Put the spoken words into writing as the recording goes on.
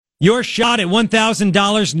Your shot at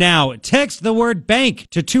 $1,000 now. Text the word bank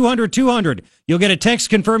to 200-200. You'll get a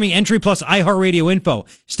text confirming entry plus iHeartRadio info.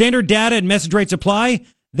 Standard data and message rates apply.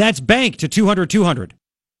 That's bank to 200-200.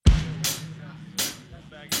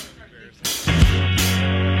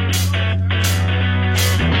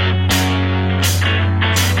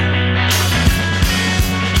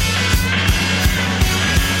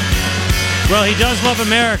 Well, he does love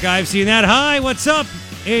America. I've seen that. Hi, what's up?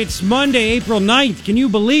 It's Monday, April 9th. Can you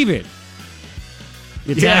believe it?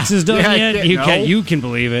 Your taxes done yet? You can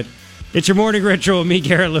believe it. It's your morning retro with me,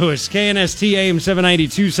 Garrett Lewis. KNST AM 790,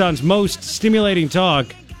 Tucson's most stimulating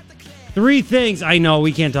talk. 3 things. I know,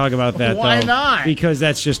 we can't talk about that, Why though. not? Because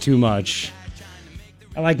that's just too much.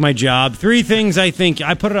 I like my job. 3 things I think.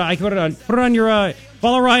 I put it on your,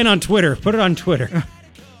 follow Ryan on Twitter. Put it on Twitter.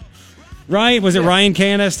 Ryan, was it Ryan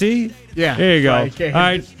KNST? Yeah. There you go. All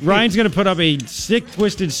right, Ryan's going to put up a sick,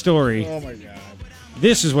 twisted story. Oh, my God.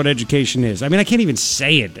 This is what education is. I mean, I can't even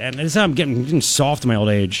say it. And this is how I'm getting soft in my old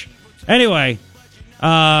age. Anyway,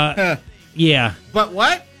 yeah. But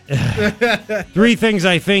what? 3 things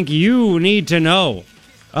I think you need to know.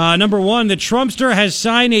 Number 1, the Trumpster has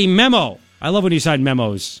signed a memo. I love when you sign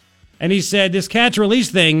memos. And he said, this catch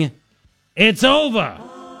release thing, it's over.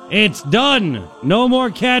 It's done. No more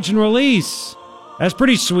catch and release. That's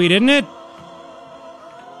pretty sweet, isn't it?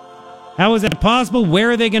 How is that possible?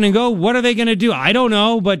 Where are they going to go? What are they going to do? I don't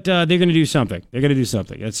know, but they're going to do something. They're going to do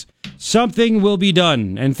something. Something will be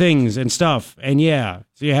done, and things and stuff. And yeah,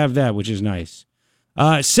 so you have that, which is nice.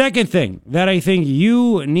 Second thing that I think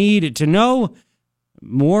you need to know,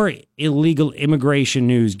 more illegal immigration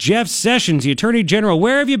news. Jeff Sessions, the Attorney General.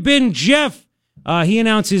 Where have you been, Jeff? He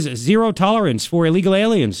announces zero tolerance for illegal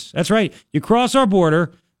aliens. That's right. You cross our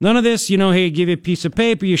border. None of this, hey, give you a piece of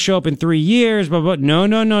paper, you show up in 3 years, but no.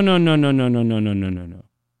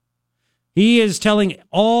 He is telling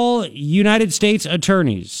all United States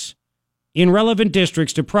attorneys in relevant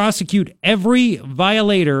districts to prosecute every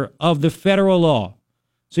violator of the federal law.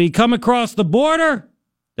 So you come across the border,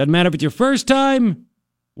 doesn't matter if it's your first time,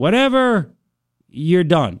 whatever, you're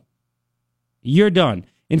done. You're done.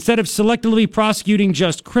 Instead of selectively prosecuting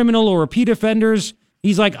just criminal or repeat offenders,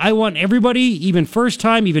 he's like, I want everybody, even first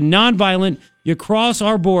time, even nonviolent, you cross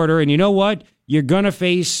our border, and you know what? You're going to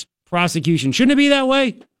face prosecution. Shouldn't it be that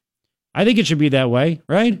way? I think it should be that way,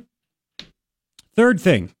 right? Third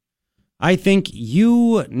thing, I think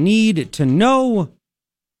you need to know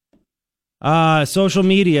social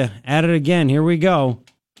media. At it again. Here we go.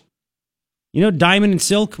 Diamond and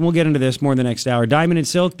Silk, we'll get into this more in the next hour. Diamond and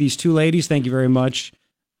Silk, these 2 ladies, thank you very much.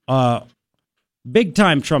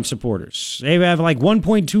 Big-time Trump supporters. They have like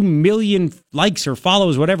 1.2 million likes or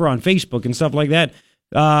follows, whatever, on Facebook and stuff like that.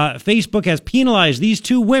 Facebook has penalized these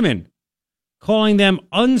 2 women, calling them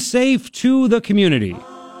unsafe to the community.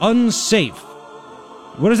 Unsafe.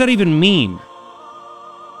 What does that even mean?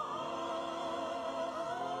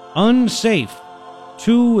 Unsafe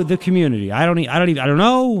to the community. I don't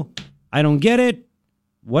know. I don't get it.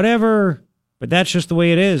 Whatever. But that's just the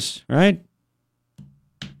way it is, right?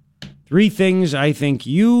 3 things I think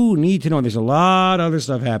you need to know. There's a lot of other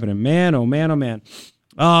stuff happening. Man, oh man, oh man.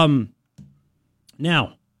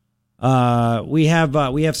 Now, we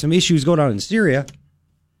have some issues going on in Syria.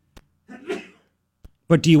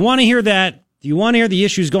 But do you want to hear that? Do you want to hear the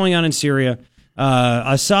issues going on in Syria?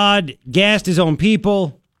 Assad gassed his own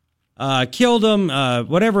people, killed them,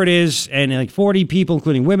 whatever it is, and like 40 people,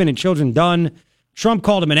 including women and children, done. Trump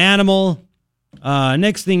called him an animal.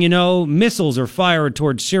 Next thing you know, missiles are fired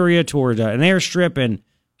towards Syria, toward an airstrip, and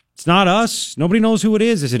it's not us. Nobody knows who it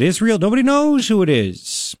is. Is it Israel? Nobody knows who it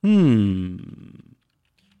is. No,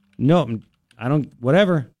 I don't.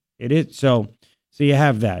 Whatever it is. So you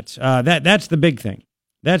have that. That's the big thing.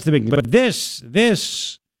 That's the big thing. But this,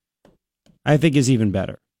 I think, is even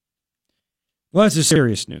better. Well, that's the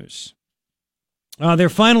serious news. They're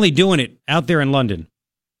finally doing it out there in London.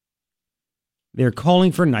 They're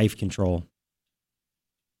calling for knife control.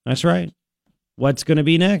 That's right. What's going to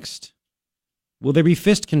be next? Will there be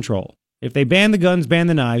fist control? If they ban the guns, ban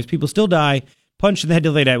the knives, people still die, punched in the head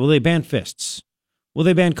till they die. Will they ban fists? Will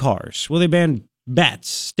they ban cars? Will they ban bats,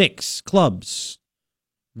 sticks, clubs?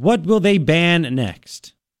 What will they ban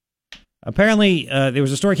next? Apparently, there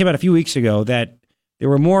was a story came out a few weeks ago that there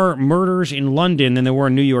were more murders in London than there were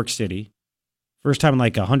in New York City. First time in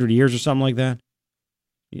like 100 years or something like that.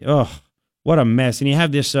 Ugh. What a mess. And you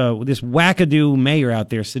have this wackadoo mayor out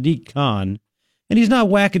there, Sadiq Khan. And he's not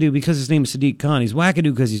wackadoo because his name is Sadiq Khan. He's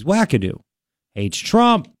wackadoo because he's wackadoo. Hates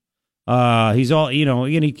Trump. He's all,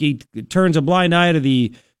 he turns a blind eye to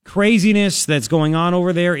the craziness that's going on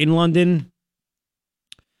over there in London.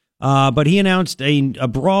 But he announced a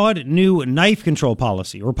broad new knife control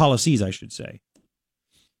policy, or policies, I should say.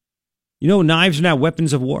 You know, knives are now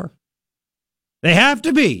weapons of war. They have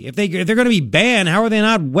to be. If they're going to be banned, how are they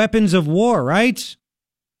not weapons of war, right?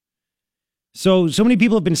 So many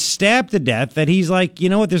people have been stabbed to death that he's like, you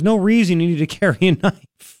know what, there's no reason you need to carry a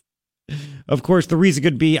knife. Of course, the reason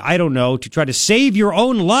could be, I don't know, to try to save your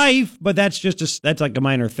own life, but that's like a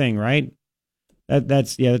minor thing, right?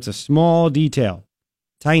 That's a small detail.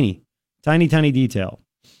 Tiny detail.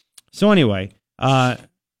 So anyway, I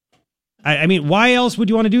mean, why else would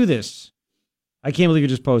you want to do this? I can't believe you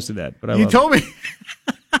just posted that. But you told me.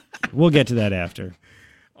 We'll get to that after.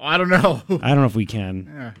 Oh, I don't know. I don't know if we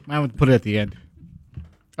can. Yeah, I would put it at the end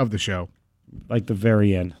of the show, like the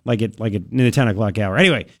very end, like it in the 10 o'clock hour.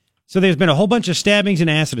 Anyway, so there's been a whole bunch of stabbings and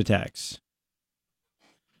acid attacks.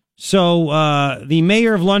 So the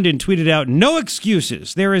mayor of London tweeted out, "No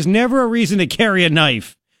excuses. There is never a reason to carry a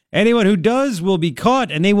knife. Anyone who does will be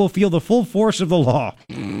caught, and they will feel the full force of the law."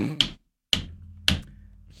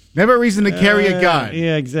 Never a reason to carry a gun.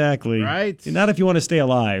 Yeah, exactly. Right? Not if you want to stay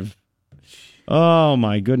alive. Oh,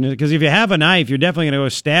 my goodness. Because if you have a knife, you're definitely going to go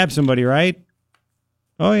stab somebody, right?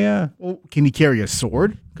 Oh, yeah. Well, can he carry a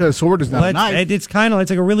sword? Because a sword is not a knife. It's like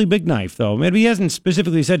a really big knife, though. Maybe he hasn't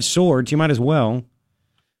specifically said swords. You might as well.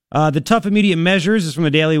 The tough immediate measures is from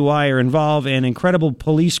the Daily Wire involve an incredible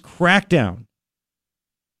police crackdown.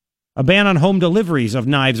 A ban on home deliveries of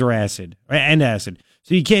knives or acid.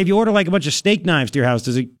 So you can't, if you order like a bunch of steak knives to your house,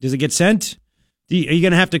 does it get sent? Are you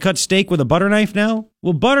going to have to cut steak with a butter knife now?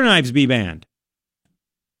 Will butter knives be banned?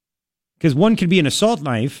 Because one could be an assault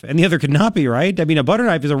knife and the other could not be, right? I mean, a butter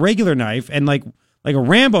knife is a regular knife, and like a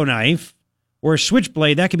Rambo knife or a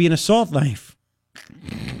switchblade, that could be an assault knife.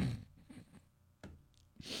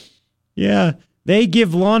 Yeah, they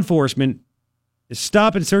give law enforcement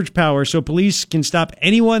stop and search power so police can stop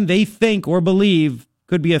anyone they think or believe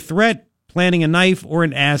could be a threat, planning a knife or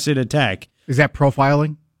an acid attack. Is that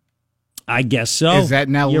profiling? I guess so. Is that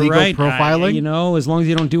now You're legal right. profiling? As long as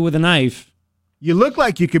you don't do it with a knife. You look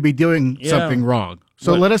like you could be doing something wrong.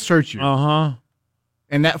 So let us search you. Uh-huh.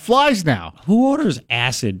 And that flies now. Who orders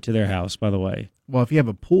acid to their house, by the way? Well, if you have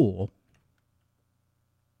a pool.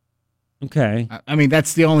 Okay. I mean,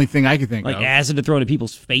 that's the only thing I could think of. Like acid to throw into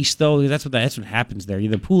people's face, though? That's what happens there.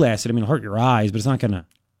 The pool acid, it'll hurt your eyes, but it's not going to...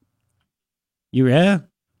 Yeah?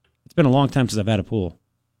 It's been a long time since I've had a pool.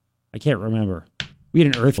 I can't remember. We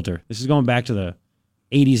had an earth filter. This is going back to the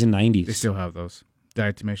 80s and 90s. They still have those.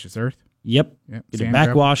 Diatomaceous earth? Yep. Did it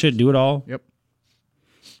backwash it, do it all. Yep.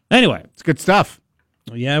 Anyway. It's good stuff.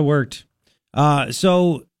 Yeah, it worked.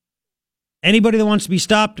 So anybody that wants to be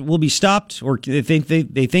stopped will be stopped, or they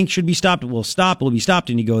think should be stopped will be stopped,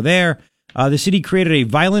 and you go there. The city created a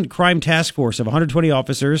violent crime task force of 120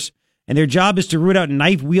 officers, and their job is to root out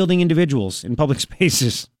knife-wielding individuals in public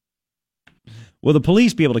spaces. Will the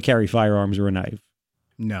police be able to carry firearms or a knife?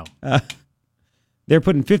 No. They're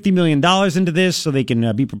putting $50 million into this so they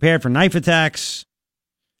can be prepared for knife attacks,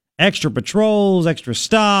 extra patrols, extra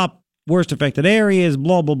stop, worst affected areas,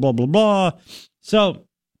 blah, blah, blah, blah, blah. So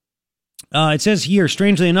it says here,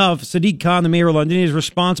 strangely enough, Sadiq Khan, the mayor of London, is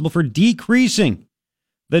responsible for decreasing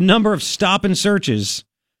the number of stop and searches,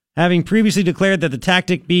 having previously declared that the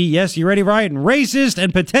tactic be, yes, you ready, right, and racist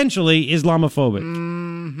and potentially Islamophobic.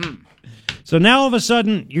 Mm-hmm. So now all of a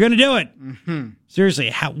sudden, you're going to do it. Mm-hmm.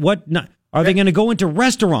 Seriously, are they going to go into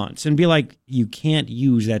restaurants and be like, you can't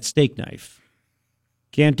use that steak knife?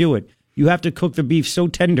 Can't do it. You have to cook the beef so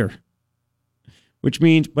tender. Which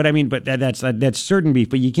means, that's certain beef,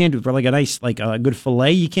 but you can't do it for like a nice, like a good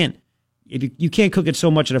filet. You can't cook it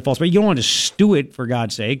so much that it falls. But you don't want to stew it, for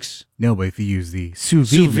God's sakes. No, but if you use the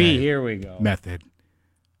sous vide here we go. method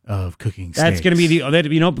of cooking steaks. That's going to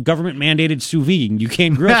be government mandated sous vide. You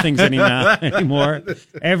can't grill things anymore.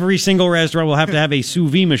 Every single restaurant will have to have a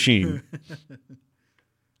sous vide machine.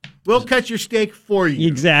 We'll cut your steak for you.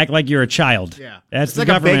 Exactly, like you're a child. Yeah. That's it's the like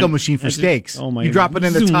government. a bagel machine for steaks. Oh my! You drop it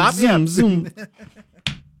in the top. Zoom, zoom.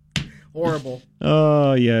 Horrible.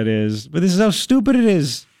 Oh yeah, it is. But this is how stupid it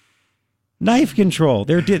is. Knife control.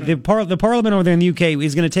 The parliament over there in the UK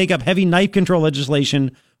is going to take up heavy knife control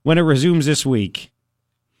legislation when it resumes this week.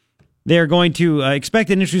 They're going to expect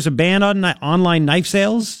to introduce a ban on online knife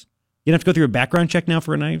sales. You don't have to go through a background check now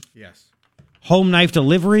for a knife. Yes. Home knife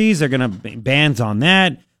deliveries. They're going to bans on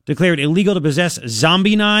that. Declared illegal to possess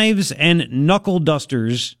zombie knives and knuckle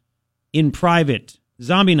dusters in private.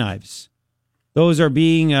 Zombie knives. Those are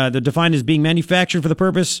being they're defined as being manufactured for the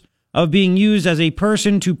purpose of being used as a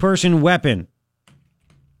person-to-person weapon.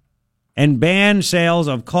 And ban sales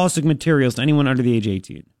of caustic materials to anyone under the age of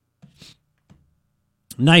 18.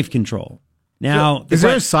 Knife control. Now, is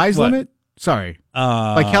there a size what? limit? Sorry.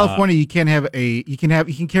 Like California, you can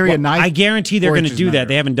carry a knife. I guarantee they're going to do that. matter.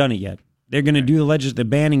 They haven't done it yet. They're going to do the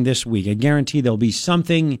banning this week. I guarantee there'll be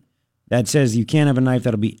something that says you can't have a knife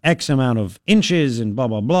that'll be X amount of inches and blah,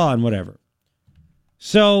 blah, blah, and whatever.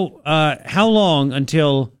 So how long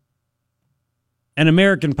until an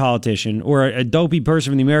American politician or a dopey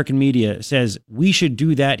person from the American media says we should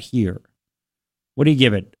do that here? What do you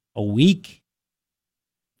give it? A week?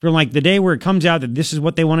 From like the day where it comes out that this is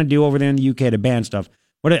what they want to do over there in the UK to ban stuff.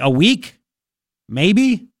 What, a week?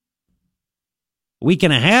 Maybe? A week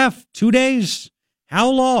and a half? 2 days? How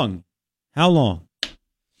long? How long?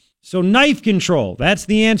 So knife control, that's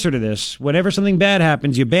the answer to this. Whenever something bad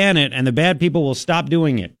happens, you ban it, and the bad people will stop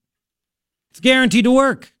doing it. It's guaranteed to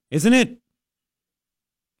work, isn't it?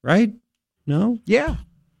 Right? No? Yeah.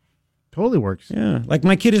 Totally works. Yeah. Like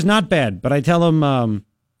my kid is not bad, but I tell him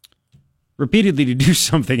repeatedly to do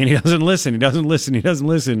something, and he doesn't listen. He doesn't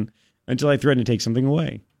listen until I threaten to take something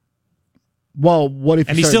away. Well, what if?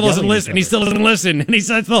 And he still doesn't listen. He still doesn't listen. And he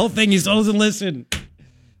says the whole thing. He still doesn't listen.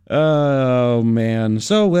 Oh man!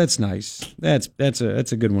 So that's nice. That's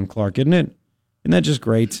a good one, Clark, isn't it? Isn't that just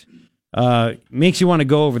great? Makes you want to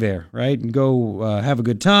go over there, right? And go have a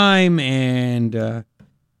good time and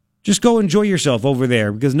just go enjoy yourself over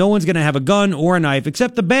there because no one's going to have a gun or a knife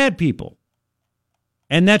except the bad people.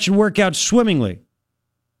 And that should work out swimmingly.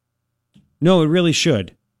 No, it really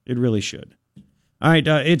should. It really should. All right,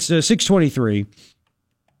 it's 6:23.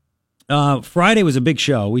 Friday was a big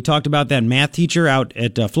show. We talked about that math teacher out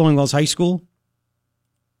at Flowing Wells High School.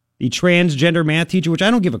 The transgender math teacher, which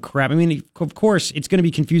I don't give a crap. I mean, of course, it's going to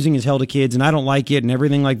be confusing as hell to kids, and I don't like it and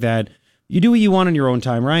everything like that. You do what you want in your own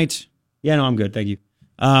time, right? Yeah, no, I'm good. Thank you.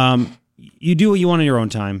 You do what you want in your own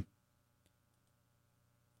time.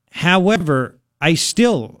 However, I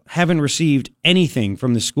still haven't received anything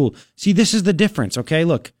from the school. See, this is the difference, okay?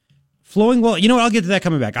 Look, Flowing Wells, you know what? I'll get to that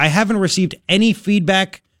coming back. I haven't received any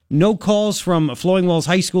feedback, no calls from Flowing Wells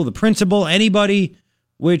High School, the principal, anybody,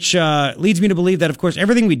 which leads me to believe that, of course,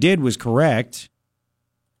 everything we did was correct.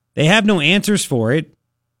 They have no answers for it.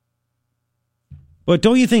 But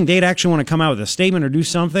don't you think they'd actually want to come out with a statement or do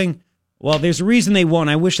something? Well, there's a reason they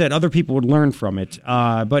won't. I wish that other people would learn from it.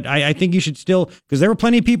 But I think you should still, because there were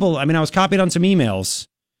plenty of people. I mean, I was copied on some emails,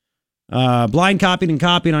 blind copied on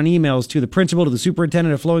emails to the principal, to the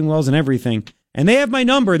superintendent of Flowing Wells and everything. And they have my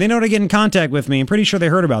number. They know how to get in contact with me. I'm pretty sure they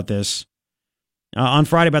heard about this on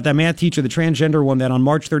Friday about that math teacher, the transgender one that on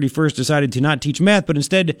March 31st decided to not teach math, but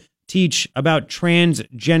instead teach about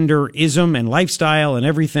transgenderism and lifestyle and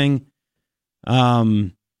everything.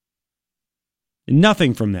 Nothing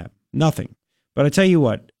from them. Nothing. But I tell you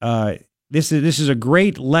what, this is a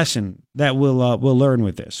great lesson that we'll learn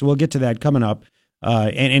with this. So we'll get to that coming up.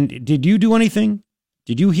 And did you do anything?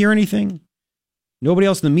 Did you hear anything? Nobody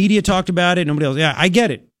else in the media talked about it. Nobody else. Yeah, I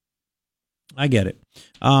get it.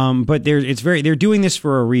 But they're doing this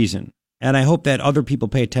for a reason, and I hope that other people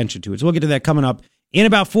pay attention to it. So we'll get to that coming up in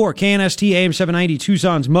about 4. KNST AM 790,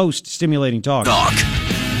 Tucson's most stimulating talk.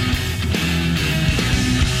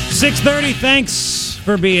 6:30. Thanks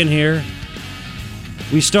for being here.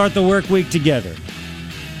 We start the work week together.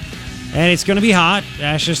 And it's going to be hot.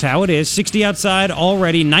 That's just how it is. 60 outside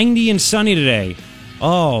already. 90 and sunny today.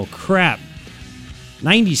 Oh, crap.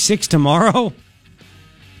 96 tomorrow?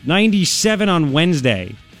 97 on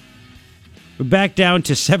Wednesday. We're back down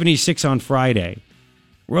to 76 on Friday.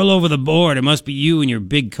 We're all over the board. It must be you and your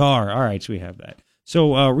big car. All right, so we have that.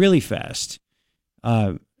 So really fast.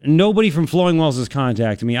 Nobody from Flowing Wells has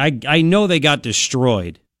contacted me. I know they got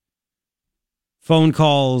destroyed. Phone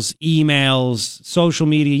calls, emails, social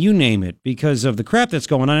media, you name it, because of the crap that's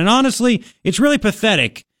going on. And honestly, it's really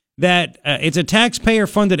pathetic that it's a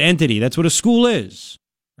taxpayer-funded entity. That's what a school is,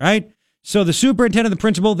 right? So the superintendent, the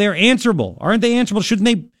principal, they're answerable. Aren't they answerable?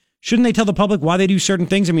 Shouldn't they tell the public why they do certain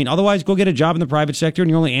things? I mean, otherwise, go get a job in the private sector and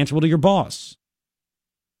you're only answerable to your boss.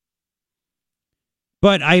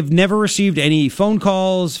 But I've never received any phone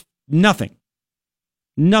calls, nothing.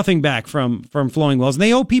 Nothing back from Flowing Wells. And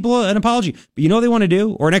they owe people an apology. But you know what they want to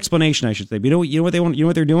do? Or an explanation, I should say. But you know what they want? You know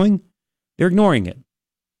what they're doing? They're ignoring it.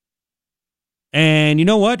 And you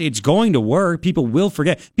know what? It's going to work. People will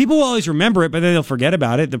forget. People will always remember it, but then they'll forget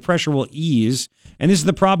about it. The pressure will ease. And this is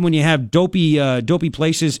the problem when you have dopey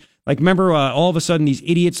places. Like, remember, all of a sudden, these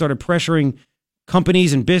idiots started pressuring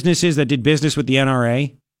companies and businesses that did business with the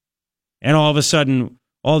NRA. And all of a sudden,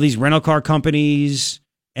 all these rental car companies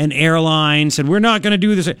and airlines said, we're not going to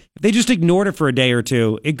do this. If they just ignored it for a day or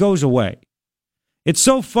two, it goes away. It's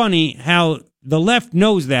so funny how the left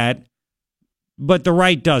knows that, but the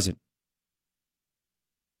right doesn't.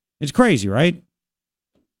 It's crazy, right?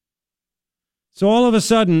 So all of a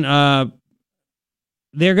sudden,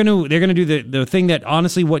 they're gonna do the thing that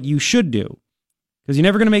honestly what you should do, because you're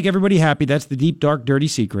never gonna make everybody happy. That's the deep, dark, dirty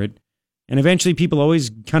secret. And eventually, people always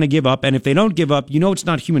kind of give up. And if they don't give up, you know it's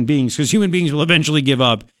not human beings, because human beings will eventually give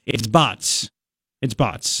up. It's bots. It's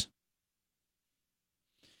bots.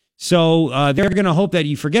 So they're going to hope that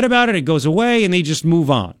you forget about it, it goes away, and they just move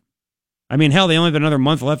on. I mean, hell, they only have another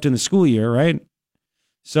month left in the school year, right?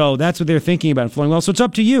 So that's what they're thinking about flowing well. So it's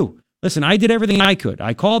up to you. Listen, I did everything I could.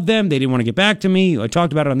 I called them. They didn't want to get back to me. I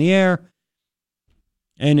talked about it on the air.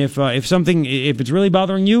 And if it's really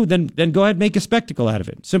bothering you, then go ahead and make a spectacle out of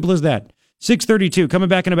it. Simple as that. 6:32, coming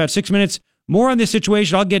back in about 6 minutes. More on this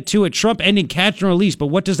situation. I'll get to it. Trump ending catch and release, but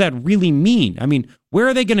what does that really mean? I mean, where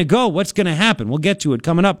are they going to go? What's going to happen? We'll get to it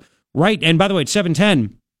coming up. Right, and by the way, it's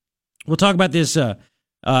 7:10. We'll talk about this.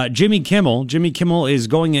 Jimmy Kimmel. Jimmy Kimmel is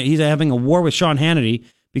he's having a war with Sean Hannity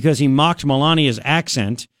because he mocked Melania's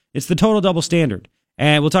accent. It's the total double standard.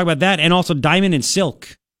 And we'll talk about that, and also Diamond and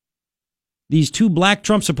Silk. These two black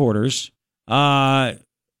Trump supporters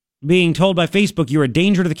being told by Facebook, you're a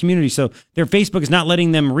danger to the community. So their Facebook is not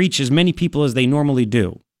letting them reach as many people as they normally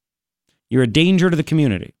do. You're a danger to the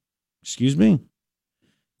community. Excuse me?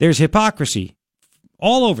 There's hypocrisy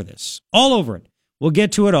all over this. All over it. We'll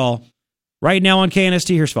get to it all right now on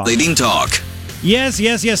KNST. Here's Fox. Leading talk. Yes.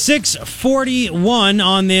 6:41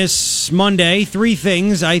 on this Monday. 3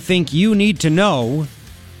 things I think you need to know.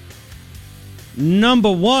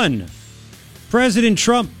 Number 1, President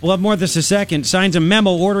Trump, we'll have more of this in a second, signs a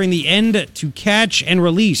memo ordering the end to catch and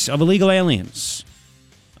release of illegal aliens.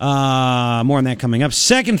 More on that coming up.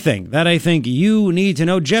 Second thing that I think you need to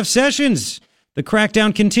know, Jeff Sessions. The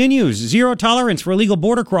crackdown continues. 0 tolerance for illegal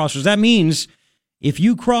border crossers. That means if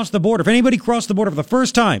you cross the border, if anybody crossed the border for the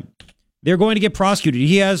first time, they're going to get prosecuted.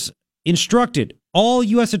 He has instructed all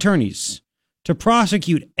U.S. attorneys to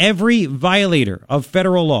prosecute every violator of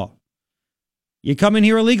federal law. You come in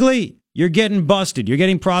here illegally, you're getting busted. You're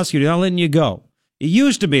getting prosecuted. Not letting you go. It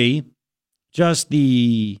used to be just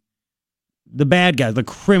the bad guys, the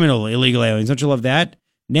criminal illegal aliens. Don't you love that?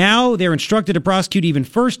 Now they're instructed to prosecute even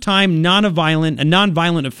first-time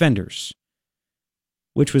non-violent offenders,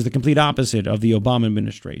 which was the complete opposite of the Obama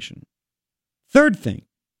administration. Third thing,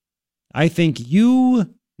 I think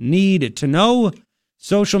you need to know: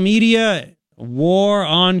 social media war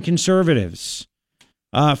on conservatives.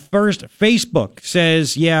 First, Facebook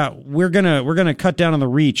says, yeah, we're gonna cut down on the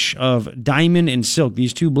reach of Diamond and Silk,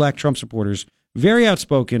 these two black Trump supporters. Very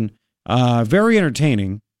outspoken, very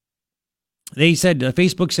entertaining. They said,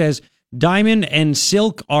 Facebook says, Diamond and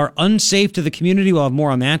Silk are unsafe to the community. We'll have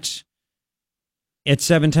more on that at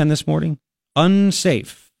 7:10 this morning.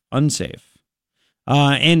 Unsafe.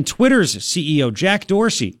 And Twitter's CEO, Jack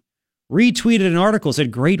Dorsey, retweeted an article,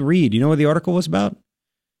 said, great read. You know what the article was about?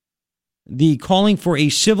 The calling for a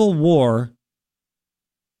civil war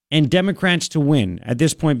and Democrats to win at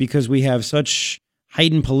this point because we have such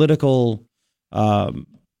heightened political,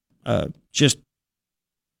 just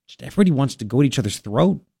everybody wants to go at each other's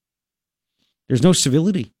throat. There's no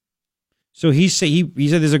civility. So he said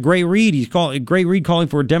there's a great read. He's called a great read calling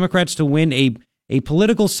for Democrats to win a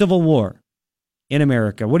political civil war in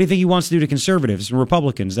America. What do you think he wants to do to conservatives and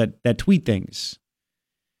Republicans that tweet things?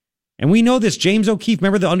 And we know this. James O'Keefe,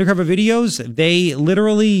 remember the undercover videos? They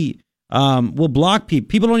literally will block people.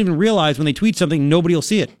 People don't even realize when they tweet something, nobody will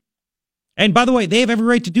see it. And by the way, they have every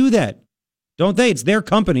right to do that, don't they? It's their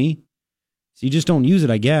company. So you just don't use it,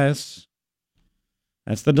 I guess.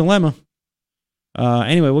 That's the dilemma.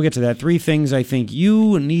 Anyway, we'll get to that. 3 things I think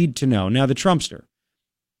you need to know. Now, the Trumpster.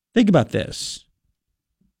 Think about this.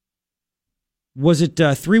 Was it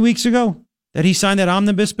 3 weeks ago that he signed that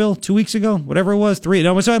omnibus bill? 2 weeks ago? Whatever it was.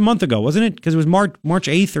 It was a month ago, wasn't it? Because it was March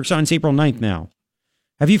 8th or something. It's April 9th now.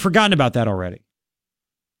 Have you forgotten about that already?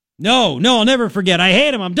 No, I'll never forget. I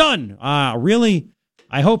hate him. I'm done. Really?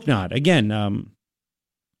 I hope not. Again,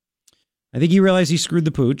 I think he realized he screwed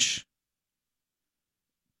the pooch.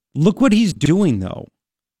 Look what he's doing, though,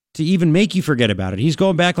 to even make you forget about it. He's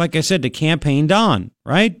going back, like I said, to campaign Don,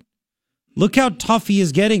 right? Look how tough he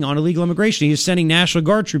is getting on illegal immigration. He is sending National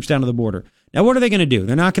Guard troops down to the border. Now, what are they going to do?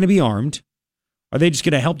 They're not going to be armed. Are they just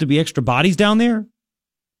going to help to be extra bodies down there?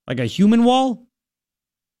 Like a human wall?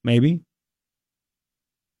 Maybe.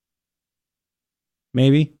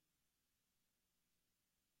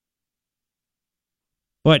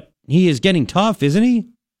 But he is getting tough, isn't he?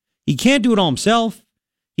 He can't do it all himself.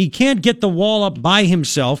 He can't get the wall up by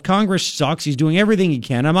himself. Congress sucks. He's doing everything he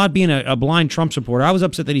can. I'm not being a blind Trump supporter. I was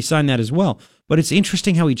upset that he signed that as well. But it's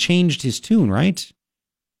interesting how he changed his tune, right?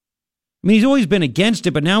 I mean, he's always been against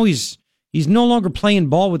it, but now he's no longer playing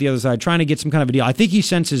ball with the other side, trying to get some kind of a deal. I think he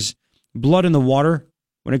senses blood in the water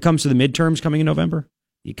when it comes to the midterms coming in November.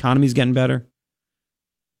 The economy's getting better.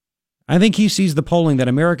 I think he sees the polling that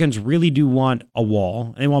Americans really do want a wall.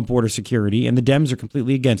 And they want border security, and the Dems are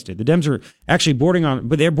completely against it. The Dems are actually bordering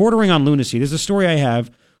on lunacy. There's a story I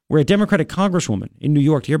have where a Democratic congresswoman in New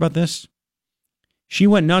York, do you hear about this? She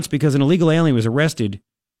went nuts because an illegal alien was arrested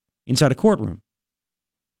inside a courtroom.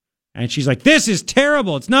 And she's like, this is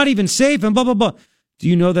terrible. It's not even safe and blah, blah, blah. Do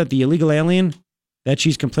you know that the illegal alien that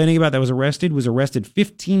she's complaining about that was arrested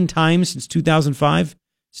 15 times since 2005?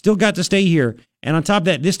 Still got to stay here. And on top of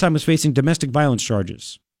that, this time was facing domestic violence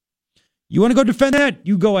charges. You want to go defend that?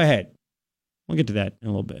 You go ahead. We'll get to that in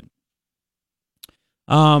a little bit.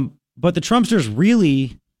 But the Trumpsters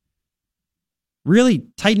really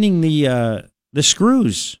tightening the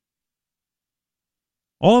screws.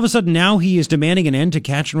 All of a sudden, now he is demanding an end to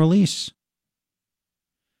catch and release.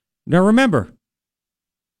 Now, remember,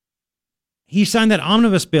 he signed that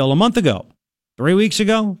omnibus bill a month ago, 3 weeks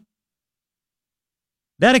ago.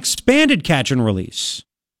 That expanded catch and release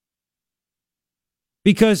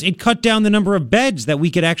because it cut down the number of beds that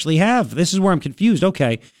we could actually have. This is where I'm confused.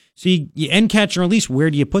 Okay, so you end catch and release.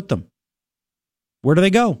 Where do you put them? Where do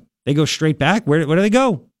they go? They go straight back? Where do they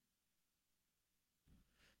go?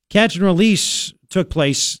 Catch and release took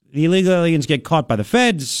place. The illegal aliens get caught by the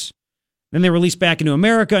feds. Then they're released back into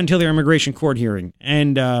America until their immigration court hearing.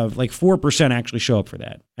 And like 4% actually show up for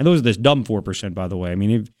that. And those are this dumb 4%, by the way. I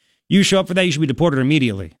mean, if you show up for that, you should be deported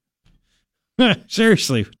immediately.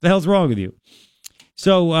 Seriously, what the hell's wrong with you?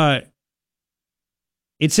 So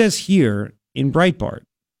it says here in Breitbart,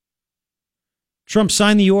 Trump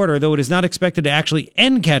signed the order, though it is not expected to actually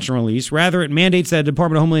end catch and release. Rather, it mandates that the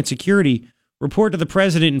Department of Homeland Security report to the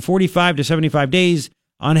president in 45 to 75 days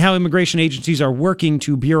on how immigration agencies are working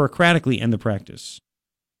to bureaucratically end the practice.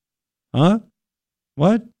 Huh?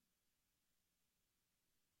 What?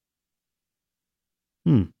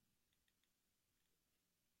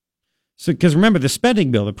 So, because remember, the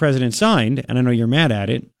spending bill the president signed, and I know you're mad at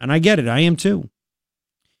it, and I get it, I am too.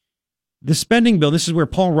 The spending bill, this is where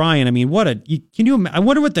Paul Ryan, I mean, I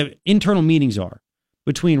wonder what the internal meetings are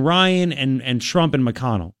between Ryan and Trump and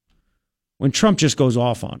McConnell when Trump just goes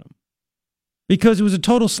off on him. Because it was a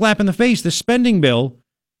total slap in the face. The spending bill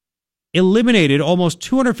eliminated almost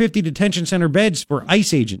 250 detention center beds for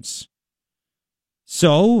ICE agents.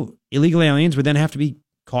 So illegal aliens would then have to be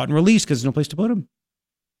caught and released because there's no place to put them.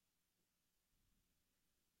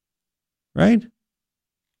 Right?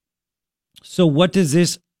 So what does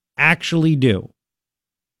this actually do?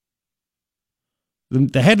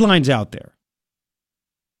 The headline's out there.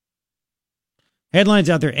 Headlines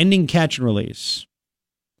out there, ending catch and release.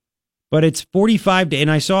 But it's 45 days,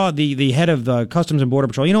 and I saw the head of the Customs and Border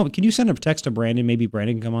Patrol. You know, can you send a text to Brandon? Maybe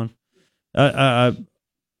Brandon can come on.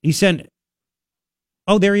 He sent,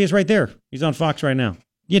 oh, there he is right there. He's on Fox right now.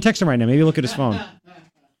 Yeah, text him right now. Maybe look at his phone.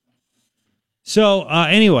 So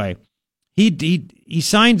anyway, he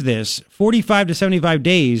signed this 45 to 75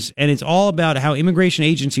 days, and it's all about how immigration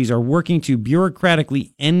agencies are working to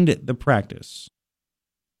bureaucratically end the practice.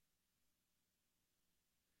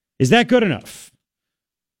 Is that good enough?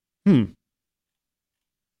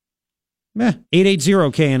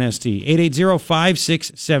 880-KNST,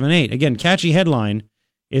 880-5678. Again, catchy headline.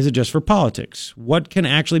 Is it just for politics? What can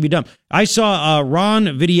actually be done? I saw Ron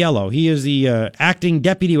Vitiello. He is the acting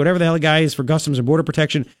deputy, whatever the hell the guy is for Customs and Border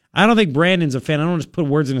Protection. I don't think Brandon's a fan. I don't want to put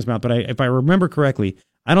words in his mouth, but if I remember correctly,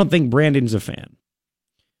 I don't think Brandon's a fan.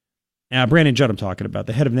 Brandon Judd I'm talking about,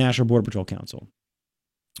 the head of National Border Patrol Council.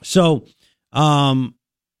 So, of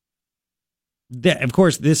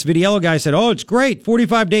course, this Vitiello guy said, oh, it's great.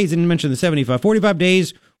 45 days. Didn't mention the 75. 45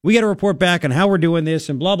 days. We got to report back on how we're doing this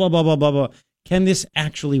and blah, blah, blah, blah, blah, blah. Can this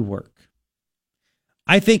actually work?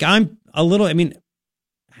 I think I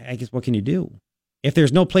guess what can you do? If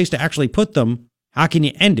there's no place to actually put them, how can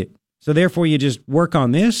you end it? So therefore, you just work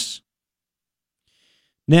on this.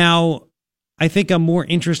 Now, I think I'm more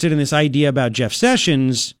interested in this idea about Jeff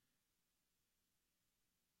Sessions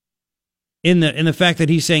in the fact that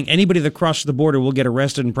he's saying anybody that crosses the border will get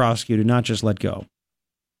arrested and prosecuted, not just let go.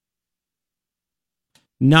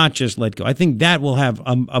 Not just let go. I think that will have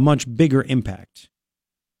a much bigger impact.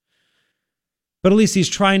 But at least he's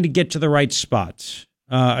trying to get to the right spot.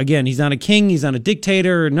 Again, he's not a king. He's not a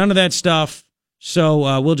dictator. None of that stuff.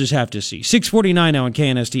 So we'll just have to see. 649 now on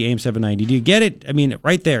KNST AM 790. Do you get it? I mean,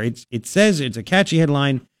 right there. It says it's a catchy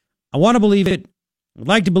headline. I want to believe it. I would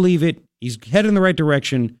like to believe it. He's headed in the right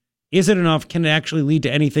direction. Is it enough? Can it actually lead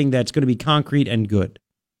to anything that's going to be concrete and good?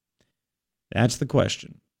 That's the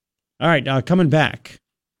question. All right, coming back.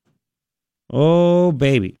 Oh,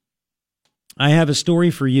 baby. I have a story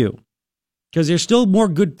for you. because there's still more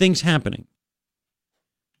good things happening.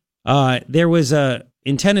 There was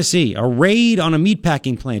in Tennessee, a raid on a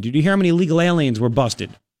meatpacking plant. Did you hear how many illegal aliens were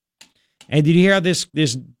busted? And did you hear how this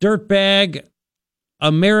dirtbag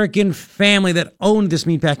American family that owned this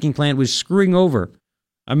meatpacking plant was screwing over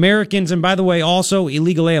Americans and, by the way, also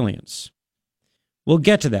illegal aliens? We'll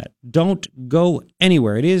get to that. Don't go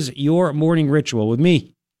anywhere. It is your morning ritual with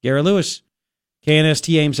me, Garrett Lewis,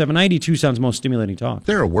 KNST AM 790, Tucson's most stimulating talk.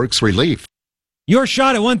 There works relief. Your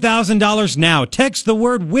shot at $1,000 now. Text the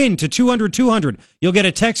word WIN to 200-200. You'll get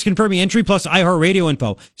a text confirming entry plus iHeartRadio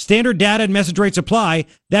info. Standard data and message rates apply.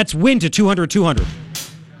 That's WIN to 200-200.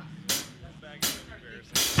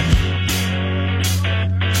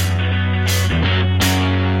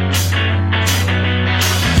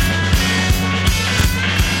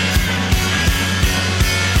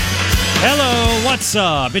 Hello, what's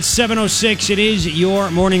up? It's 7:06. It is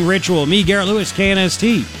your morning ritual. Me, Garrett Lewis,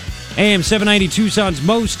 KNST. AM 790 Tucson's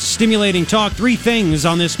most stimulating talk. 3 things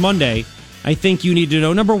on this Monday I think you need to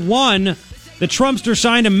know. Number 1, the Trumpster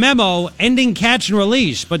signed a memo ending catch and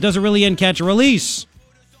release, but doesn't really end catch and release.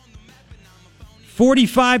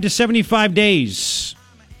 45 to 75 days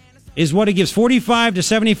is what it gives. 45 to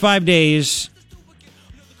 75 days.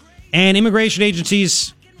 And immigration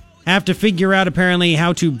agencies have to figure out, apparently,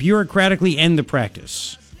 how to bureaucratically end the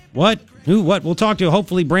practice. What? Who? What? We'll talk to,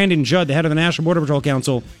 hopefully, Brandon Judd, the head of the National Border Patrol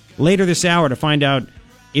Council, later this hour to find out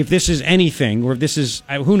if this is anything or if this is,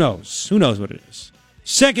 who knows? Who knows what it is?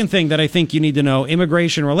 Second thing that I think you need to know,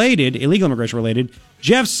 immigration-related, illegal immigration-related,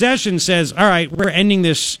 Jeff Sessions says, all right, we're ending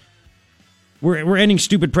this, we're ending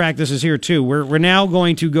stupid practices here, too. We're now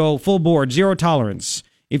going to go full board, zero tolerance.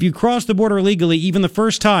 If you cross the border illegally, even the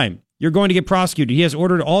first time, you're going to get prosecuted. He has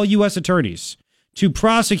ordered all U.S. attorneys to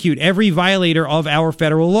prosecute every violator of our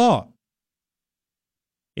federal law.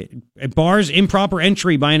 It bars improper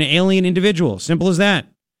entry by an alien individual. Simple as that.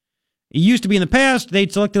 It used to be in the past,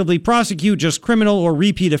 they'd selectively prosecute just criminal or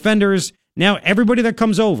repeat offenders. Now everybody that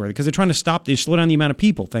comes over, because they're trying to stop this, slow down the amount of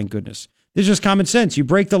people, thank goodness. This is just common sense. You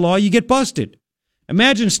break the law, you get busted.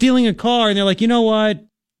 Imagine stealing a car and they're like, you know what?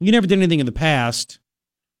 You never did anything in the past.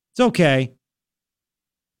 It's okay.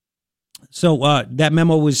 So that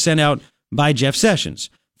memo was sent out by Jeff Sessions.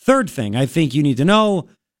 Third thing I think you need to know,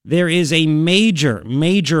 there is a major,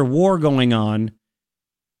 major war going on.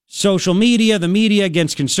 Social media, the media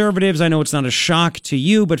against conservatives. I know it's not a shock to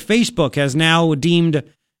you, but Facebook has now deemed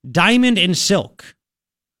Diamond and Silk,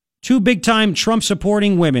 2 big-time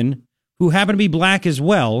Trump-supporting women who happen to be black as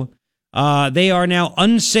well. They are now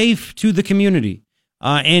unsafe to the community.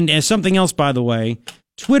 And as something else, by the way,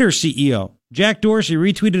 Twitter CEO Jack Dorsey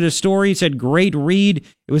retweeted a story, said, great read.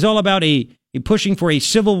 It was all about a pushing for a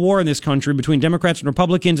civil war in this country between Democrats and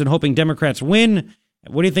Republicans and hoping Democrats win.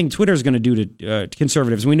 What do you think Twitter's going to do to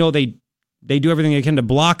conservatives? We know they do everything they can to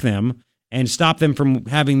block them and stop them from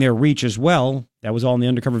having their reach as well. That was all in the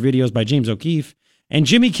undercover videos by James O'Keefe. And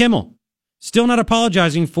Jimmy Kimmel, still not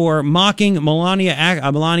apologizing for mocking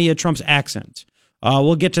Melania Trump's accent.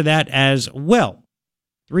 We'll get to that as well.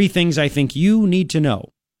 3 things I think you need to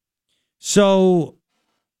know. So,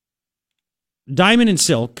 Diamond and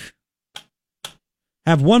Silk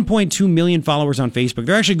have 1.2 million followers on Facebook.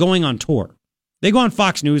 They're actually going on tour. They go on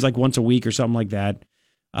Fox News like once a week or something like that.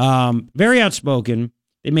 Very outspoken.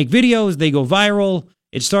 They make videos. They go viral.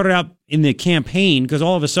 It started out in the campaign because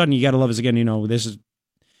all of a sudden, you got to love us again. You know, this is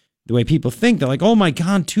the way people think. They're like, oh my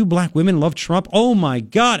God, 2 black women love Trump. Oh my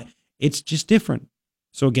God. It's just different.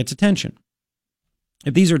 So it gets attention.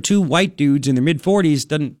 If these are 2 white dudes in their mid-40s,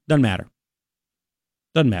 doesn't matter.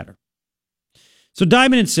 Doesn't matter. So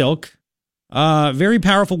Diamond and Silk, very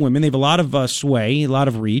powerful women. They have a lot of sway, a lot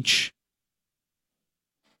of reach.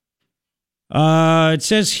 It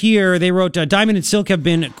says here, they wrote, Diamond and Silk have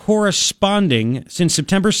been corresponding since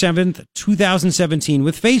September 7th, 2017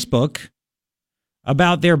 with Facebook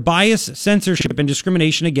about their bias, censorship, and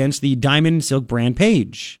discrimination against the Diamond and Silk brand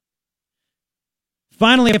page.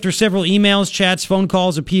 Finally, after several emails, chats, phone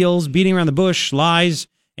calls, appeals, beating around the bush, lies,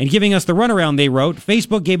 and giving us the runaround, they wrote,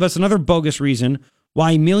 Facebook gave us another bogus reason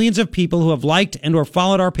why millions of people who have liked and or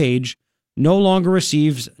followed our page no longer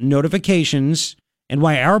receives notifications and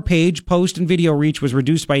why our page, post, and video reach was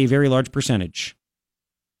reduced by a very large percentage.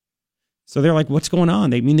 So they're like, what's going on?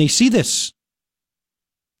 They see this.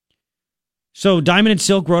 So Diamond and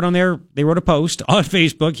Silk wrote they wrote a post on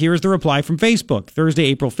Facebook. Here's the reply from Facebook. Thursday,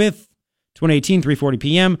 April 5th, 2018, 3:40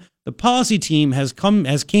 p.m. The policy team has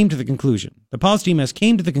came to the conclusion. The policy team has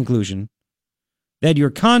came to the conclusion that your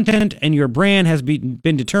content and your brand has been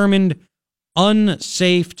determined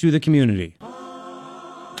unsafe to the community.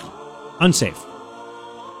 Unsafe.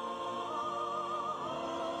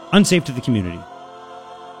 unsafe to the community.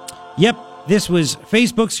 Yep, this was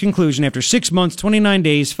Facebook's conclusion after 6 months, 29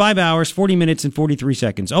 days, 5 hours, 40 minutes, and 43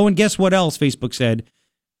 seconds. Oh, and guess what else Facebook said?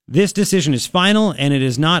 This decision is final, and it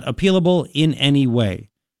is not appealable in any way.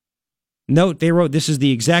 Note, they wrote, this is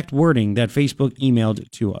the exact wording that Facebook emailed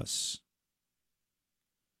to us.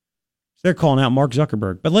 So they're calling out Mark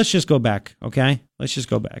Zuckerberg. But let's just go back, okay? Let's just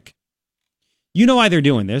go back. You know why they're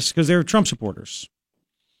doing this, because they're Trump supporters.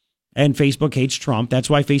 And Facebook hates Trump. That's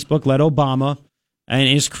why Facebook let Obama and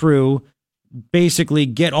his crew basically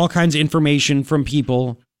get all kinds of information from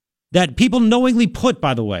people that people knowingly put,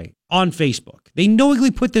 by the way, on Facebook. They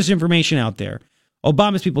knowingly put this information out there.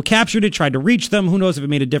 Obama's people captured it, tried to reach them. Who knows if it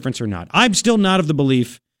made a difference or not? I'm still not of the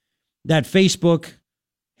belief that Facebook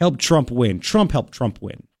helped Trump win. Trump helped Trump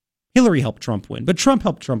win. Hillary helped Trump win, but Trump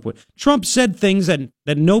helped Trump win. Trump said things that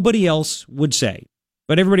nobody else would say,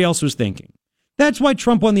 but everybody else was thinking. That's why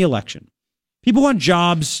Trump won the election. People want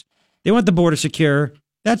jobs. They want the border secure.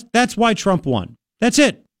 That's why Trump won. That's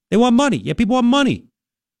it. They want money. Yeah, people want money.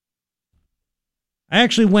 I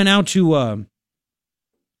actually went out to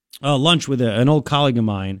lunch with an old colleague of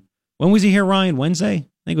mine. When was he here, Ryan? Wednesday?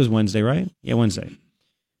 I think it was Wednesday, right? Yeah, Wednesday.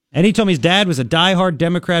 And he told me his dad was a diehard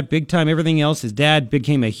Democrat, big time, everything else. His dad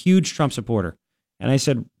became a huge Trump supporter. And I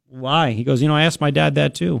said, why? He goes, I asked my dad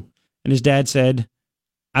that too. And his dad said,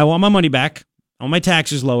 I want my money back. I want my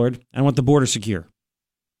taxes lowered. I want the border secure.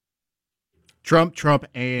 Trump,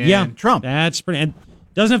 and Trump. That's pretty. And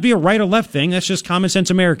doesn't have to be a right or left thing. That's just common sense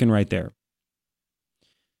American right there.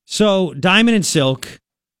 So Diamond and Silk,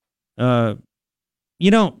 did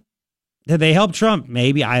they help Trump?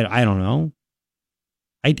 Maybe. I don't know.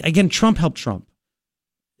 Again, Trump helped Trump.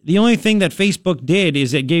 The only thing that Facebook did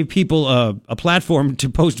is it gave people a platform to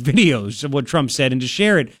post videos of what Trump said and to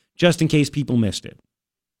share it just in case people missed it.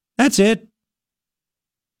 That's it.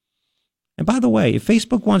 And by the way, if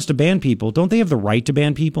Facebook wants to ban people, don't they have the right to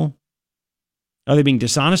ban people? Are they being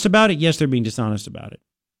dishonest about it? Yes, they're being dishonest about it.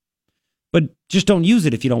 But just don't use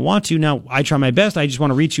it if you don't want to. Now, I try my best. I just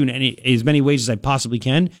want to reach you in as many ways as I possibly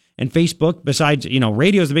can. And Facebook, besides,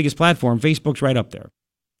 radio is the biggest platform. Facebook's right up there.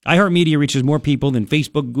 iHeartMedia reaches more people than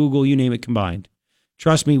Facebook, Google, you name it combined.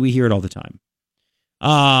 Trust me, we hear it all the time.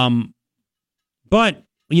 But,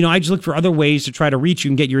 I just look for other ways to try to reach you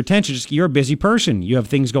and get your attention. Just you're a busy person. You have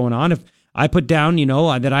things going on. If I put down,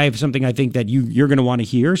 that I have something I think that you're going to want to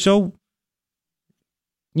hear. So,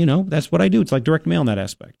 that's what I do. It's like direct mail in that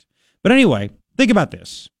aspect. But anyway, think about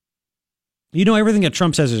this. Everything that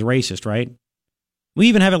Trump says is racist, right? We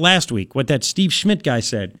even have it last week, what that Steve Schmidt guy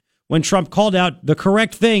said, when Trump called out the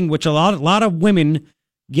correct thing, which a lot of women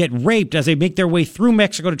get raped as they make their way through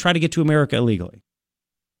Mexico to try to get to America illegally.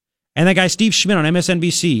 And that guy Steve Schmidt on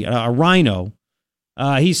MSNBC, a rhino,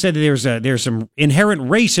 he said that there's some inherent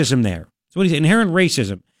racism there. So what he said, inherent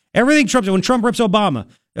racism. Everything when Trump rips Obama,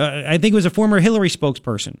 I think it was a former Hillary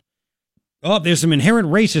spokesperson. Oh, there's some inherent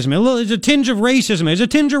racism. There's a tinge of racism. There's a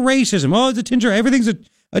tinge of racism. Oh, everything's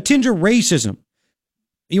a tinge of racism.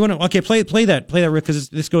 You want to, okay, play that, Rick, because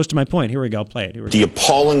this goes to my point. Here we go, play it. Here we go. The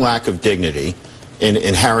appalling lack of dignity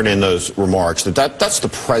inherent in those remarks, that's the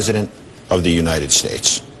President of the United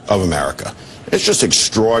States of America. It's just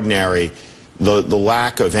extraordinary, the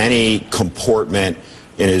lack of any comportment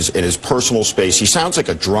in his personal space. He sounds like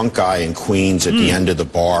a drunk guy in Queens at the end of the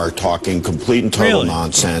bar talking complete and total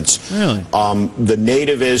nonsense. Really? The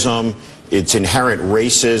nativism, its inherent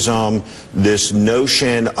racism, this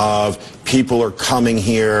notion of people are coming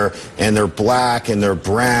here and they're black and they're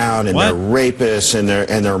brown and they're rapists and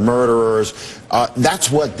they're murderers.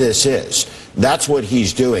 That's what this is. That's what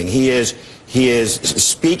he's doing. He is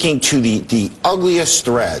speaking to the ugliest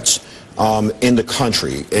threads in the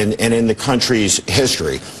country and in the country's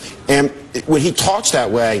history. And when he talks that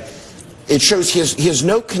way, it shows he has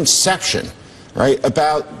no conception, right,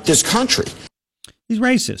 about this country. He's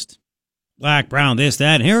racist. Black, brown, this,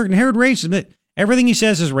 that, inherent racism. Everything he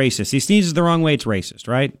says is racist. He sneezes the wrong way, it's racist,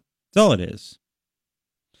 right? That's all it is.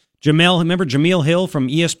 Remember Jameel Hill from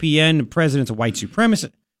ESPN, president's a white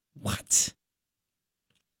supremacist? What?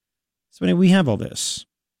 So we have all this.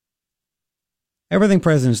 Everything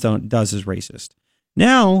presidents does is racist.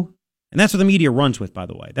 Now, and that's what the media runs with, by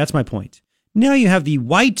the way. That's my point. Now you have the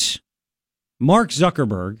white Mark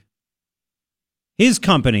Zuckerberg, his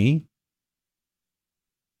company,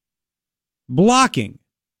 blocking,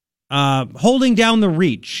 holding down the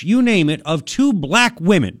reach, you name it, of two black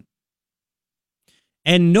women.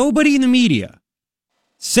 And nobody in the media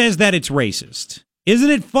says that it's racist. Isn't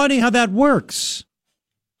it funny how that works?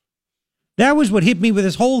 That was what hit me with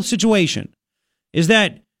this whole situation, is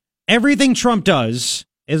that everything Trump does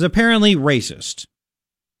is apparently racist.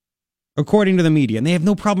 according to the media, and they have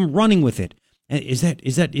no problem running with it. Is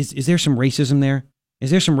there some racism there? Is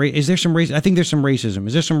there some race? I think there's some racism.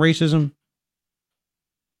 Is there some racism?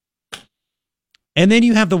 And then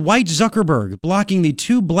you have the white Zuckerberg blocking the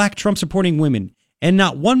 2 black Trump supporting women, and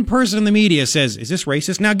not one person in the media says, "Is this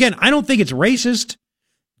racist?" Now, again, I don't think it's racist.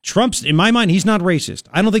 Trump's, in my mind, he's not racist.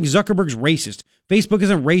 I don't think Zuckerberg's racist. Facebook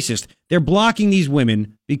isn't racist. They're blocking these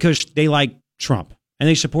women because they like Trump and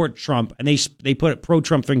they support Trump and they put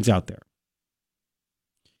pro-Trump things out there.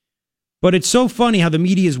 But it's so funny how the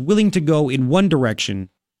media is willing to go in one direction,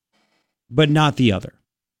 but not the other.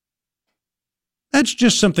 That's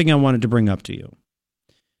just something I wanted to bring up to you.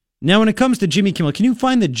 Now, when it comes to Jimmy Kimmel, can you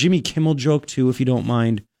find the Jimmy Kimmel joke, too, if you don't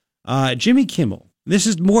mind? Jimmy Kimmel, this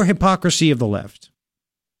is more hypocrisy of the left.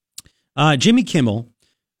 Jimmy Kimmel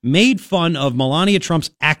made fun of Melania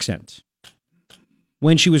Trump's accent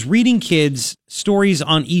when she was reading kids stories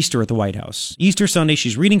on Easter at the White House. Easter Sunday,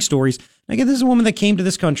 she's reading stories. Again, this is a woman that came to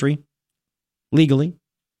this country legally,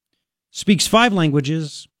 speaks 5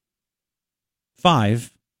 languages.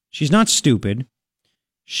 5. She's not stupid.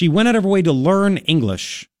 She went out of her way to learn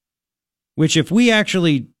English, which if we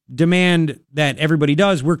actually demand that everybody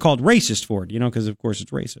does, we're called racist for it, because of course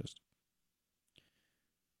it's racist.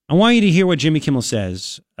 I want you to hear what Jimmy Kimmel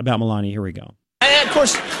says about Melania. Here we go. And of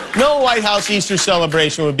course, no White House Easter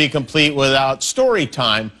celebration would be complete without story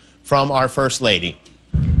time from our First Lady.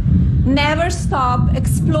 Never stop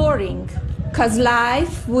exploring, because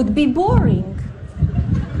life would be boring.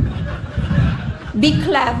 Be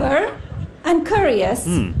clever and curious,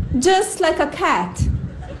 just like a cat.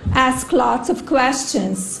 Ask lots of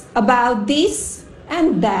questions about this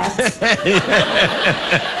and that.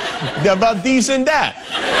 About these and that.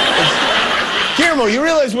 Guillermo, you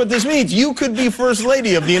realize what this means? You could be First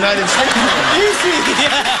Lady of the United States.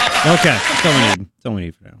 Okay, that's all we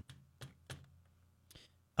need for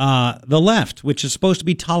now. The left, which is supposed to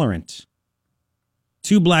be tolerant.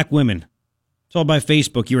 2 black women. It's all by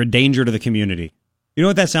Facebook. You're a danger to the community. You know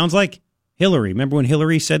what that sounds like? Hillary. Remember when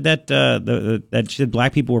Hillary said that that she said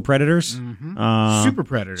black people were predators? Mm-hmm. Super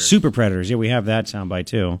predators. Super predators. Yeah, we have that soundbite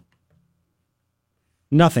too.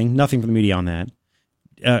 Nothing from the media on that.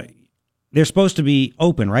 They're supposed to be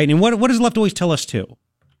open, right? And what does the left always tell us too?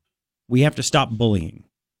 We have to stop bullying.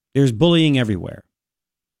 There's bullying everywhere.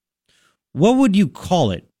 What would you call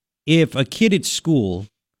it if a kid at school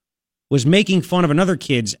was making fun of another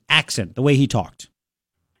kid's accent, the way he talked?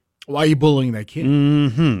 Why are you bullying that kid?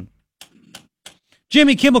 Mm-hmm.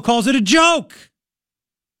 Jimmy Kimmel calls it a joke.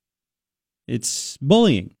 It's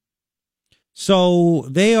bullying. So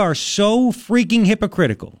they are so freaking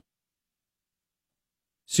hypocritical.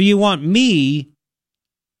 So you want me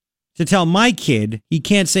to tell my kid he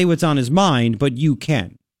can't say what's on his mind, but you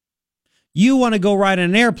can. You want to go ride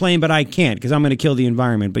in an airplane, but I can't because I'm going to kill the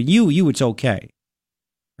environment. But you, it's okay.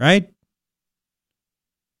 Right?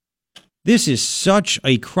 This is such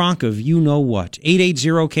a crock of you-know-what.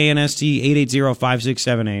 880-KNST,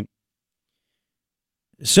 880-5678.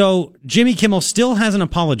 So Jimmy Kimmel still hasn't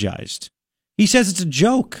apologized. He says it's a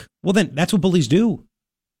joke. Well, then that's what bullies do.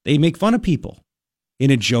 They make fun of people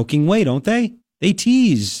in a joking way, don't they? They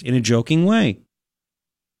tease in a joking way.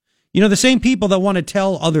 The same people that want to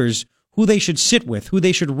tell others who they should sit with, who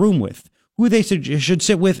they should room with, who they should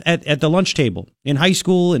sit with at the lunch table in high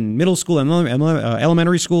school and middle school and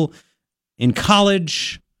elementary school, in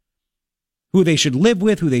college, who they should live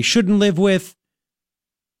with, who they shouldn't live with,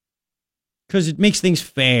 because it makes things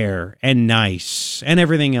fair and nice and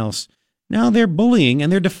everything else. Now they're bullying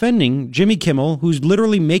and they're defending Jimmy Kimmel, who's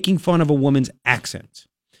literally making fun of a woman's accent,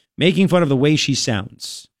 making fun of the way she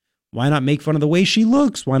sounds. Why not make fun of the way she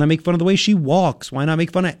looks? Why not make fun of the way she walks? Why not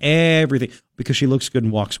make fun of everything? Because she looks good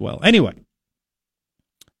and walks well. Anyway,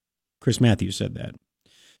 Chris Matthews said that.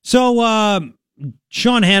 So,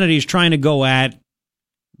 Sean Hannity is trying to go at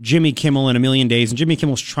Jimmy Kimmel in a million days, and Jimmy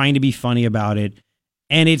Kimmel's trying to be funny about it,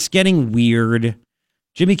 and it's getting weird.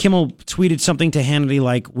 Jimmy Kimmel tweeted something to Hannity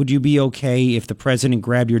like, "Would you be okay if the president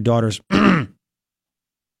grabbed your daughter's..." I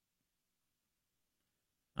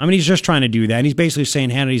mean, he's just trying to do that, and he's basically saying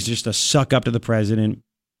Hannity's just a suck up to the president.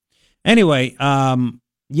 Anyway,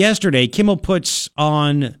 yesterday, Kimmel puts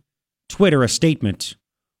on Twitter a statement.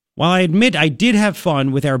 While I admit I did have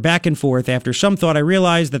fun with our back and forth, after some thought I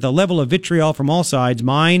realized that the level of vitriol from all sides,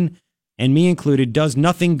 mine and me included, does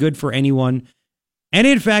nothing good for anyone, and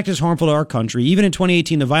in fact is harmful to our country. Even in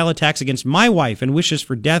 2018, the vile attacks against my wife and wishes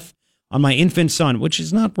for death on my infant son, which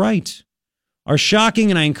is not right, are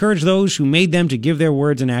shocking, and I encourage those who made them to give their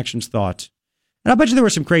words and actions thought. And I bet you there were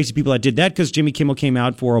some crazy people that did that because Jimmy Kimmel came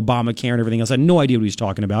out for Obamacare and everything else. I had no idea what he was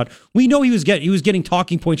talking about. We know he was getting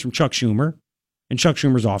talking points from Chuck Schumer in Chuck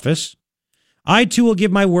Schumer's office. I, too, will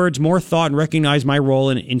give my words more thought and recognize my role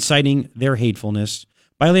in inciting their hatefulness.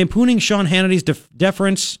 By lampooning Sean Hannity's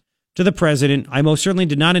deference to the president, I most certainly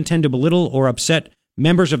did not intend to belittle or upset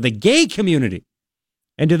members of the gay community.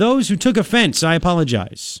 And to those who took offense, I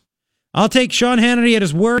apologize. I'll take Sean Hannity at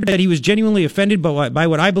his word that he was genuinely offended by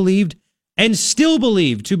what I believed and still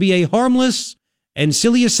believe to be a harmless and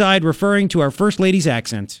silly aside referring to our First Lady's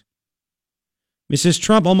accent. Mrs.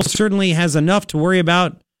 Trump almost certainly has enough to worry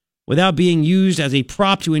about without being used as a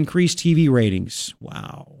prop to increase TV ratings.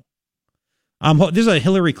 Wow. This is a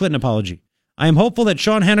Hillary Clinton apology. I am hopeful that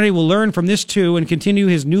Sean Hannity will learn from this too and continue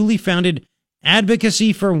his newly founded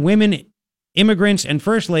advocacy for women, immigrants, and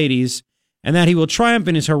first ladies, and that he will triumph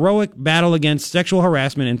in his heroic battle against sexual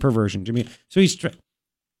harassment and perversion. So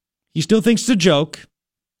he still thinks it's a joke.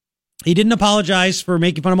 He didn't apologize for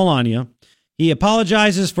making fun of Melania. He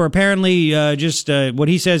apologizes for apparently just what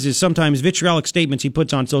he says is sometimes vitriolic statements he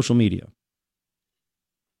puts on social media.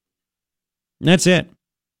 And that's it.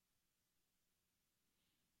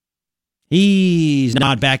 He's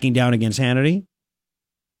not backing down against Hannity.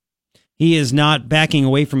 He is not backing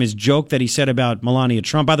away from his joke that he said about Melania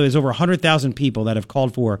Trump. By the way, there's over 100,000 people that have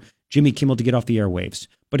called for Jimmy Kimmel to get off the airwaves.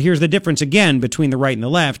 But here's the difference again between the right and the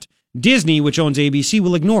left. Disney, which owns ABC,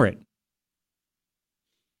 will ignore it.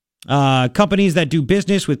 Companies that do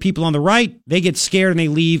business with people on the right, they get scared and they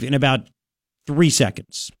leave in about 3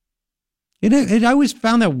 seconds. I always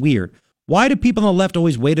found that weird. Why do people on the left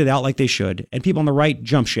always wait it out like they should, and people on the right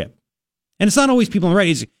jump ship? And it's not always people on the right.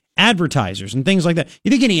 It's advertisers and things like that. You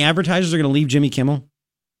think any advertisers are going to leave Jimmy Kimmel?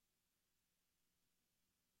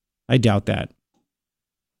 I doubt that.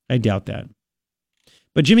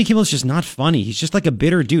 But Jimmy Kimmel's just not funny. He's just like a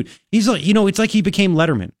bitter dude. He's like, it's like he became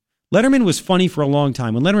Letterman. Letterman was funny for a long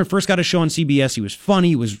time. When Letterman first got a show on CBS, he was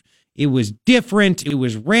funny. It was different. It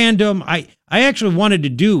was random. I actually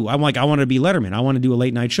wanted to I wanted to be Letterman. I want to do a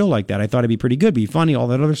late night show like that. I thought it'd be pretty good, be funny, all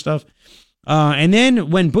that other stuff. And then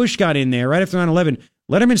when Bush got in there, right after 9/11,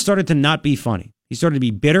 Letterman started to not be funny. He started to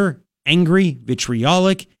be bitter, angry,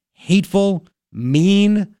 vitriolic, hateful,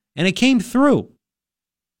 mean, and it came through.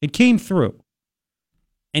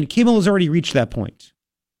 And Kimmel has already reached that point.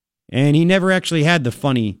 And he never actually had the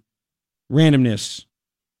funny randomness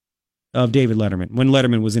of David Letterman when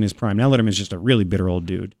Letterman was in his prime. Now Letterman's just a really bitter old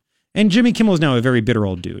dude. And Jimmy Kimmel is now a very bitter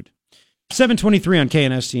old dude. 723 on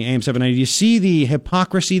KNST, AM 790. Do you see the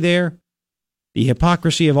hypocrisy there? The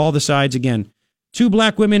hypocrisy of all the sides. Again, 2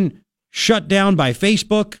 black women shut down by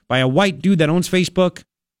Facebook, by a white dude that owns Facebook.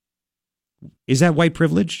 Is that white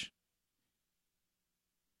privilege?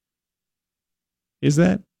 Is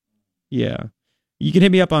that? Yeah. You can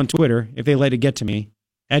hit me up on Twitter if they let it get to me.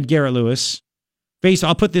 At Garrett Lewis.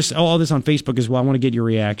 I'll put all this on Facebook as well. I want to get your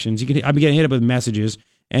reactions. I'll be getting hit up with messages.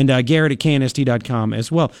 And Garrett at knst.com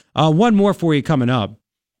as well. One more for you coming up.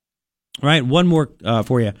 All right, one more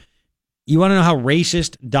for you. You want to know how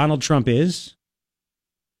racist Donald Trump is?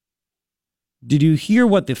 Did you hear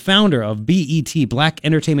what the founder of BET, Black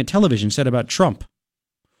Entertainment Television, said about Trump?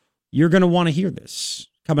 You're going to want to hear this.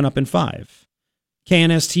 Coming up in 5.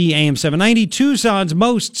 KNST AM 790, Tucson's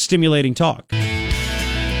most stimulating talk.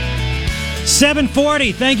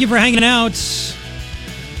 740, thank you for hanging out.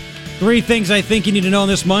 3 things I think you need to know on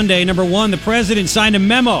this Monday. Number 1, the president signed a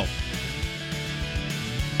memo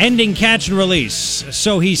ending catch and release.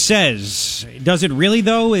 So he says. Does it really,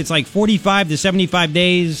 though? It's like 45 to 75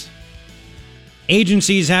 days.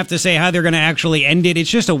 Agencies have to say how they're going to actually end it. It's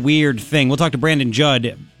just a weird thing. We'll talk to Brandon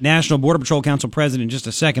Judd, National Border Patrol Council president, in just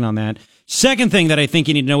a second on that. Second thing that I think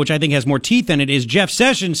you need to know, which I think has more teeth in it, is Jeff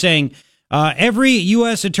Sessions saying every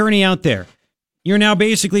U.S. attorney out there, you're now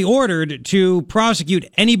basically ordered to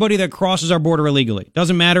prosecute anybody that crosses our border illegally.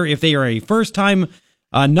 Doesn't matter if they are a first-time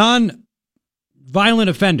non-violent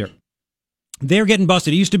offender. They're getting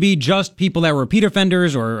busted. It used to be just people that were repeat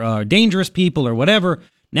offenders or dangerous people or whatever.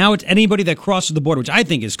 Now it's anybody that crosses the border, which I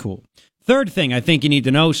think is cool. Third thing I think you need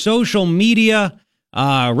to know, social media,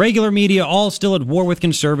 regular media, all still at war with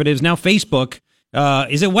conservatives. Now Facebook,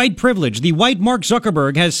 is it white privilege? The white Mark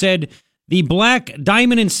Zuckerberg has said the black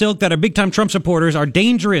Diamond and Silk that are big-time Trump supporters are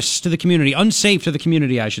dangerous to the community, unsafe to the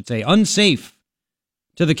community, I should say. Unsafe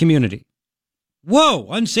to the community. Whoa,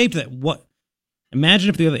 unsafe to that. What?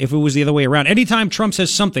 Imagine if it was the other way around. Anytime Trump says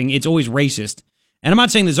something, it's always racist. And I'm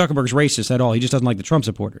not saying that Zuckerberg's racist at all. He just doesn't like the Trump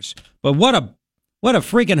supporters. But what a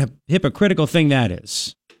freaking hypocritical thing that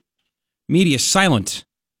is. Media silent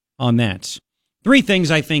on that. 3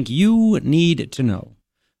 things I think you need to know.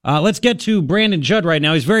 Let's get to Brandon Judd right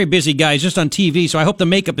now. He's a very busy guy. He's just on TV, so I hope the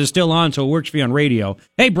makeup is still on so it works for you on radio.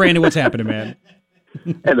 Hey, Brandon, what's happening, man?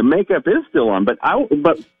 Hey, the makeup is still on, but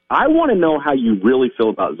I want to know how you really feel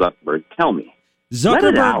about Zuckerberg. Tell me. Let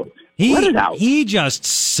it out. Let it out. He just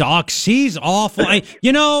sucks. He's awful. But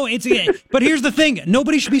here's the thing.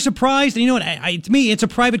 Nobody should be surprised. You know what? To me, it's a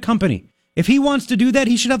private company. If he wants to do that,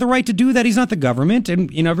 he should have the right to do that. He's not the government.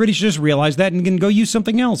 And, everybody should just realize that and can go use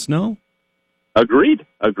something else, no? Agreed.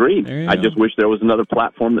 I just wish there was another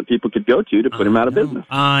platform that people could go to put him out of business.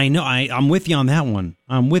 I know. I'm with you on that one.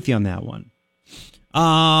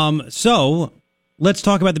 So let's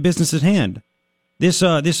talk about the business at hand.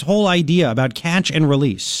 This whole idea about catch and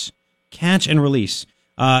release.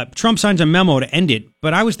 Trump signs a memo to end it,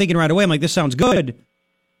 but I was thinking right away, I'm like, this sounds good.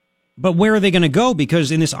 But where are they going to go?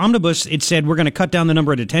 Because in this omnibus, it said we're going to cut down the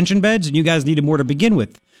number of detention beds, and you guys needed more to begin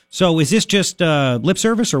with. So is this just lip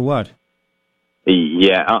service or what?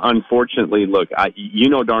 Yeah, unfortunately, look, you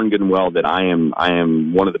know darn good and well that I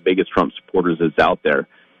am one of the biggest Trump supporters that's out there.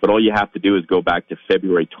 But all you have to do is go back to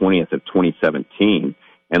February 20th of 2017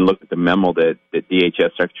 and look at the memo that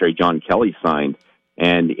DHS Secretary John Kelly signed.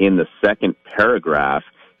 And in the second paragraph,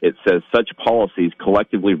 it says such policies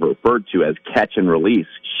collectively referred to as catch and release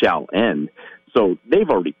shall end. So they've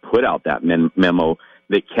already put out that memo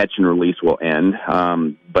that catch and release will end,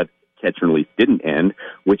 but catch and release didn't end,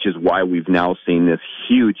 which is why we've now seen this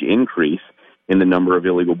huge increase in the number of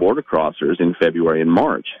illegal border crossers in February and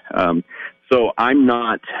March. So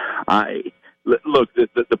look,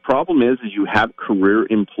 the problem is you have career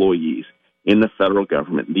employees in the federal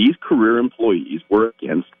government. These career employees were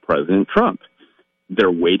against President Trump. They're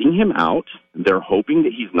waiting him out. They're hoping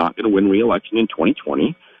that he's not going to win re-election in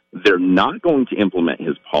 2020. They're not going to implement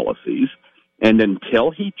his policies. And until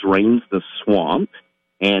he drains the swamp,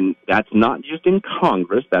 and that's not just in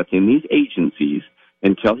Congress, that's in these agencies,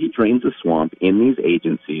 until he drains the swamp in these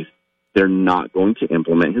agencies, they're not going to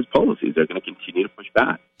implement his policies. They're going to continue to push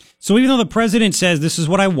back. So even though the president says this is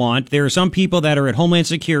what I want, there are some people that are at Homeland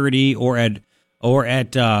Security or at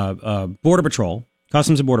Border Patrol,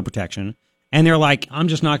 Customs and Border Protection, and they're like, I'm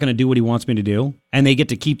just not going to do what he wants me to do, and they get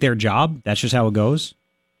to keep their job. That's just how it goes.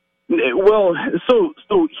 Well, so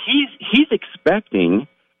he's expecting.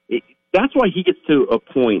 That's why he gets to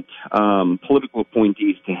appoint political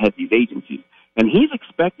appointees to head these agencies, and he's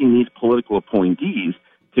expecting these political appointees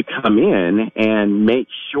to come in and make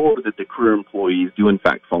sure that the career employees do in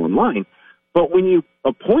fact fall in line. But when you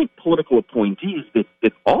appoint political appointees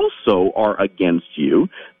that also are against you,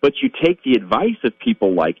 but you take the advice of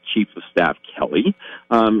people like Chief of Staff Kelly,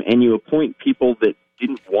 and you appoint people that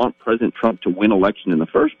didn't want President Trump to win election in the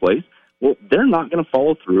first place, well, they're not going to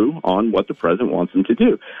follow through on what the president wants them to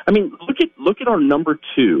do. I mean, look at our number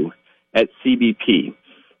 2 at CBP.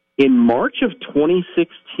 In March of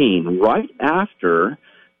 2016, right after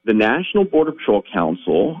the National Border Patrol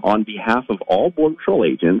Council, on behalf of all Border Patrol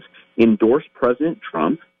agents, endorsed President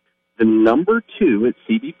Trump, the number 2 at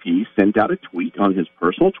CBP sent out a tweet on his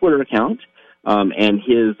personal Twitter account, and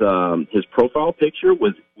his profile picture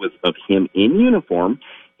was of him in uniform.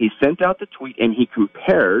 He sent out the tweet, and he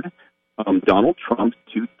compared Donald Trump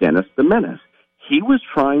to Dennis the Menace. He was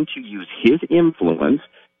trying to use his influence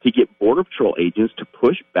to get Border Patrol agents to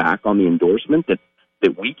push back on the endorsement that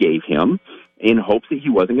we gave him in hopes that he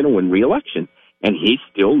wasn't going to win re-election. And he's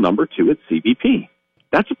still number 2 at CBP.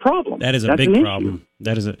 That's a problem. That is a big problem.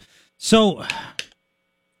 That is So,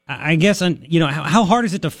 I guess, how hard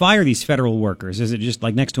is it to fire these federal workers? Is it just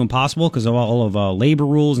like next to impossible because of all of labor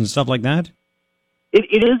rules and stuff like that?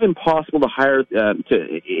 It is impossible to hire.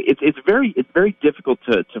 It's very difficult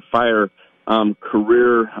to fire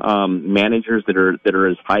career managers that are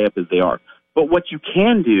as high up as they are. But what you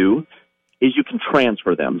can do is you can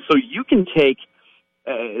transfer them. So you can take.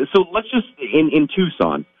 So let's just in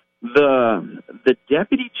Tucson, the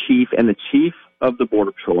deputy chief and the chief of the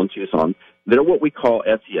Border Patrol in Tucson, they're what we call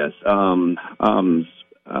SES.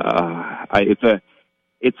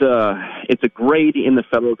 It's a grade in the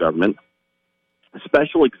federal government.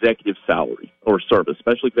 Special executive salary or service,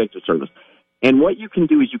 special executive service. And what you can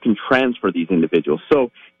do is you can transfer these individuals.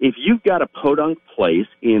 So if you've got a podunk place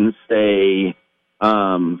in, say,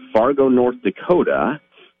 Fargo, North Dakota,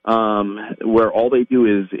 where all they do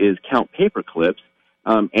is count paper clips,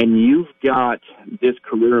 and you've got this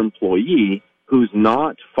career employee who's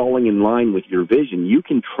not falling in line with your vision, you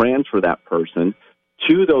can transfer that person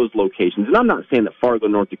to those locations. And I'm not saying that Fargo,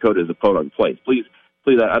 North Dakota is a podunk place. Please,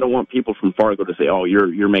 I don't want people from Fargo to say, "Oh,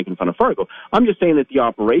 you're making fun of Fargo." I'm just saying that the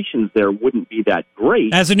operations there wouldn't be that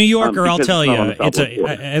great. As a New Yorker, I'll tell you,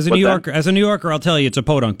 as a New Yorker, I'll tell you, it's a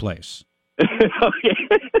podunk place.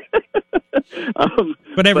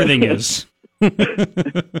 But everything is.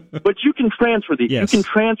 But you can transfer these. Yes. You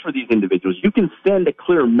can transfer these individuals. You can send a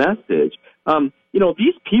clear message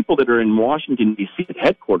These people that are in Washington, D.C. at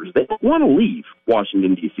headquarters, they don't want to leave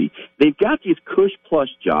Washington, D.C. They've got these cush-plush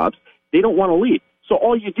jobs. They don't want to leave. So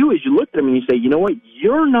all you do is you look at them and you say, you know what?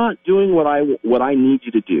 You're not doing what I need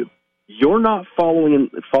you to do. You're not falling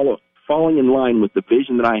in line with the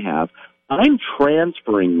vision that I have. I'm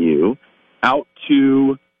transferring you out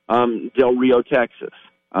to Del Rio, Texas.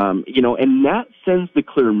 And that sends the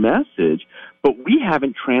clear message, but we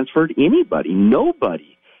haven't transferred anybody.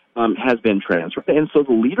 Nobody has been transferred. And so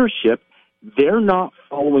the leadership, they're not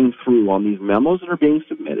following through on these memos that are being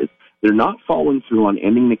submitted. They're not following through on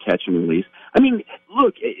ending the catch and release. I mean,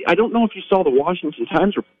 look, I don't know if you saw the Washington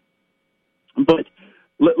Times report, but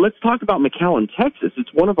let's talk about McAllen, Texas.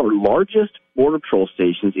 It's one of our largest Border Patrol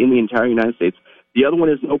stations in the entire United States. The other one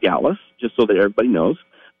is Nogales, just so that everybody knows.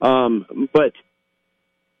 But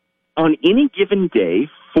on any given day,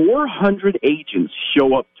 400 agents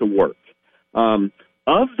show up to work.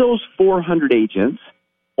 Of those 400 agents,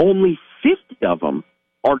 only 50 of them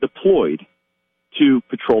are deployed to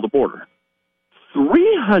patrol the border.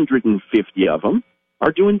 350 of them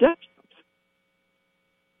are doing desk jobs.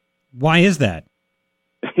 Why is that?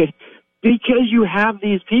 Because you have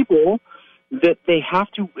these people that they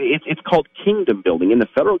have to, it's called kingdom building. In the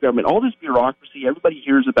federal government, all this bureaucracy, everybody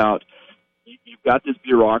hears about, you've got this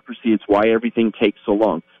bureaucracy, it's why everything takes so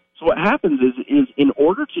long. So what happens is in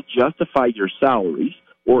order to justify your salaries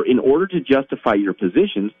or in order to justify your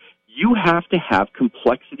positions, you have to have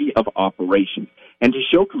complexity of operation. And to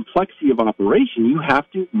show complexity of operation, you have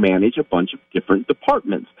to manage a bunch of different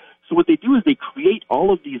departments. So what they do is they create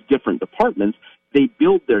all of these different departments. They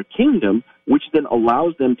build their kingdom, which then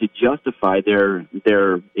allows them to justify their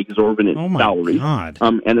exorbitant salaries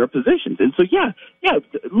and their positions. And so,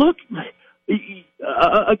 look,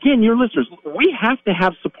 again, your listeners, we have to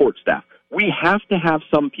have support staff. We have to have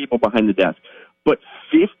some people behind the desk. But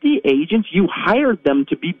 50 agents, you hired them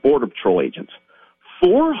to be Border Patrol agents.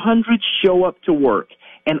 400 show up to work,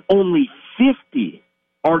 and only 50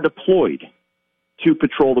 are deployed to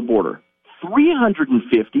patrol the border.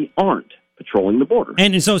 350 aren't patrolling the border.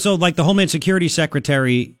 And so like the Homeland Security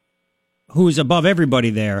Secretary, who's above everybody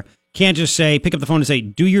there, can't just pick up the phone and say,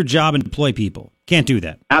 do your job and deploy people. Can't do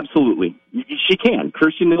that. Absolutely. She can.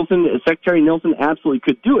 Kirstjen Nielsen, Secretary Nielsen absolutely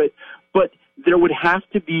could do it, but there would have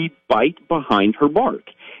to be bite behind her bark.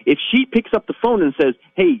 If she picks up the phone and says,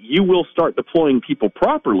 hey, you will start deploying people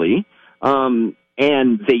properly, and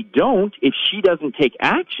they don't, if she doesn't take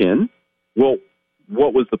action, well,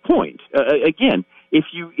 what was the point? Again, if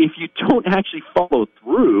you don't actually follow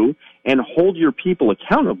through and hold your people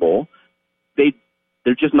accountable,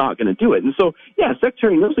 they're just not going to do it. And so,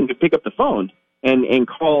 Secretary Nielsen could pick up the phone and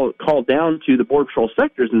call down to the Border Patrol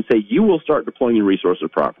sectors and say, you will start deploying your resources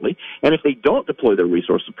properly. And if they don't deploy their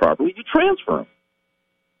resources properly, you transfer them.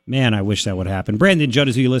 Man, I wish that would happen. Brandon Judd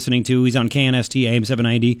is who you're listening to. He's on KNST AM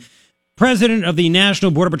 790. President of the National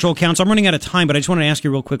Border Patrol Council. I'm running out of time, but I just want to ask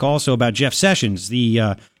you real quick also about Jeff Sessions.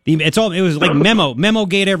 It was like memo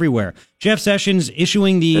gate everywhere. Jeff Sessions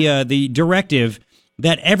issuing the directive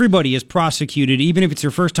that everybody is prosecuted, even if it's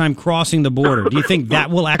your first time crossing the border. Do you think that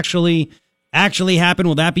will actually happen?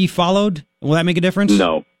 Will that be followed? Will that make a difference?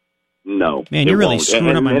 No. Man, you're really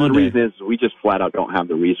screwing up my Monday. And the reason is we just flat out don't have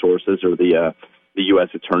the resources or the U.S.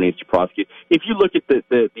 attorneys to prosecute. If you look at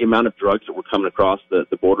the amount of drugs that were coming across the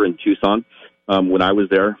border in Tucson when I was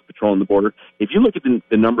there patrolling the border, if you look at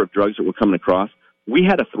the number of drugs that were coming across, we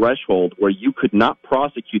had a threshold where you could not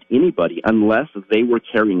prosecute anybody unless they were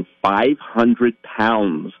carrying 500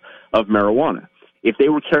 pounds of marijuana. If they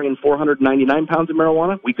were carrying 499 pounds of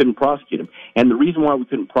marijuana, we couldn't prosecute them. And the reason why we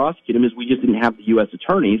couldn't prosecute them is we just didn't have the U.S.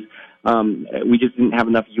 attorneys. We just didn't have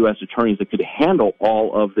enough U.S. attorneys that could handle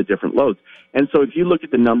all of the different loads. And so if you look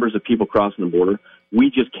at the numbers of people crossing the border,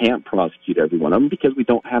 we just can't prosecute every one of them because we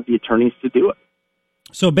don't have the attorneys to do it.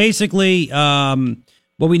 So basically,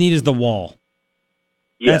 what we need is the wall.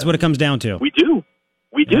 Yes. That's what it comes down to. We do.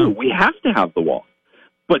 Yeah. We have to have the wall.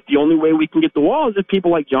 But the only way we can get the wall is if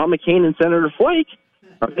people like John McCain and Senator Flake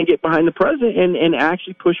are going to get behind the president and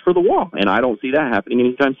actually push for the wall. And I don't see that happening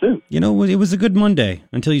anytime soon. You know, it was a good Monday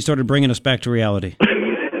until you started bringing us back to reality.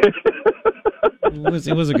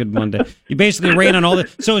 It was a good Monday. You basically rain on all the.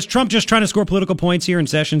 So is Trump just trying to score political points here in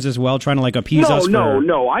Sessions as well, trying to appease us?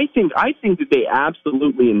 No. I think that they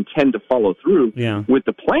absolutely intend to follow through with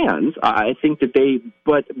the plans. I think that they.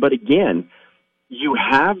 But again, you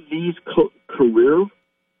have these career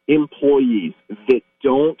employees that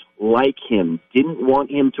don't like him, didn't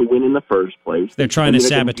want him to win in the first place. They're trying to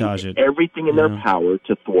sabotage it. Everything in their power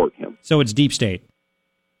to thwart him. So it's deep state.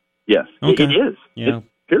 Yes, okay. It is. Yeah.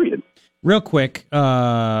 Period. Real quick,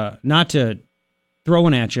 not to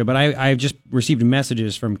throwing at you, but I've just received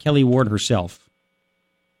messages from Kelly Ward herself.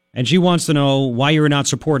 And she wants to know why you're not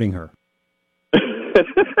supporting her.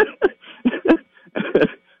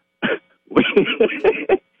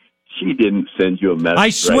 She didn't send you a message. I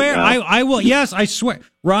swear, right I will. Yes, I swear.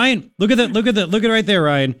 Ryan, look at it right there,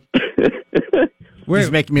 Ryan. He's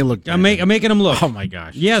making me look. I'm making him look. Oh my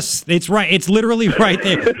gosh. Yes, it's right. It's literally right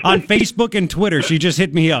there on Facebook and Twitter. She just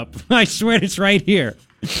hit me up. I swear it's right here.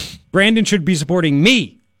 Brandon should be supporting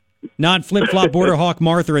me, not flip-flop border hawk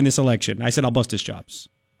Martha in this election. I said I'll bust his chops.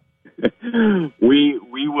 We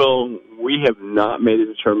will. We have not made a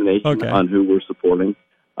determination on who we're supporting.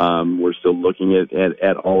 We're still looking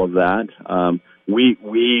at all of that.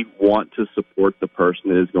 We want to support the person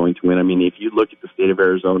that is going to win. I mean, if you look at the state of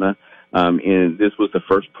Arizona, and this was the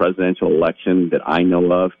first presidential election that I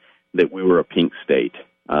know of that we were a pink state.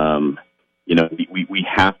 We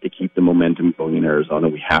have to keep the momentum going in Arizona.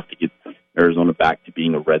 We have to get Arizona back to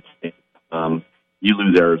being a red state. You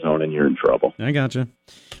lose Arizona and you're in trouble. I gotcha.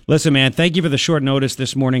 Listen, man, thank you for the short notice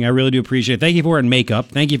this morning. I really do appreciate it. Thank you for wearing makeup.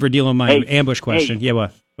 Thank you for dealing with my ambush question. Yeah,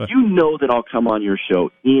 what? You know that I'll come on your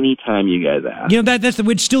show anytime you guys ask. You know,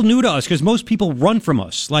 it's still new to us because most people run from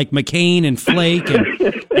us, like McCain and Flake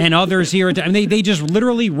and others here. I mean, they just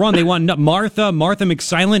literally run. They want Martha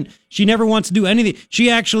McSilent. She never wants to do anything. She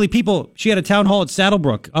had a town hall at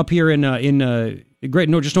Saddlebrook up here in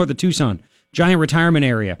just north of Tucson, giant retirement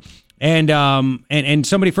area. And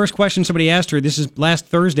somebody asked her, this is last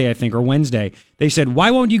Thursday, I think, or Wednesday. They said, "Why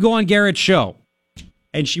won't you go on Garrett's show?"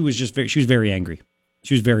 And she was very angry.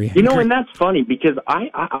 She was very angry. And that's funny because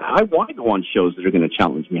I want to go on shows that are going to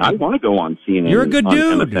challenge me. I want to go on CNN. You're a good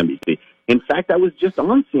dude. MSNBC. In fact, I was just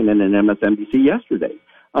on CNN and MSNBC yesterday.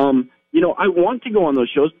 I want to go on those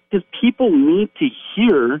shows because people need to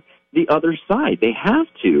hear the other side. They have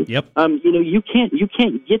to. Yep. You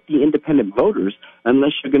can't get the independent voters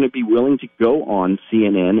unless you're going to be willing to go on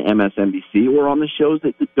CNN, MSNBC, or on the shows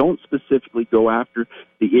that don't specifically go after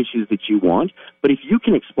the issues that you want. But if you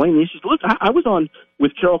can explain the issues, look, I was on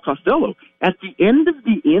with Carol Costello. At the end of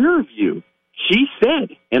the interview, she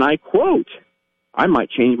said, and I quote, "I might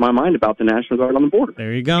change my mind about the National Guard on the border."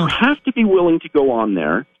 There you go. You have to be willing to go on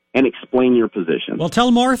there and explain your position. Well,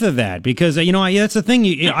 tell Martha that because, that's the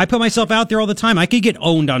thing. I put myself out there all the time. I could get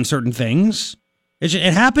owned on certain things. It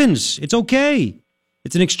happens. It's okay.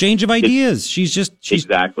 It's an exchange of ideas. She's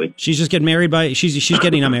exactly. She's just getting married by. She's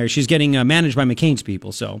getting not married. She's getting managed by McCain's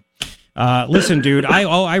people. So, listen, dude.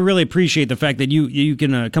 I really appreciate the fact that you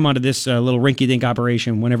can come onto this little rinky-dink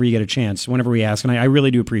operation whenever you get a chance, whenever we ask, and I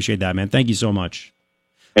really do appreciate that, man. Thank you so much.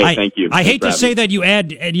 Hey, thank you. I hate to say that you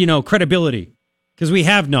add credibility because we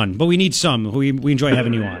have none, but we need some. We enjoy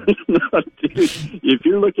having you on. Dude, if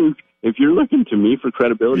you're looking to me for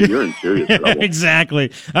credibility, you're in serious trouble.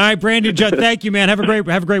 Exactly. All right, Brandon Judd, thank you, man. Have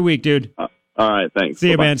a great week, dude. All right, thanks.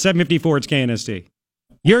 See you, man. 754, it's KNST.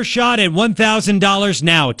 Your shot at $1,000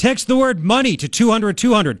 now. Text the word money to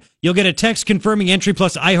 200-200. You'll get a text confirming entry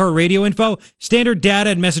plus iHeartRadio info. Standard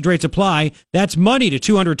data and message rates apply. That's money to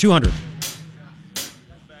 200-200.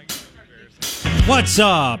 What's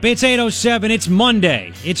up? It's 8:07. It's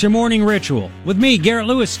Monday. It's your morning ritual. With me, Garrett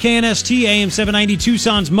Lewis, KNST, AM 790,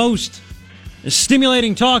 Tucson's most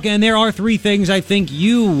stimulating talk. And there are three things I think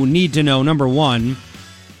you need to know. Number one,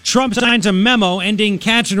 Trump signs a memo ending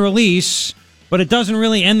catch and release, but it doesn't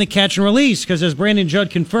really end the catch and release because, as Brandon Judd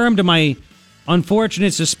confirmed, my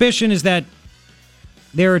unfortunate suspicion is that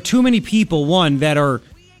there are too many people, one, that are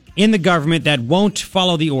in the government that won't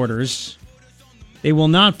follow the orders. They will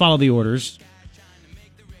not follow the orders.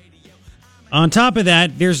 On top of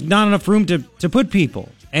that, there's not enough room to put people.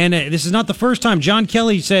 And this is not the first time. John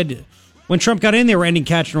Kelly said when Trump got in, they were ending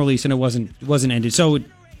catch and release, and it wasn't ended. So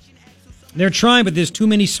they're trying, but there's too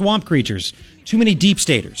many swamp creatures, too many deep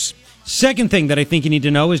staters. Second thing that I think you need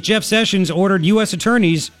to know is Jeff Sessions ordered U.S.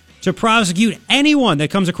 attorneys to prosecute anyone that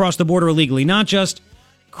comes across the border illegally, not just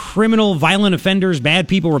criminal, violent offenders, bad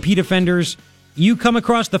people, repeat offenders. You come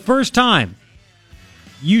across the first time,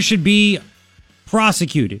 you should be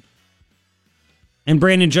prosecuted. And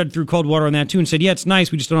Brandon Judd threw cold water on that, too, and said, yeah, it's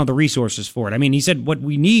nice, we just don't have the resources for it. I mean, he said what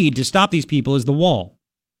we need to stop these people is the wall.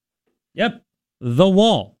 Yep, the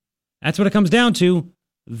wall. That's what it comes down to,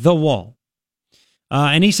 the wall.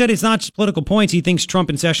 And he said it's not just political points. He thinks Trump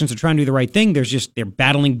and Sessions are trying to do the right thing. They're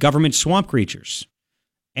battling government swamp creatures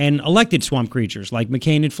and elected swamp creatures like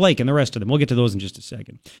McCain and Flake and the rest of them. We'll get to those in just a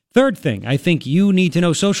second. Third thing, I think you need to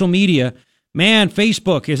know social media. Man,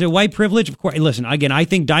 Facebook, is it white privilege? Of course. Listen, again, I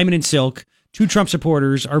think Diamond and Silk, two Trump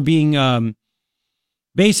supporters, are being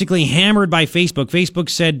basically hammered by Facebook. Facebook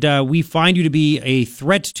said, we find you to be a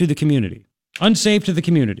threat to the community, unsafe to the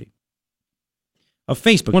community. of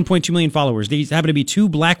Facebook, 1.2 million followers. These happen to be two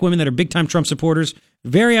black women that are big-time Trump supporters,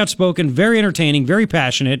 very outspoken, very entertaining, very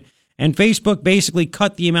passionate, and Facebook basically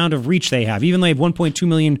cut the amount of reach they have. Even though they have 1.2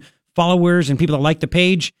 million followers and people that like the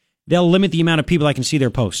page, they'll limit the amount of people that can see their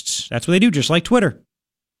posts. That's what they do, just like Twitter.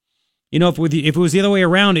 You know, if it was the other way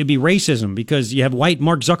around, it'd be racism because you have white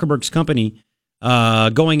Mark Zuckerberg's company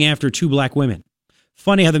going after two black women.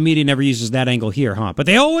 Funny how the media never uses that angle here, huh? But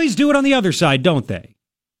they always do it on the other side, don't they?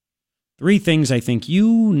 3 things I think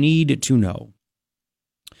you need to know.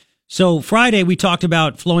 So Friday, we talked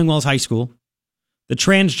about Flowing Wells High School, the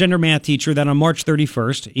transgender math teacher that on March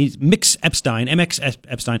 31st, he's Mix Epstein, MX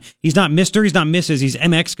Epstein. He's not Mr., he's not Mrs., he's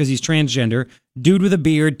MX because he's transgender. Dude with a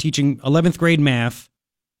beard teaching 11th grade math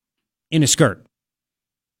in a skirt.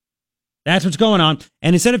 That's what's going on.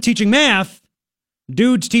 And instead of teaching math,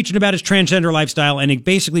 dude's teaching about his transgender lifestyle and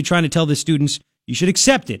basically trying to tell the students, you should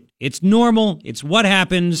accept it. It's normal. It's what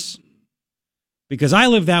happens because I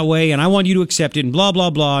live that way and I want you to accept it and blah, blah,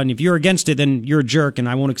 blah. And if you're against it, then you're a jerk and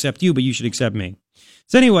I won't accept you, but you should accept me.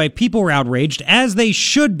 So anyway, people were outraged, as they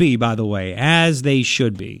should be, by the way, as they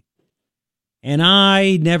should be. And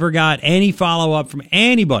I never got any follow-up from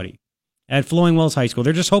anybody at Flowing Wells High School.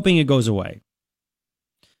 They're just hoping it goes away.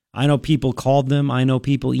 I know people called them. I know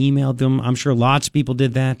people emailed them. I'm sure lots of people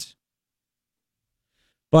did that.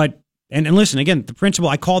 But, and listen, again, the principal,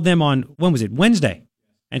 I called them on, when was it? Wednesday.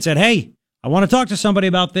 And said, hey, I want to talk to somebody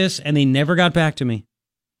about this. And they never got back to me.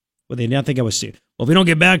 Well, they didn't think I was serious. Well, if we don't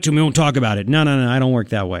get back to me, we won't talk about it. No, I don't work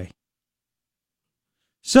that way.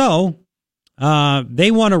 So,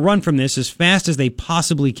 they want to run from this as fast as they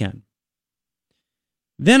possibly can.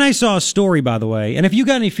 Then I saw a story, by the way, and if you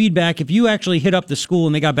got any feedback, if you actually hit up the school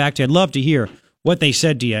and they got back to you, I'd love to hear what they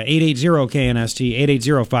said to you. 880-KNST,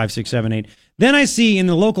 880-5678. Then I see in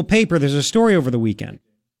the local paper, there's a story over the weekend.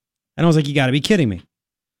 And I was like, you got to be kidding me.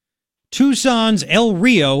 Tucson's El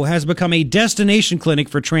Rio has become a destination clinic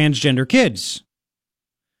for transgender kids.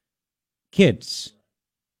 Kids.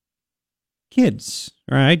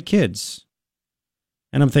 All right, kids.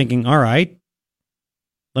 And I'm thinking, all right,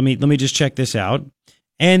 let me just check this out.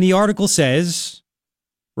 And the article says,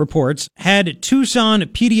 reports, had Tucson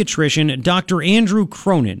pediatrician Dr. Andrew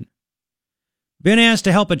Cronin been asked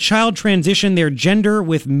to help a child transition their gender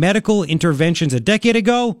with medical interventions a decade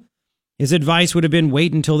ago, his advice would have been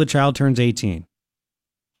wait until the child turns 18.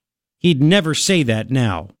 He'd never say that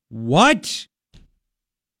now. What?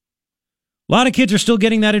 A lot of kids are still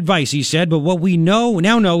getting that advice, he said, but what we now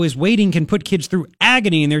know is waiting can put kids through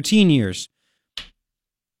agony in their teen years.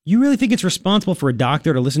 You really think it's responsible for a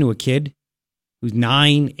doctor to listen to a kid who's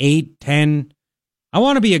 9, 8, 10? I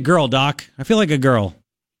want to be a girl, doc. I feel like a girl.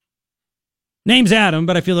 Name's Adam,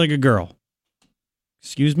 but I feel like a girl.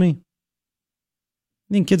 Excuse me?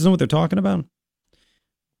 You think kids know what they're talking about?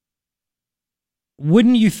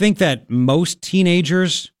 Wouldn't you think that most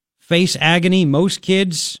teenagers face agony? Most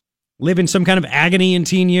kids live in some kind of agony in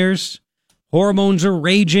teen years? Hormones are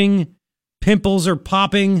raging. Pimples are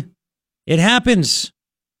popping. It happens.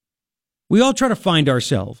 We all try to find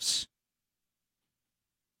ourselves.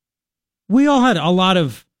 We all had a lot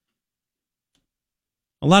of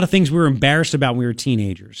things we were embarrassed about when we were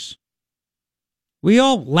teenagers. We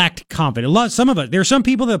all lacked confidence. Some of us, there are some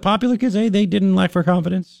people that are popular kids, they didn't lack for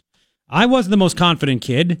confidence. I wasn't the most confident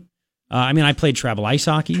kid. I played travel ice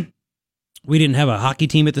hockey. We didn't have a hockey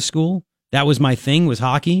team at the school. That was my thing, was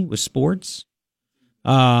hockey, was sports.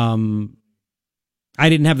 I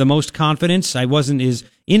didn't have the most confidence. I wasn't as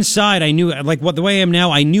inside. I knew, the way I am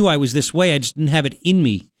now, I knew I was this way. I just didn't have it in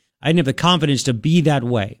me. I didn't have the confidence to be that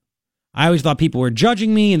way. I always thought people were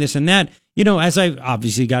judging me and this and that. You know, as I've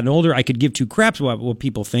obviously gotten older, I could give two craps what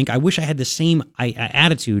people think. I wish I had the same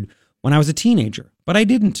attitude when I was a teenager, but I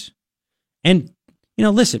didn't. And,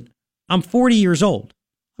 listen, I'm 40 years old.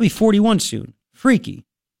 I'll be 41 soon. Freaky.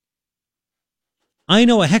 I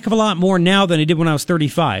know a heck of a lot more now than I did when I was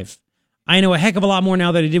 35. I know a heck of a lot more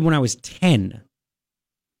now than I did when I was 10.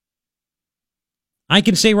 I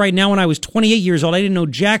can say right now when I was 28 years old, I didn't know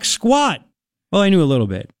jack squat. Well, I knew a little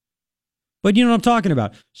bit. But you know what I'm talking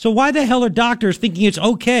about. So why the hell are doctors thinking it's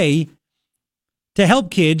okay to help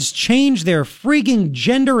kids change their freaking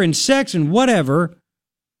gender and sex and whatever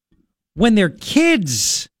when they're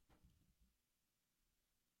kids?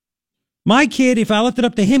 My kid, if I left it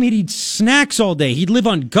up to him, he'd eat snacks all day. He'd live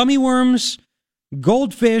on gummy worms,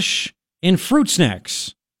 goldfish, and fruit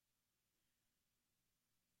snacks.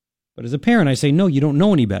 But as a parent, I say, no, you don't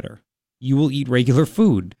know any better. You will eat regular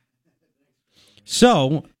food.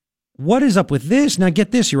 So, what is up with this? Now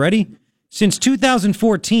get this, you ready? Since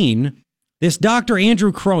 2014, this Dr.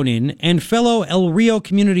 Andrew Cronin and fellow El Rio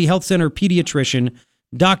Community Health Center pediatrician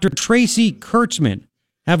Dr. Tracy Kurtzman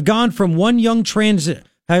have gone from one young transgender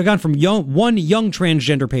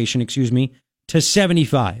patient, to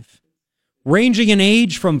 75, ranging in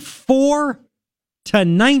age from 4 to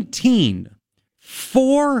 19.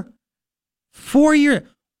 4 years.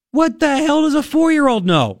 What the hell does a 4-year-old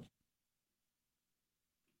know?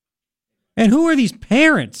 And who are these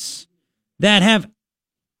parents that have...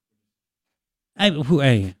 what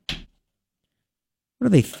are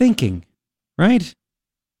they thinking, right?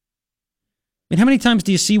 I mean, how many times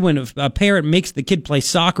do you see when a parent makes the kid play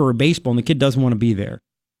soccer or baseball and the kid doesn't want to be there?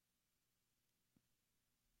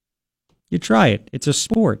 You try it. It's a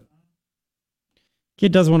sport.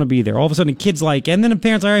 Kid doesn't want to be there. All of a sudden, the kid's like, and then the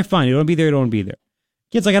parents are, all right, fine, you don't want to be there, you don't want to be there.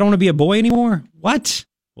 Kid's like, I don't want to be a boy anymore. What?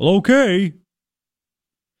 Well, okay.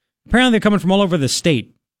 Apparently, they're coming from all over the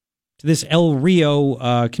state to this El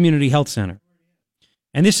Rio Community Health Center.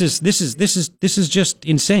 And this is just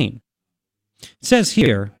insane. It says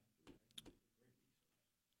here,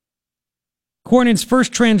 Cornyn's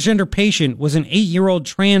first transgender patient was an 8-year-old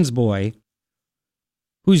trans boy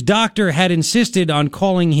whose doctor had insisted on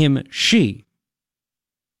calling him she.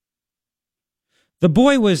 The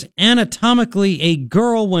boy was anatomically a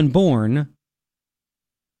girl when born,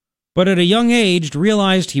 but at a young age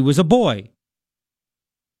realized he was a boy.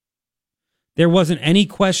 There wasn't any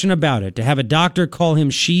question about it. To have a doctor call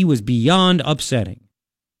him she was beyond upsetting.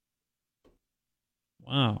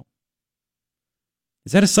 Wow.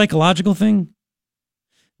 Is that a psychological thing?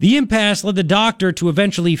 The impasse led the doctor to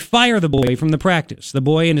eventually fire the boy from the practice. The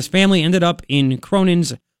boy and his family ended up in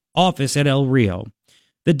Cronin's office at El Rio.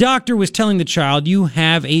 The doctor was telling the child, "You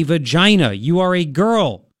have a vagina. You are a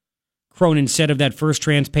girl," Cronin said of that first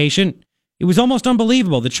trans patient. It was almost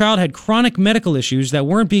unbelievable. The child had chronic medical issues that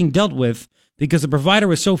weren't being dealt with because the provider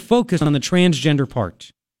was so focused on the transgender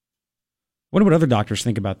part. Wonder what other doctors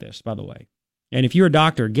think about this, by the way. And if you're a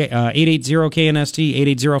doctor, 880-KNST,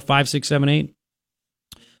 880-5678.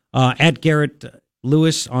 At Garrett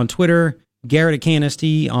Lewis on Twitter, Garrett at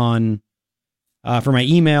KNST on for my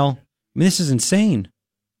email. I mean, this is insane.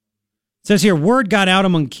 It says here, word got out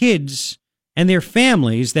among kids and their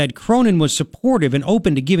families that Cronin was supportive and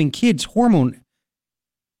open to giving kids hormone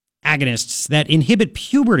agonists that inhibit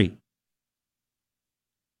puberty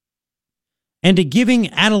and to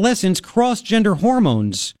giving adolescents cross-gender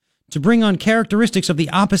hormones to bring on characteristics of the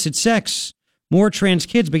opposite sex. More trans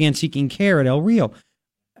kids began seeking care at El Rio.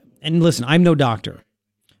 And listen, I'm no doctor,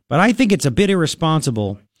 but I think it's a bit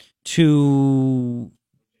irresponsible to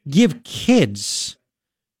give kids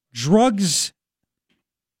drugs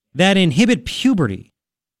that inhibit puberty.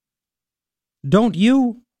 Don't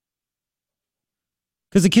you?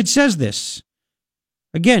 Because the kid says this.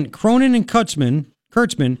 Again, Cronin and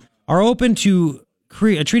Kurtzman are open to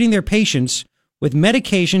treating their patients with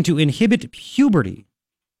medication to inhibit puberty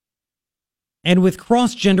and with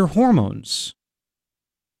cross-gender hormones.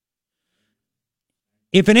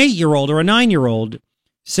 If an 8-year-old or a 9-year-old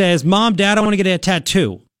says, "Mom, Dad, I want to get a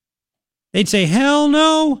tattoo," they'd say, "Hell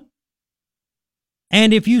no."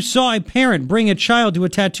 And if you saw a parent bring a child to a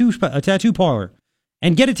tattoo parlor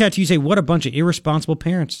and get a tattoo, you say, "What a bunch of irresponsible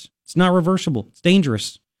parents. It's not reversible. It's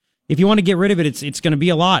dangerous. If you want to get rid of it, it's going to be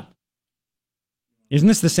a lot." Isn't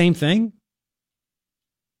this the same thing?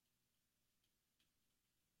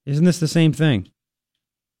 Isn't this the same thing?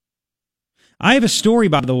 I have a story,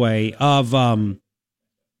 by the way, of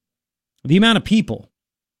the amount of people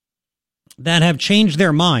that have changed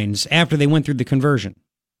their minds after they went through the conversion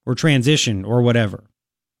or transition or whatever.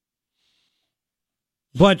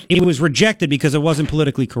 But it was rejected because it wasn't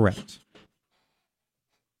politically correct.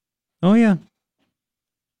 Oh, yeah.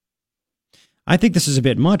 I think this is a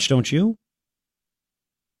bit much, don't you?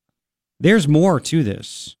 There's more to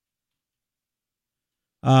this.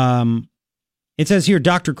 It says here,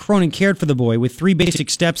 Dr. Cronin cared for the boy with 3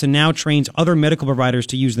 basic steps and now trains other medical providers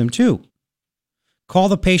to use them too. Call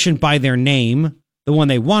the patient by their name, the one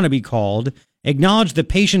they want to be called, acknowledge the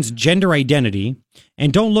patient's gender identity,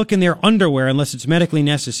 and don't look in their underwear unless it's medically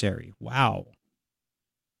necessary. Wow.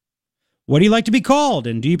 What do you like to be called?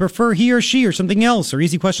 And do you prefer he or she or something else? Or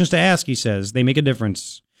easy questions to ask, he says. They make a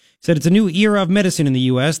difference. He said it's a new era of medicine in the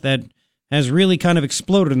U.S. that has really kind of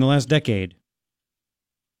exploded in the last decade.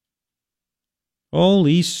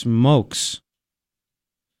 Holy smokes.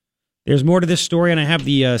 There's more to this story, and I have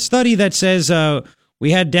the study that says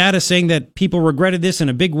we had data saying that people regretted this in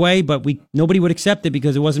a big way, but nobody would accept it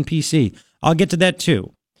because it wasn't PC. I'll get to that,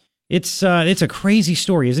 too. It's a crazy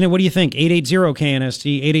story, isn't it? What do you think?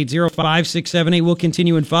 880-KNST, 880-5678. We'll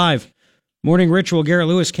continue in 5. Morning Ritual, Garrett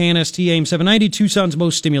Lewis, KNST, AM 790, Tucson's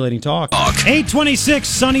most stimulating talk. 826,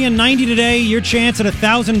 sunny and 90 today. Your chance at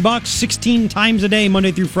 $1,000 16 times a day,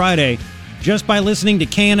 Monday through Friday. Just by listening to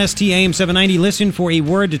KNST, AM 790, listen for a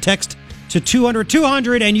word to text to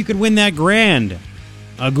 200, and you could win that grand.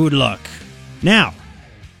 Good luck. Now,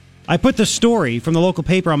 I put the story from the local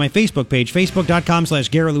paper on my Facebook page,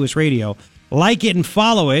 facebook.com/Garrett Lewis Radio. Like it and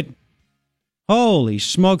follow it. Holy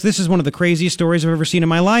smokes, this is one of the craziest stories I've ever seen in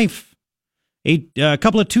my life. A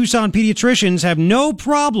couple of Tucson pediatricians have no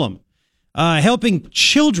problem helping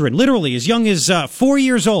children, literally as young as 4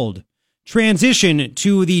 years old, transition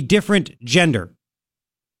to the different gender.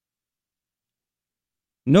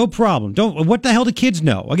 No problem. What the hell do kids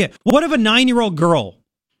know? Again, what if a 9-year-old girl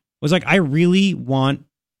was like, I really want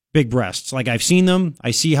big breasts. Like, I've seen them.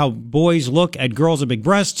 I see how boys look at girls with big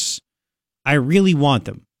breasts. I really want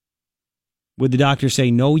them. Would the doctor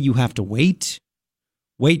say, no, you have to wait?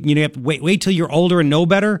 You have to wait till you're older and know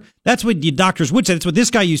better? That's what the doctors would say. That's what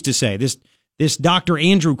this guy used to say, this Dr.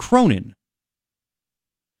 Andrew Cronin.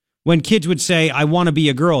 When kids would say, I want to be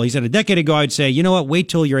a girl, he said a decade ago, I'd say, you know what, wait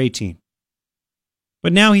till you're 18.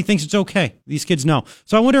 But now he thinks it's okay. These kids know.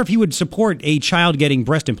 So I wonder if he would support a child getting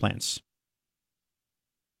breast implants.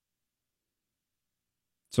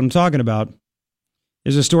 That's what I'm talking about.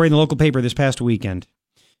 There's a story in the local paper this past weekend.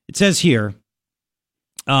 It says here,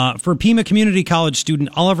 for Pima Community College student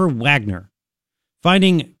Oliver Wagner,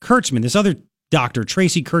 finding Kurtzman, this other doctor,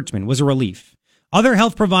 Tracy Kurtzman, was a relief. Other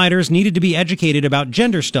health providers needed to be educated about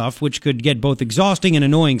gender stuff, which could get both exhausting and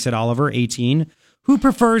annoying, said Oliver, 18, who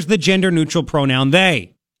prefers the gender-neutral pronoun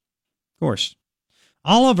they. Of course.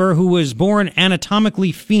 Oliver, who was born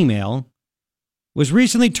anatomically female, was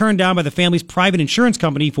recently turned down by the family's private insurance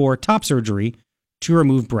company for top surgery to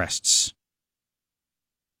remove breasts.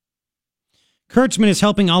 Kurtzman is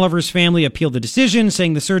helping Oliver's family appeal the decision,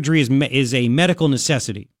 saying the surgery is a medical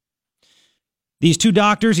necessity. These two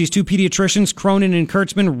doctors, these two pediatricians, Cronin and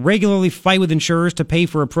Kurtzman, regularly fight with insurers to pay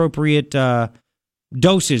for appropriate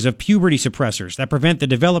doses of puberty suppressors that prevent the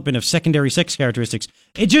development of secondary sex characteristics.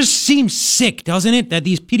 It just seems sick, doesn't it, that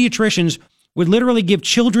these pediatricians would literally give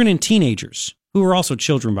children and teenagers, who are also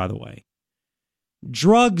children, by the way,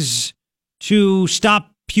 drugs to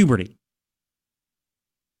stop puberty.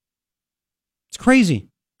 It's crazy.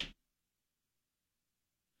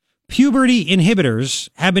 Puberty inhibitors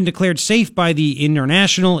have been declared safe by the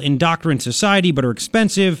International Endocrine Society, but are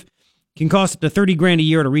expensive. Can cost up to $30,000 a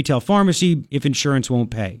year at a retail pharmacy if insurance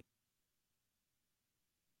won't pay.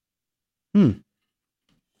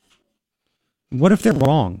 What if they're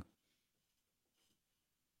wrong?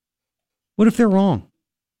 What if they're wrong?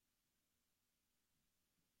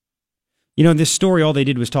 You know, this story, all they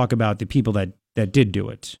did was talk about the people that did do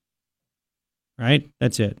it. Right?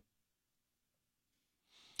 That's it.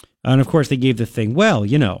 And of course, they gave the thing, well,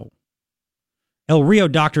 you know, El Rio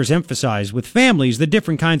doctors emphasize with families the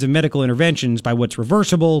different kinds of medical interventions by what's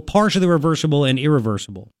reversible, partially reversible, and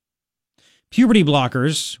irreversible. Puberty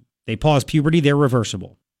blockers, they pause puberty, they're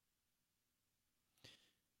reversible.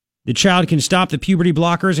 The child can stop the puberty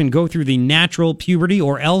blockers and go through the natural puberty,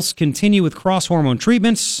 or else continue with cross-hormone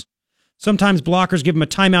treatments. Sometimes blockers give them a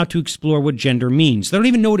timeout to explore what gender means. They don't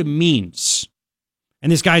even know what it means.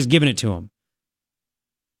 And this guy's giving it to him.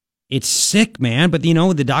 It's sick, man. But, you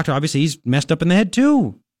know, the doctor, obviously, he's messed up in the head,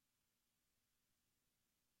 too.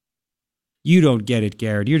 You don't get it,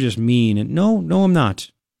 Garrett. You're just mean. And no, I'm not.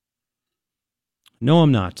 No,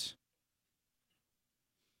 I'm not.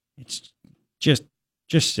 It's just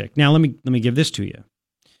sick. Now, let me give this to you.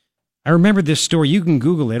 I remember this story. You can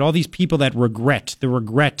Google it. All these people that regret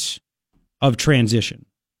of transition.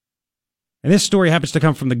 And this story happens to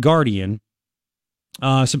come from The Guardian.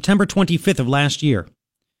 September 25th of last year.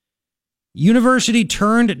 University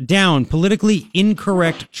turned down politically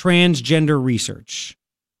incorrect transgender research.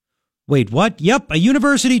 Wait, what? Yep, a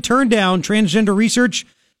university turned down transgender research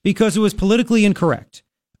because it was politically incorrect.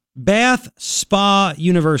 Bath Spa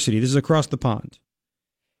University, this is across the pond.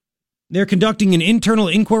 They're conducting an internal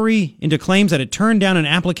inquiry into claims that it turned down an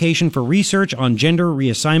application for research on gender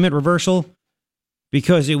reassignment reversal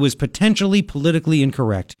because it was potentially politically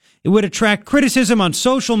incorrect. It would attract criticism on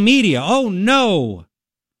social media. Oh, no.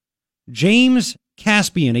 James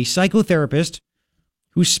Caspian, a psychotherapist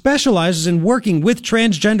who specializes in working with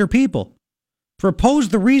transgender people,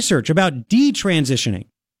 proposed the research about detransitioning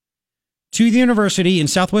to the university in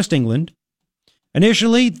southwest England.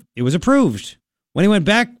 Initially, it was approved. When he went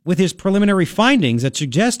back with his preliminary findings that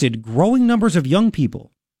suggested growing numbers of young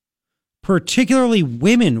people, particularly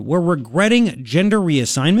women, were regretting gender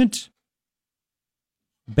reassignment,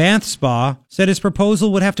 Bath Spa said his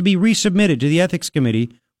proposal would have to be resubmitted to the ethics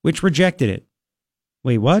committee which rejected it.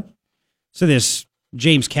 Wait, what? So this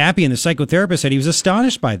James Cappy, the psychotherapist, said he was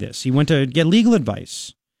astonished by this. He went to get legal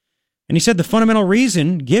advice. And he said the fundamental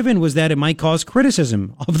reason given was that it might cause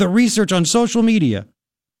criticism of the research on social media.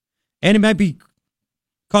 And it might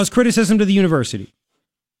cause criticism to the university.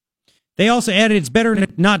 They also added it's better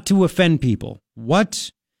not to offend people.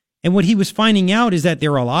 What? And what he was finding out is that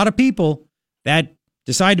there are a lot of people that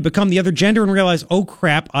decide to become the other gender and realize, oh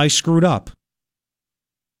crap, I screwed up.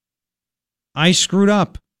 I screwed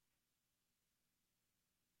up.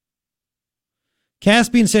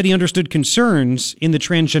 Caspian said he understood concerns in the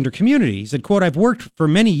transgender community. He said, quote, I've worked for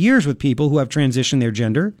many years with people who have transitioned their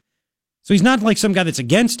gender. So he's not like some guy that's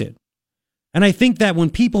against it. And I think that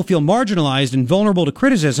when people feel marginalized and vulnerable to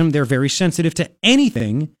criticism, they're very sensitive to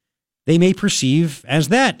anything they may perceive as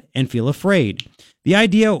that and feel afraid. The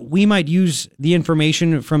idea we might use the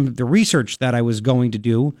information from the research that I was going to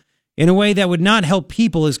do in a way that would not help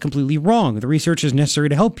people is completely wrong. The research is necessary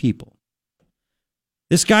to help people.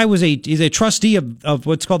 This guy is a trustee of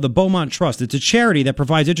what's called the Beaumont Trust. It's a charity that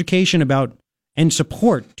provides education about and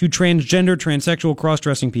support to transgender, transsexual,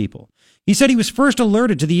 cross-dressing people. He said he was first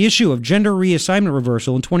alerted to the issue of gender reassignment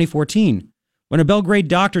reversal in 2014 when a Belgrade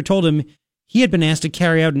doctor told him he had been asked to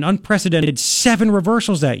carry out an unprecedented 7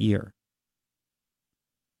 reversals that year.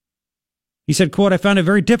 He said, quote, I found it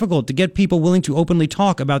very difficult to get people willing to openly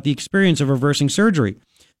talk about the experience of reversing surgery.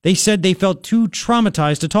 They said they felt too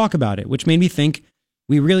traumatized to talk about it, which made me think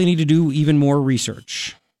we really need to do even more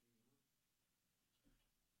research.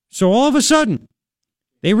 So all of a sudden,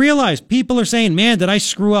 they realize people are saying, man, did I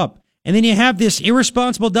screw up? And then you have this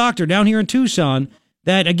irresponsible doctor down here in Tucson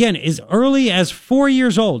that, again, is early as 4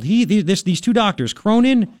 years old. These two doctors,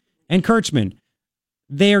 Cronin and Kurtzman,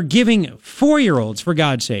 they are giving 4-year-olds, for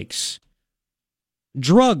God's sakes,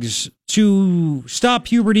 drugs to stop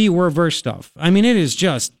puberty or reverse stuff. I mean,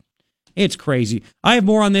 it's crazy. I have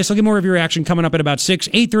more on this. I'll get more of your reaction coming up at about 6,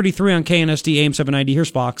 8:33 on KNST AM 790. Here's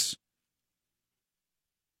Fox.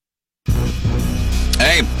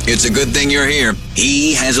 Hey, it's a good thing you're here.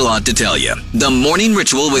 He has a lot to tell you. The Morning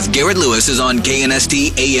Ritual with Garrett Lewis is on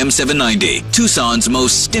KNST AM 790, Tucson's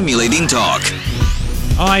most stimulating talk.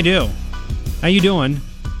 Oh, I do. How you doing?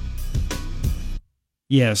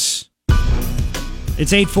 Yes.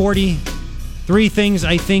 It's 8:40. 3 things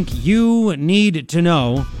I think you need to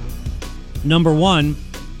know. Number 1,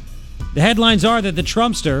 the headlines are that the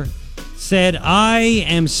Trumpster said, I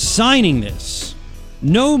am signing this.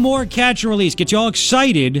 No more catch and release. Get you all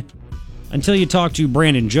excited until you talk to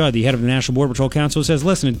Brandon Judd, the head of the National Border Patrol Council, who says,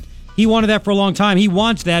 listen, he wanted that for a long time. He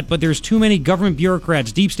wants that, but there's too many government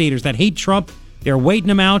bureaucrats, deep staters that hate Trump. They're waiting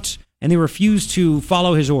him out, and they refuse to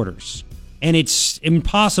follow his orders. And it's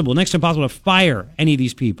impossible, next to impossible, to fire any of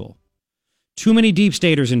these people. Too many deep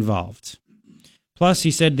staters involved. Plus,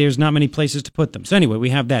 he said there's not many places to put them. So anyway,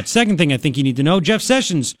 we have that. Second thing I think you need to know, Jeff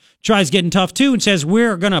Sessions tries getting tough too and says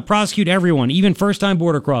we're going to prosecute everyone, even first-time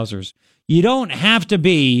border crossers. You don't have to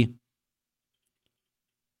be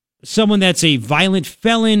someone that's a violent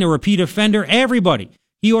felon or repeat offender. Everybody.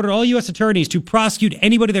 He ordered all U.S. attorneys to prosecute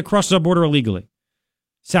anybody that crosses our border illegally.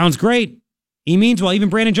 Sounds great. He means, well, even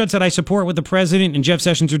Brandon Judd said, I support what the president and Jeff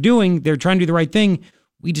Sessions are doing. They're trying to do the right thing.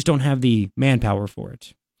 We just don't have the manpower for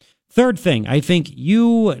it. Third thing I think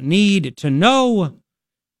you need to know,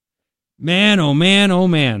 man, oh man, oh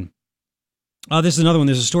man. This is another one.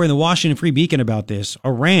 There's a story in the Washington Free Beacon about this.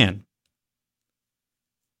 Iran.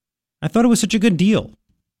 I thought it was such a good deal.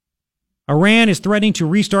 Iran is threatening to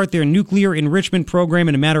restart their nuclear enrichment program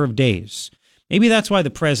in a matter of days. Maybe that's why the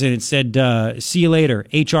president said, see you later,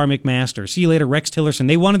 H.R. McMaster. See you later, Rex Tillerson.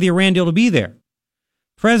 They wanted the Iran deal to be there.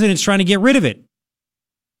 President's trying to get rid of it.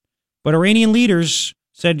 But Iranian leaders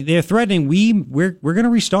said they're threatening, we're going to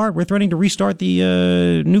restart. We're threatening to restart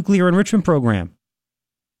the nuclear enrichment program.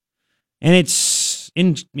 And it's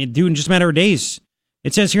due in just a matter of days.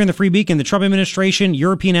 It says here in the Free Beacon, the Trump administration,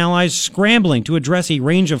 European allies scrambling to address a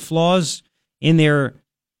range of flaws in their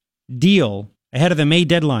deal ahead of the May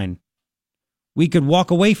deadline. We could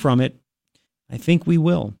walk away from it. I think we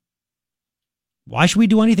will. Why should we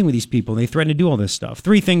do anything with these people? They threaten to do all this stuff.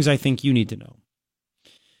 3 things I think you need to know.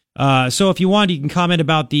 So if you want, you can comment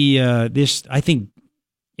about this, I think,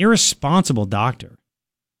 irresponsible doctors,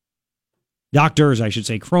 I should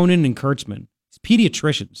say, Cronin and Kurtzman. It's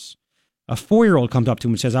pediatricians. A 4-year-old comes up to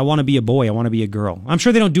him and says, I want to be a boy, I want to be a girl. I'm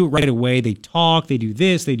sure they don't do it right away. They talk, they do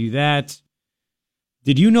this, they do that.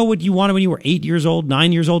 Did you know what you wanted when you were 8 years old,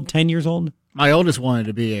 9 years old, 10 years old? My oldest wanted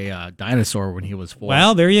to be a dinosaur when he was 4.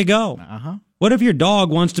 Well, there you go. Uh-huh. What if your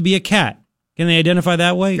dog wants to be a cat? Can they identify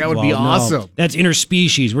that way? That would be awesome. That's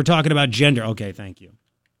interspecies. We're talking about gender. Okay, thank you.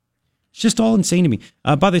 It's just all insane to me.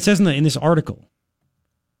 By the way, it says in this article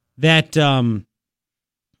that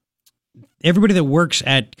everybody that works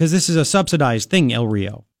at, because this is a subsidized thing, El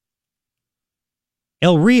Rio.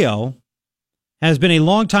 El Rio has been a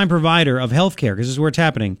longtime provider of health care, because this is where it's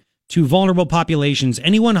happening, to vulnerable populations.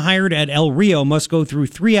 Anyone hired at El Rio must go through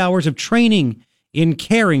 3 hours of training in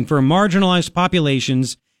caring for marginalized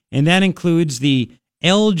populations, and that includes the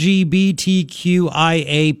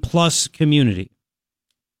LGBTQIA plus community.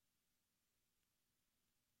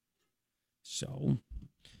 So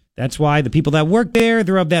that's why the people that work there,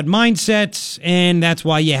 they're of that mindset, and that's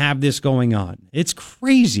why you have this going on. It's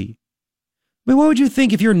crazy. I mean, what would you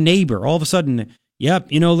think if your neighbor, all of a sudden,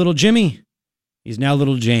 yep, little Jimmy, he's now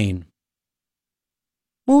little Jane.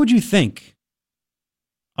 What would you think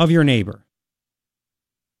of your neighbor?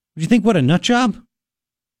 Would you think, what a nut job?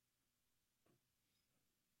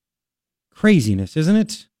 Craziness, isn't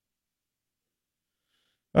it?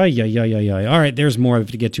 Ay. All right, there's more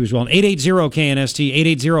to get to as well. 880-KNST,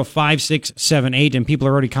 880-5678, and people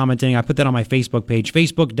are already commenting. I put that on my Facebook page,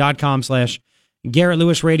 facebook.com/Garrett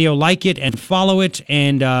Lewis Radio. Like it and follow it,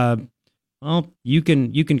 and, you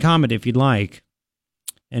can comment if you'd like.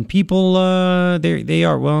 And people, they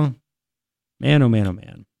are, well, man, oh man, oh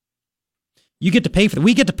man. You get to pay for that.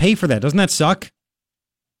 We get to pay for that. Doesn't that suck?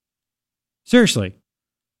 Seriously.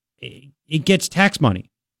 It gets tax money.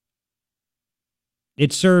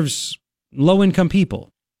 It serves low-income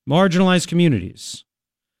people, marginalized communities.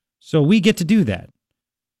 So we get to do that.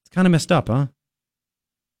 It's kind of messed up, huh?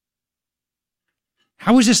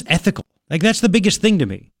 How is this ethical? Like, that's the biggest thing to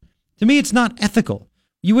me. To me, it's not ethical.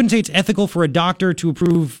 You wouldn't say it's ethical for a doctor to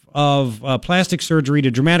approve of plastic surgery to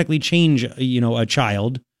dramatically change, a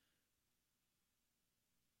child.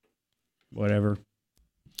 Whatever.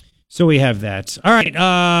 So we have that. All right,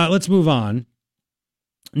 let's move on.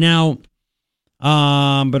 Now,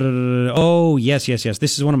 yes.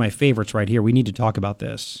 This is one of my favorites right here. We need to talk about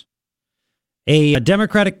this. A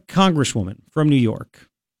Democratic congresswoman from New York.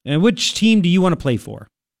 And which team do you want to play for?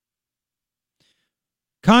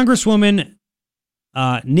 Congresswoman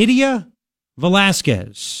Nydia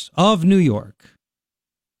Velasquez of New York.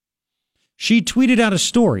 She tweeted out a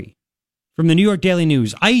story from the New York Daily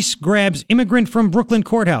News. ICE grabs immigrant from Brooklyn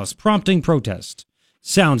courthouse, prompting protest.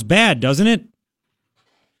 Sounds bad, doesn't it?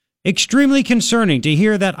 Extremely concerning to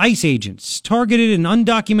hear that ICE agents targeted an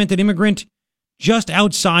undocumented immigrant just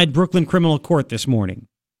outside Brooklyn Criminal Court this morning.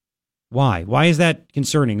 Why? Why is that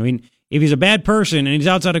concerning? I mean, if he's a bad person and he's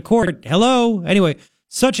outside of court, hello? Anyway,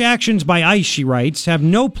 such actions by ICE, she writes, have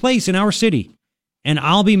no place in our city, and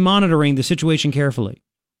I'll be monitoring the situation carefully.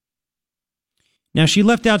 Now, she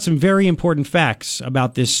left out some very important facts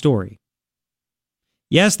about this story.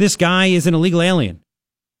 Yes, this guy is an illegal alien.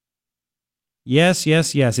 Yes.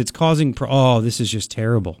 It's causing... this is just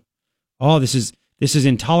terrible. This is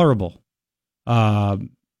intolerable.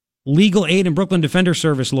 Legal aid and Brooklyn Defender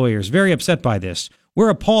Service lawyers very upset by this. We're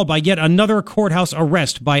appalled by yet another courthouse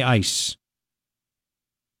arrest by ICE.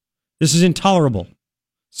 This is intolerable.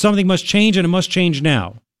 Something must change, and it must change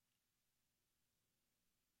now.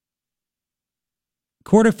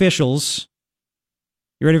 Court officials,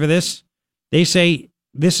 you ready for this? They say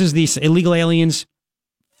this is the illegal alien's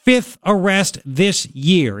 5th arrest this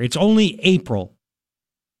year. It's only April.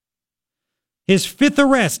 His 5th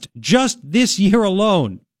arrest just this year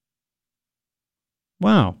alone.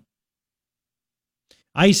 Wow.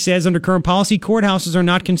 ICE says under current policy, courthouses are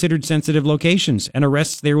not considered sensitive locations, and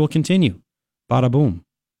arrests there will continue. Bada boom.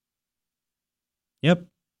 Yep.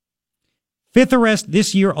 5th arrest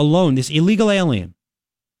this year alone, this illegal alien.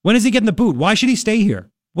 When is he getting the boot? Why should he stay here?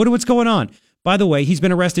 What's going on? By the way, he's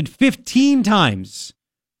been arrested 15 times.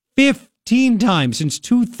 15 times since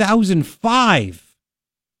 2005.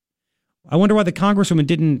 I wonder why the congresswoman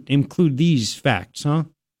didn't include these facts, huh?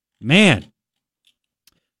 Man.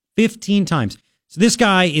 15 times. So this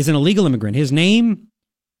guy is an illegal immigrant. His name,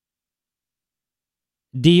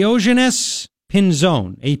 Diogenes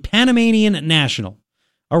Pinzon, a Panamanian national,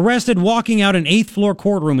 arrested walking out an 8th floor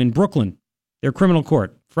courtroom in Brooklyn, their criminal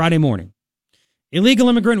court, Friday morning. Illegal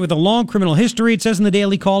immigrant with a long criminal history, it says in the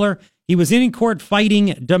Daily Caller. He was in court fighting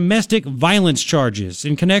domestic violence charges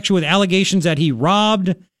in connection with allegations that he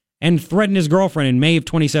robbed and threatened his girlfriend in May of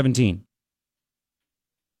 2017.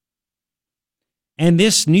 And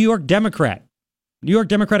this New York Democratic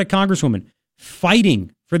congresswoman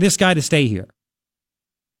fighting for this guy to stay here.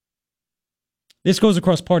 This goes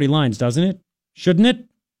across party lines, doesn't it? Shouldn't it?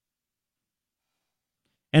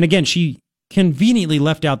 And again, she conveniently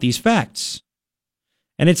left out these facts.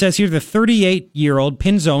 And it says here the 38-year-old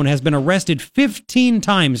Pinzon has been arrested 15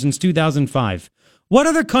 times since 2005. What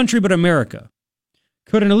other country but America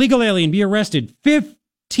Could an illegal alien be arrested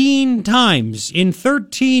 15 times in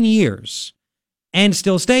 13 years and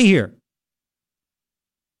still stay here?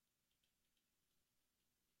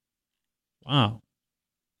 Wow.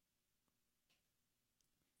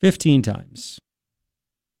 15 times.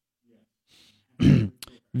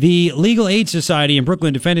 The Legal Aid Society and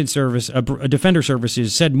Brooklyn Defender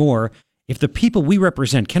Services said more. If the people we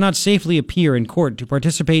represent cannot safely appear in court to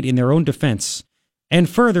participate in their own defense, and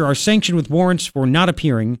further are sanctioned with warrants for not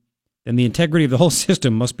appearing, then the integrity of the whole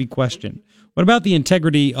system must be questioned. What about the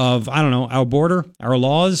integrity of, I don't know, our border, our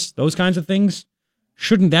laws, those kinds of things?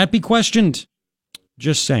 Shouldn't that be questioned?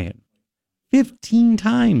 Just saying. 15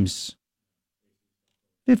 times.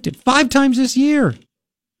 5 times this year.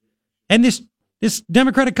 And this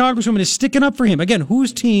Democratic congresswoman is sticking up for him. Again,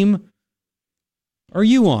 whose team are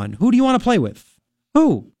you on? Who do you want to play with?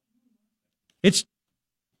 Who? If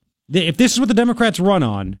this is what the Democrats run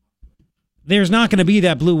on, there's not going to be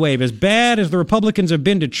that blue wave. As bad as the Republicans have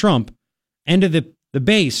been to Trump and to the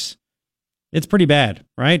base, it's pretty bad,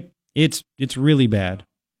 right? It's really bad.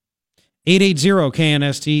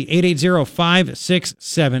 880-KNST,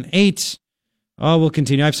 880-5678. Oh, we'll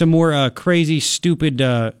continue. I have some more crazy, stupid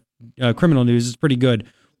criminal news. It's pretty good.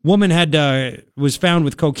 Woman was found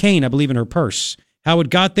with cocaine, I believe, in her purse. How it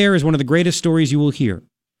got there is one of the greatest stories you will hear.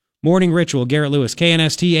 Morning Ritual, Garrett Lewis,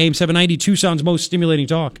 KNST, AM 790, Tucson's most stimulating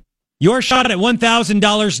talk. Your shot at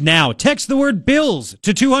 $1,000 now. Text the word BILLS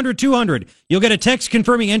to 200-200. You'll get a text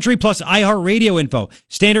confirming entry plus iHeartRadio info.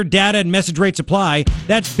 Standard data and message rates apply.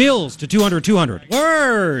 That's BILLS to 200-200.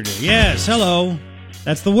 Word. Yes, hello.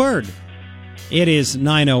 That's the word. It is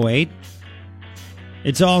 9:08.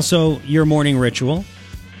 It's also your morning ritual.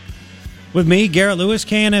 With me, Garrett Lewis,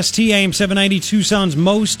 KNST, AM 790, Tucson's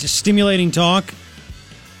most stimulating talk.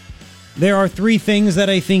 There are 3 things that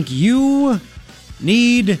I think you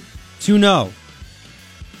need to know.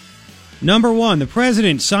 Number 1, the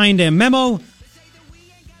president signed a memo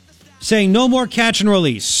saying no more catch and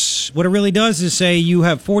release. What it really does is say you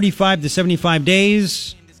have 45 to 75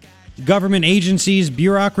 days. Government agencies,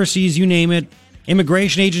 bureaucracies, you name it,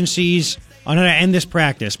 immigration agencies, on how to end this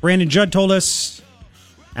practice. Brandon Judd told us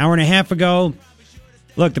an hour and a half ago,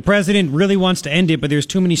 look, the president really wants to end it, but there's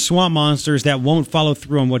too many swamp monsters that won't follow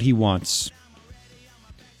through on what he wants.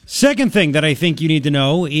 Second thing that I think you need to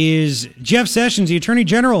know is Jeff Sessions, the Attorney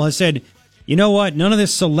General, has said, you know what, none of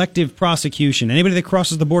this selective prosecution. Anybody that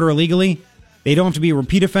crosses the border illegally, they don't have to be a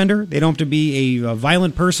repeat offender. They don't have to be a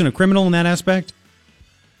violent person, a criminal in that aspect.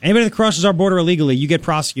 Anybody that crosses our border illegally, you get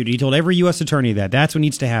prosecuted. He told every U.S. attorney that. That's what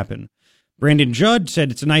needs to happen. Brandon Judd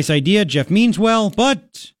said it's a nice idea. Jeff means well,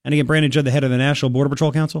 but, and again, Brandon Judd, the head of the National Border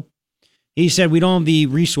Patrol Council, he said we don't have the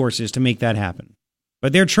resources to make that happen.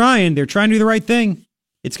 But they're trying to do the right thing.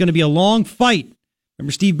 It's going to be a long fight.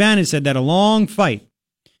 Remember, Steve Bannon said that, a long fight.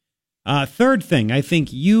 Third thing I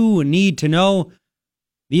think you need to know,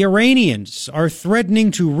 the Iranians are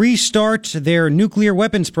threatening to restart their nuclear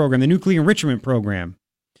weapons program, the nuclear enrichment program.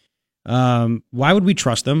 Why would we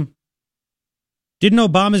trust them? Didn't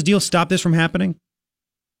Obama's deal stop this from happening?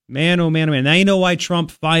 Man, oh man, oh man. Now you know why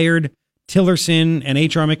Trump fired Tillerson and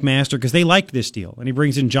H.R. McMaster, because they liked this deal. And he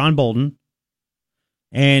brings in John Bolton.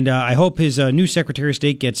 And I hope his new Secretary of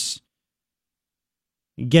State gets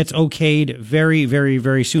okayed very, very,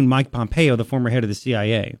 very soon. Mike Pompeo, the former head of the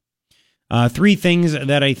CIA. 3 things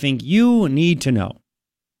that I think you need to know.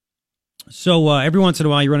 So every once in a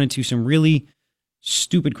while you run into some really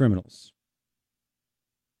stupid criminals.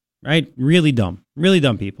 Right? Really dumb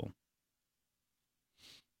people.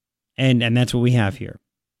 And that's what we have here.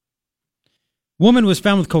 Woman was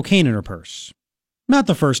found with cocaine in her purse. Not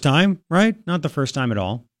the first time, right? Not the first time at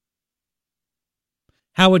all.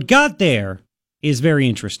 How it got there is very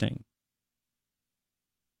interesting.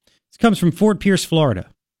 This comes from Fort Pierce, Florida.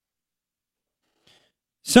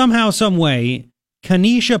 Somehow, some way,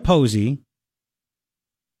 Kanisha Posey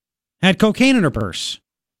had cocaine in her purse.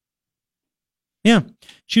 Yeah.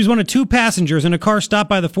 She was one of 2 passengers in a car stopped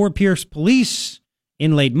by the Fort Pierce police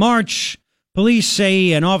in late March. Police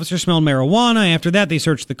say an officer smelled marijuana. After that, they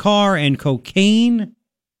searched the car, and cocaine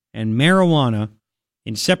and marijuana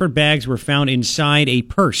in separate bags were found inside a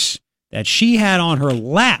purse that she had on her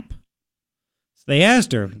lap. So they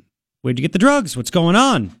asked her, where'd you get the drugs? What's going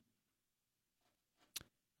on?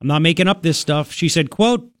 I'm not making up this stuff. She said,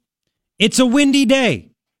 quote, it's a windy day.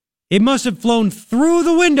 It must have flown through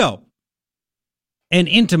the window and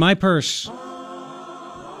into my purse.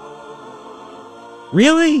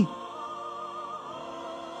 Really?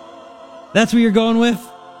 That's what you're going with?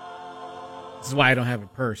 This is why I don't have a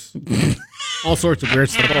purse. All sorts of weird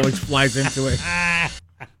stuff always flies into it.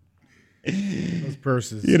 Those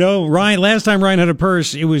purses. You know, last time Ryan had a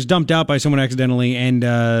purse, it was dumped out by someone accidentally, and,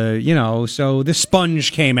 so the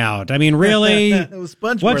sponge came out. I mean, really? It was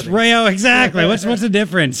sponge. What's Rayo? Exactly. What's the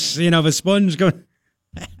difference? You know, if a sponge goes...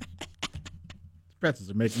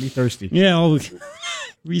 Pretzels are making me thirsty. Yeah,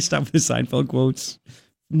 we stop with the Seinfeld quotes.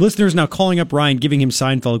 Listeners now calling up Ryan, giving him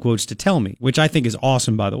Seinfeld quotes to tell me, which I think is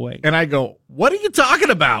awesome, by the way. And I go, what are you talking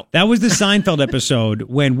about? That was the Seinfeld episode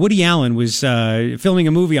when Woody Allen was filming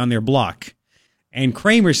a movie on their block. And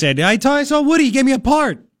Kramer said, I saw Woody, he gave me a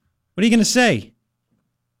part. What are you going to say?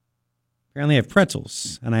 Apparently I have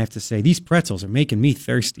pretzels. And I have to say, these pretzels are making me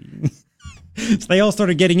thirsty. So they all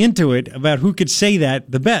started getting into it about who could say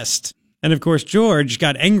that the best. And, of course, George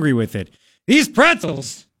got angry with it. These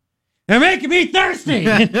pretzels... they're making me thirsty.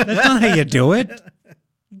 That's not how you do it.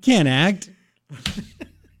 You can't act.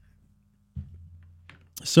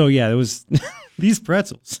 So yeah, it was these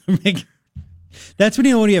pretzels. That's when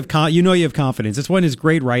you have confidence. That's when it's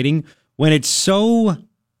great writing, when it's so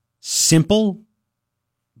simple,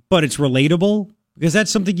 but it's relatable. Because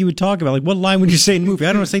that's something you would talk about. Like, what line would you say in the movie? I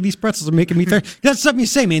don't want to say these pretzels are making me thirsty. That's something you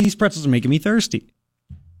say, man. These pretzels are making me thirsty.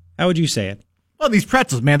 How would you say it? Well, these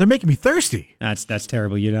pretzels, man, they're making me thirsty. That's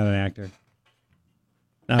terrible. You're not an actor.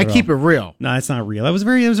 I keep it real. No, it's not real. That was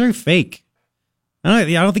very fake. I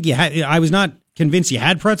don't think you had. I was not convinced you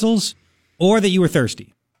had pretzels or that you were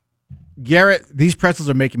thirsty. Garrett, these pretzels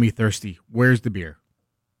are making me thirsty. Where's the beer?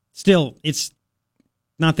 Still, it's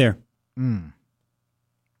not there. I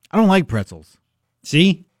don't like pretzels.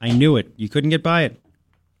 See? I knew it. You couldn't get by it.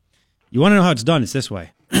 You want to know how it's done? It's this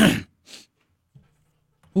way.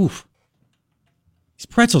 Oof. These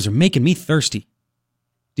pretzels are making me thirsty.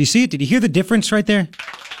 Do you see it? Did you hear the difference right there?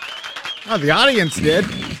 Oh, the audience did.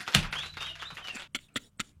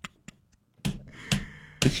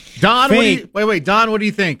 Don, Don, what do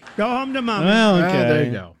you think? Go home to mama. Well, okay. There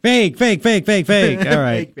you go. Fake. All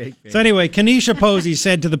right. Fake. So anyway, Kanisha Posey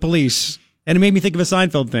said to the police, and it made me think of a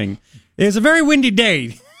Seinfeld thing. It was a very windy day.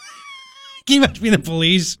 Can you imagine being the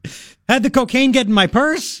police? Had the cocaine get in my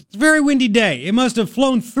purse? It's a very windy day. It must have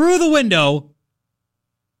flown through the window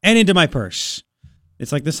and into my purse.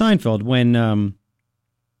 It's like the Seinfeld when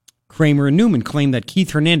Kramer and Newman claimed that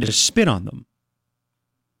Keith Hernandez spit on them.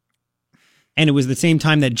 And it was the same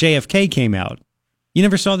time that JFK came out. You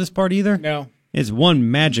never saw this part either? No. It's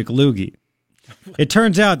one magic loogie. It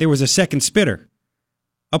turns out there was a second spitter.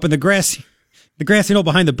 Up in the grassy knoll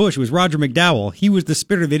behind the bush was Roger McDowell. He was the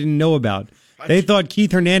spitter they didn't know about. They thought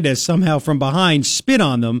Keith Hernandez somehow from behind spit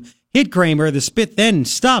on them, hit Kramer. The spit then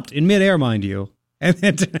stopped in midair, mind you. And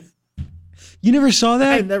then... You never saw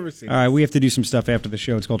that? I've never seen All right, we have to do some stuff after the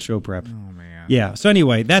show. It's called show prep. Oh, man. Yeah, so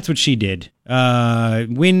anyway, that's what she did.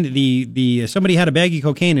 When somebody had a bag of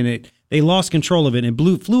cocaine in it, they lost control of it and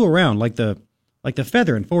it flew around like the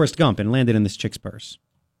feather in Forrest Gump and landed in this chick's purse.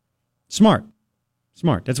 Smart.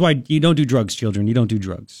 That's why you don't do drugs, children. You don't do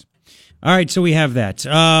drugs. All right, so we have that.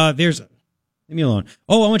 Leave me alone.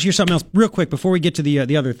 Oh, I want you to hear something else real quick before we get to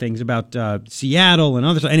the other things about Seattle and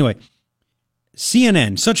other stuff. Anyway,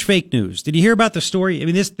 CNN, such fake news. Did you hear about the story? I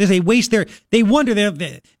mean, they waste their... They wonder...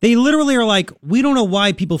 They literally are like, we don't know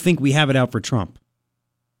why people think we have it out for Trump.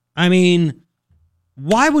 I mean,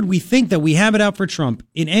 why would we think that we have it out for Trump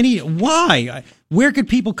in any... Why? Where could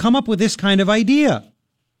people come up with this kind of idea?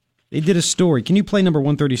 They did a story. Can you play number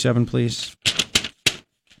 137, please?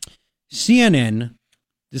 CNN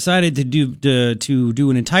decided to do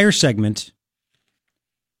an entire segment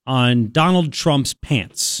on Donald Trump's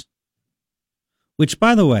pants. Which,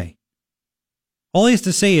 by the way, all he has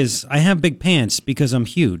to say is, I have big pants because I'm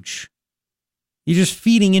huge. You're just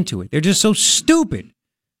feeding into it. They're just so stupid.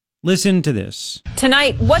 Listen to this.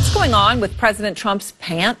 Tonight, what's going on with President Trump's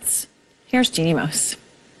pants? Here's Jeannie Mose.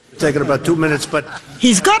 Taking about 2 minutes, but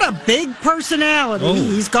he's got a big personality. Oh.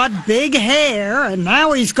 He's got big hair, and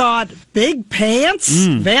now he's got big pants.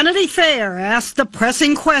 Vanity Fair asked the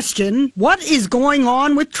pressing question, what is going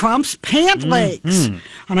on with Trump's pant legs?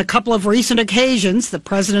 On a couple of recent occasions, the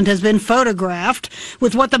president has been photographed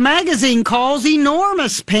with what the magazine calls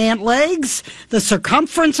enormous pant legs, the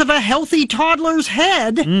circumference of a healthy toddler's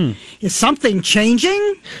head. Is something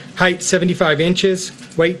changing? Height 75 inches,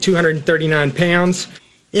 weight 239 pounds.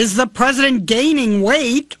 Is the president gaining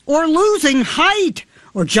weight or losing height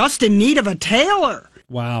or just in need of a tailor?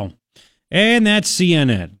 Wow. And that's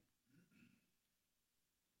CNN.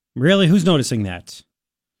 Really? Who's noticing that?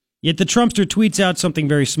 Yet the Trumpster tweets out something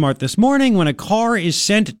very smart this morning. When a car is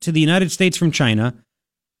sent to the United States from China,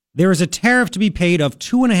 there is a tariff to be paid of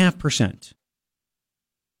 2.5%.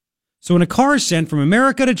 So when a car is sent from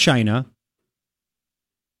America to China,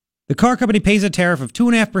 the car company pays a tariff of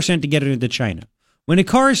 2.5% to get it into China. When a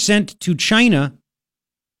car is sent to China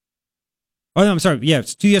Oh, no, I'm sorry. Yeah,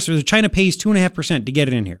 it's 2 years. So China pays 2.5% to get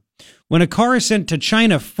it in here. When a car is sent to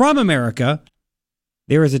China from America,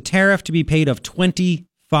 there is a tariff to be paid of 25%.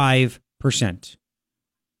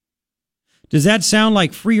 Does that sound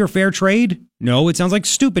like free or fair trade? No, it sounds like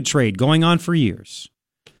stupid trade going on for years.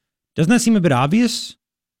 Doesn't that seem a bit obvious?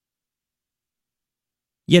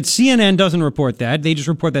 Yet CNN doesn't report that. They just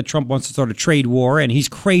report that Trump wants to start a trade war and he's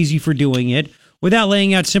crazy for doing it without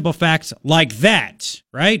laying out simple facts like that,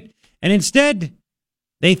 right? And instead,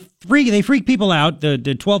 they freak people out, the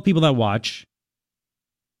 12 people that watch.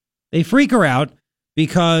 They freak her out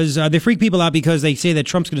because they freak people out because they say that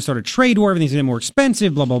Trump's going to start a trade war, everything's going to get more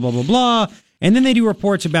expensive, blah, blah, blah, blah, blah. And then they do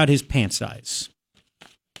reports about his pant size.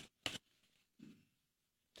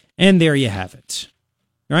 And there you have it.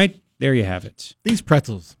 Right? There you have it. These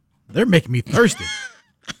pretzels, they're making me thirsty.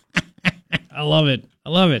 I love it. I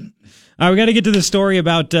love it. All right, we got to get to the story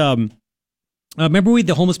about, remember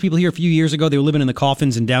the homeless people here a few years ago? They were living in the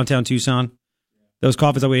coffins in downtown Tucson. Those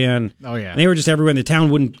coffins that we in. Oh, yeah. And they were just everywhere. And the town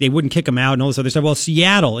wouldn't kick them out and all this other stuff. Well,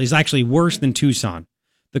 Seattle is actually worse than Tucson.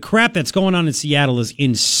 The crap that's going on in Seattle is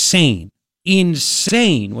insane.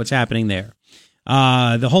 Insane what's happening there.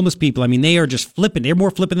 The homeless people, I mean, they are just flipping. They're more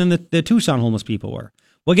flipping than the Tucson homeless people were.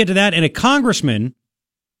 We'll get to that. And a congressman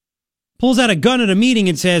pulls out a gun at a meeting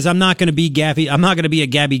and says, I'm not going to be a Gabby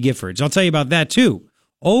Giffords. I'll tell you about that, too.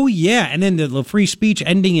 Oh, yeah. And then the free speech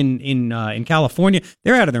ending in California.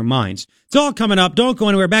 They're out of their minds. It's all coming up. Don't go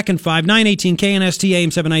anywhere. Back in 5, 918 KNST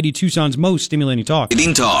AM 790, Tucson's most stimulating talk.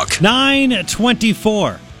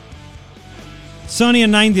 924. Sunny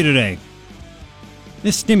and 90 today.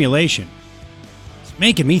 This stimulation is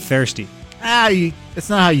making me thirsty. It's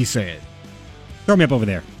not how you say it. Throw me up over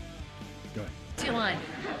there. Go ahead.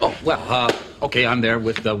 Oh, well, okay, I'm there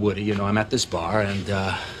with Woody. I'm at this bar, and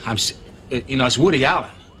it's Woody Allen.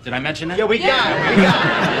 Did I mention that? Yeah, we got it.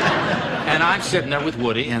 And I'm sitting there with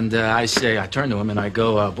Woody, and I turn to him, and I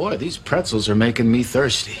go, boy, these pretzels are making me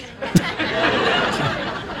thirsty.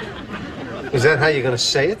 Is that how you're going to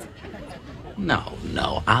say it?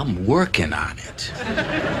 No, I'm working on it.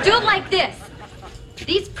 Do it like this.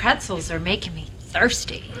 These pretzels are making me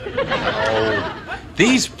thirsty. Oh,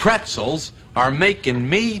 these pretzels are making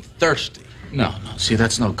me thirsty. No, see,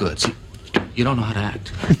 that's no good. See, you don't know how to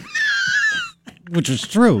act. Which is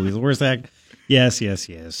true. He's the worst act. Yes.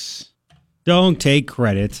 Don't take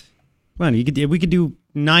credit. Come on, we could do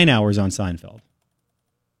 9 hours on Seinfeld.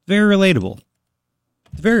 Very relatable.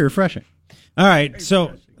 It's very refreshing. All right,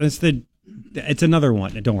 so it's another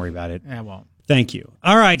one. Don't worry about it. Yeah, I won't. Thank you.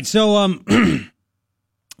 All right, so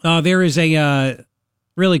there is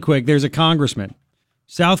really quick. There's a congressman,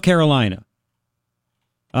 South Carolina.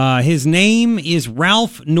 His name is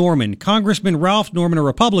Ralph Norman. Congressman Ralph Norman, a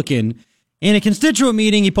Republican. In a constituent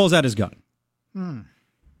meeting, he pulls out his gun.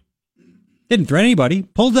 Didn't threaten anybody.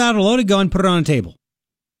 Pulled out a loaded gun, put it on a table.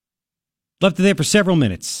 Left it there for several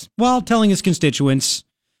minutes while telling his constituents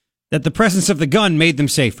that the presence of the gun made them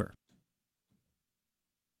safer.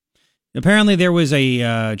 Apparently, there was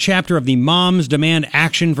a chapter of the Moms Demand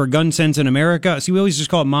Action for Gun Sense in America. See, we always just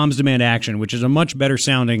call it Moms Demand Action, which is a much better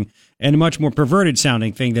sounding and much more perverted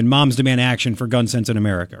sounding thing than Moms Demand Action for Gun Sense in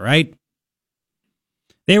America, right?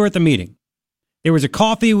 They were at the meeting. There was a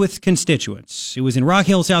coffee with constituents. It was in Rock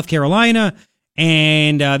Hill, South Carolina,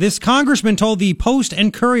 and this congressman told the Post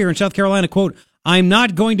and Courier in South Carolina, quote, I'm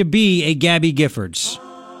not going to be a Gabby Giffords.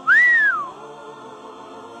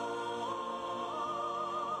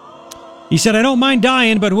 He said, I don't mind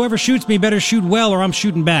dying, but whoever shoots me better shoot well or I'm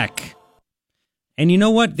shooting back. And you know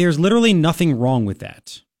what? There's literally nothing wrong with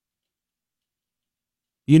that.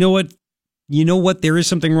 You know what there is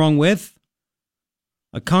something wrong with?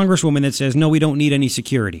 A congresswoman that says, no, we don't need any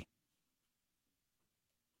security.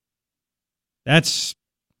 That's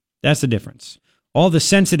the difference. All the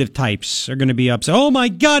sensitive types are going to be upset. Oh my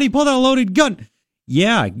God, he pulled out a loaded gun.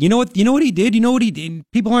 Yeah, you know what he did? You know what he did?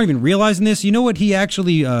 People aren't even realizing this. You know what he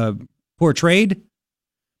actually portrayed?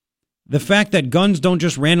 The fact that guns don't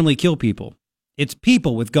just randomly kill people. It's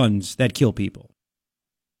people with guns that kill people.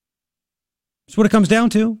 That's what it comes down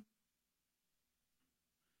to.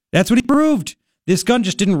 That's what he proved. This gun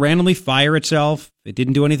just didn't randomly fire itself. It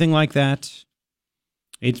didn't do anything like that.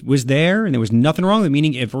 It was there, and there was nothing wrong with it,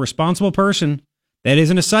 meaning if a responsible person that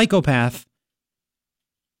isn't a psychopath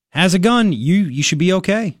has a gun, you should be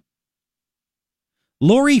okay.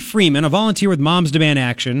 Lori Freeman, a volunteer with Moms Demand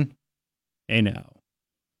Action,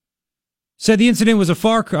 said the incident was a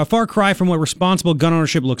far cry from what responsible gun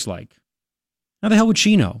ownership looks like. How the hell would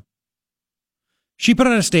she know? She put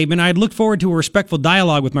out a statement, I had looked forward to a respectful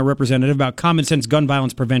dialogue with my representative about common sense gun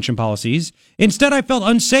violence prevention policies. Instead, I felt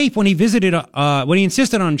unsafe when he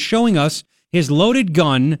insisted on showing us his loaded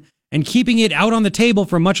gun and keeping it out on the table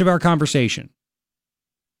for much of our conversation.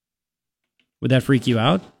 Would that freak you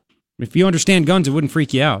out? If you understand guns, it wouldn't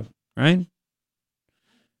freak you out, right?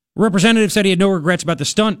 Representative said he had no regrets about the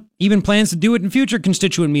stunt, even plans to do it in future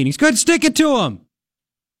constituent meetings. Good, stick it to him.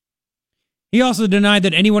 He also denied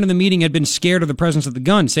that anyone in the meeting had been scared of the presence of the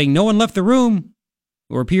gun, saying no one left the room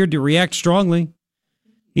or appeared to react strongly.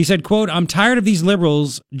 He said, quote, I'm tired of these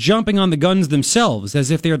liberals jumping on the guns themselves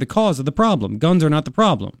as if they are the cause of the problem. Guns are not the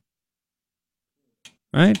problem.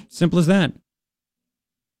 Right? Simple as that.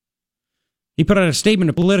 He put out a statement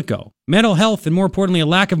to Politico. Mental health and, more importantly, a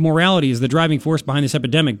lack of morality is the driving force behind this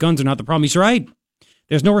epidemic. Guns are not the problem. He's right.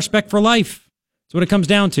 There's no respect for life. That's what it comes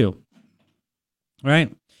down to.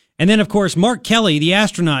 Right? And then, of course, Mark Kelly, the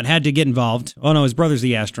astronaut, had to get involved. Oh, no, his brother's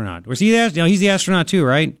the astronaut. Was he the? No, he's the astronaut too,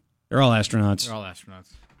 right? They're all astronauts. They're all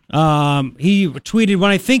astronauts. He tweeted,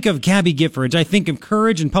 when I think of Gabby Giffords, I think of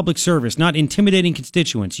courage and public service, not intimidating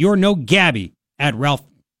constituents. You're no Gabby, at Rep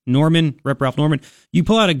Ralph Norman. You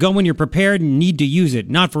pull out a gun when you're prepared and need to use it,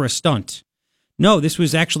 not for a stunt. No, this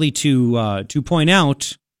was actually to point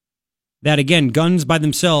out that, again, guns by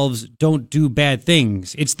themselves don't do bad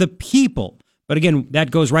things. It's the people. But again,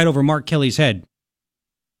 that goes right over Mark Kelly's head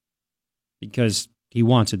because he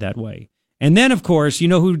wants it that way. And then, of course, you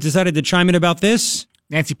know who decided to chime in about this?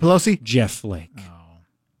 Nancy Pelosi? Jeff Flake. Oh.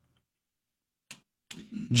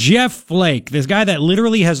 Jeff Flake, this guy that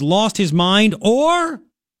literally has lost his mind or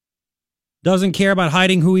doesn't care about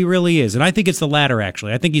hiding who he really is. And I think it's the latter,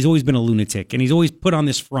 actually. I think he's always been a lunatic, and he's always put on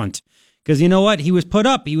this front. Because you know what? He was put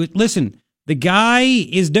up. Listen, the guy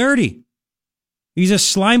is dirty. He's a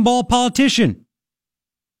slimeball politician.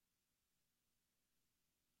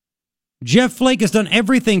 Jeff Flake has done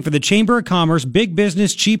everything for the Chamber of Commerce, big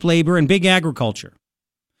business, cheap labor, and big agriculture.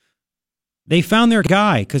 They found their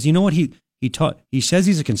guy because you know what he says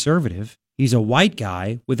he's a conservative. He's a white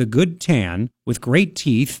guy with a good tan, with great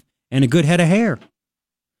teeth, and a good head of hair.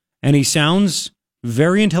 And he sounds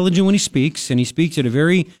very intelligent when he speaks, and he speaks at a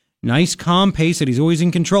very nice, calm pace that he's always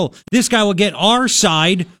in control. This guy will get our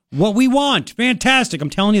side what we want. Fantastic. I'm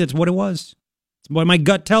telling you, that's what it was. It's what my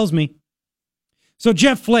gut tells me. So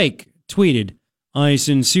Jeff Flake tweeted, I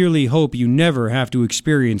sincerely hope you never have to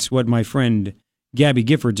experience what my friend Gabby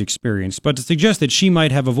Giffords experienced, but to suggest that she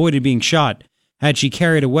might have avoided being shot had she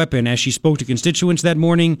carried a weapon as she spoke to constituents that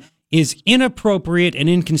morning is inappropriate and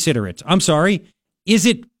inconsiderate. I'm sorry, is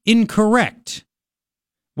it incorrect?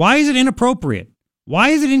 Why is it inappropriate? Why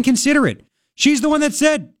is it inconsiderate? She's the one that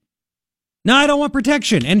said, no, I don't want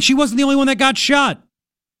protection. And she wasn't the only one that got shot.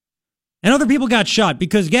 And other people got shot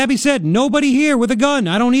because Gabby said, nobody here with a gun.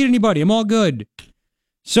 I don't need anybody. I'm all good.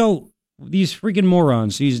 So these freaking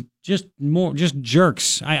morons, these just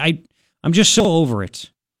jerks. I'm just so over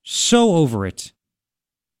it. So over it.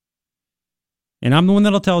 And I'm the one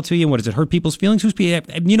that'll tell it to you. And what does it hurt people's feelings?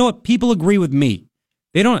 You know what? People agree with me.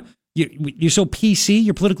 They don't. You're so PC.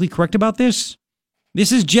 You're politically correct about this.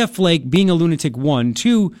 This is Jeff Flake being a lunatic. 1,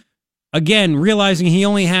 2. Again, realizing he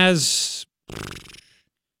only has a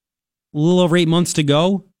little over 8 months to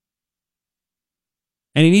go.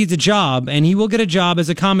 And he needs a job, and he will get a job as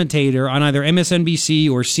a commentator on either MSNBC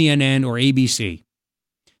or CNN or ABC.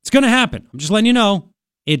 It's going to happen. I'm just letting you know.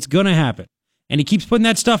 It's going to happen. And he keeps putting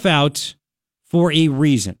that stuff out for a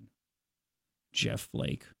reason. Jeff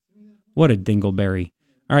Flake. What a dingleberry.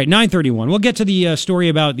 All right, 9:31. We'll get to the story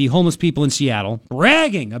about the homeless people in Seattle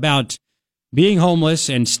bragging about being homeless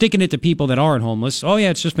and sticking it to people that aren't homeless. Oh,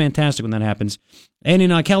 yeah, it's just fantastic when that happens. And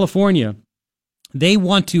in California, they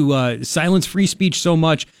want to silence free speech so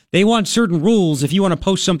much. They want certain rules if you want to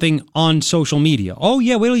post something on social media. Oh,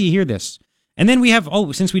 yeah, wait till you hear this. And then we have,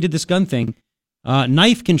 since we did this gun thing,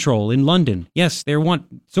 knife control in London. Yes,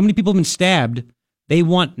 so many people have been stabbed. They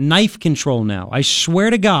want knife control now. I swear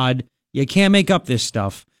to God, you can't make up this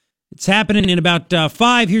stuff. It's happening in about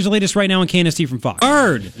 5. Here's the latest right now on KNST from Fox.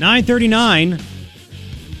 Bird, 9:39.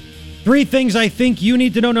 3 things I think you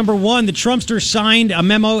need to know. Number 1, the Trumpster signed a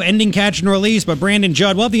memo ending catch and release by Brandon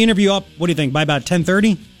Judd. We'll have the interview up, what do you think, by about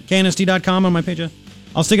 10:30? KNST.com on my page.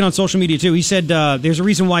 I'll stick it on social media, too. He said there's a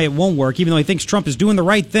reason why it won't work, even though he thinks Trump is doing the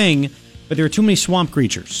right thing, but there are too many swamp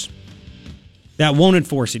creatures that won't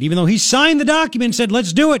enforce it. Even though he signed the document and said,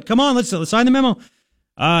 let's do it. Come on, let's sign the memo.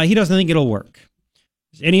 He doesn't think it'll work.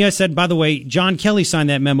 And he has said, by the way, John Kelly signed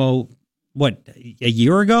that memo, a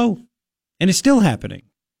year ago? And it's still happening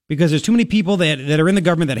because there's too many people that are in the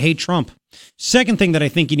government that hate Trump. Second thing that I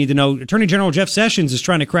think you need to know, Attorney General Jeff Sessions is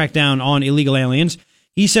trying to crack down on illegal aliens.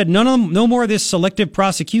 He said, no more of this selective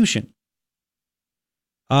prosecution.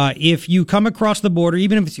 If you come across the border,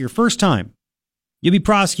 even if it's your first time, you'll be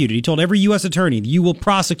prosecuted. He told every U.S. attorney, you will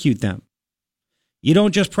prosecute them. You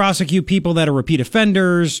don't just prosecute people that are repeat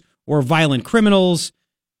offenders or violent criminals.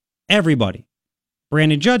 Everybody.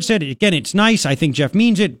 Brandon Judge said, again, it's nice. I think Jeff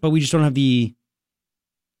means it, but we just don't have the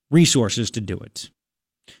resources to do it.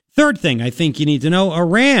 Third thing I think you need to know,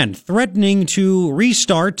 Iran threatening to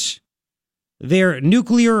restart their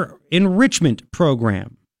nuclear enrichment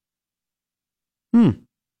program.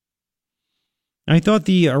 I thought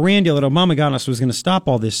the Iran deal that Obama got us was going to stop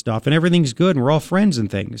all this stuff, and everything's good, and we're all friends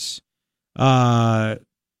and things.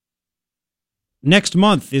 Next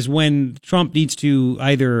month is when Trump needs to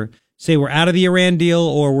either say we're out of the Iran deal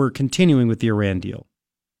or we're continuing with the Iran deal.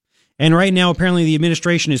 And right now, apparently, the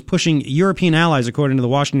administration is pushing European allies, according to the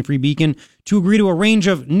Washington Free Beacon, to agree to a range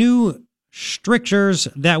of new strictures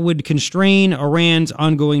that would constrain Iran's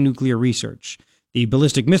ongoing nuclear research. The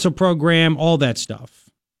ballistic missile program, all that stuff.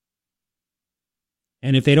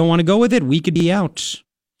 And if they don't want to go with it, we could be out.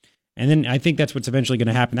 And then I think that's what's eventually going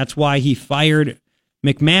to happen. That's why he fired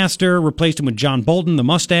McMaster, replaced him with John Bolton, the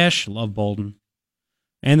mustache. Love Bolton.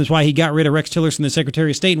 And that's why he got rid of Rex Tillerson, the Secretary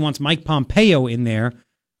of State, and wants Mike Pompeo in there,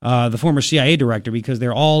 the former CIA director, because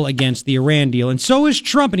they're all against the Iran deal. And so is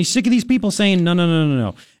Trump, and he's sick of these people saying,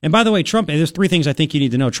 no. And by the way, Trump, there's three things I think you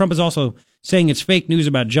need to know. Trump is also saying it's fake news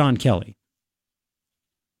about John Kelly,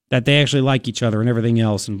 that they actually like each other and everything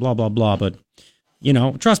else and blah, blah, blah. But, you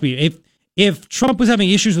know, trust me, if Trump was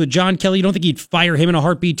having issues with John Kelly, you don't think he'd fire him in a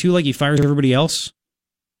heartbeat too, like he fires everybody else?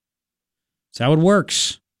 That's how it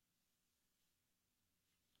works.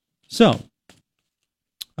 So,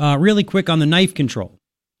 really quick on the knife control.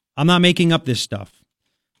 I'm not making up this stuff.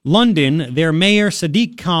 London, their mayor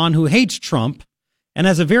Sadiq Khan, who hates Trump and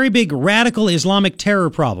has a very big radical Islamic terror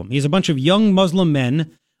problem. He has a bunch of young Muslim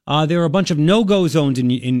men. There are a bunch of no-go zones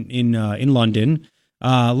in London.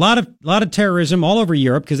 A lot of terrorism all over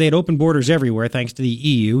Europe because they had open borders everywhere thanks to the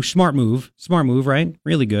EU. Smart move, right?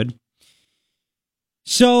 Really good.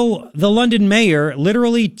 So the London mayor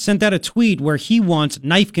literally sent out a tweet where he wants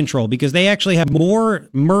knife control because they actually have more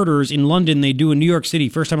murders in London than they do in New York City,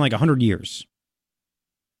 first time in like 100 years.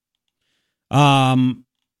 And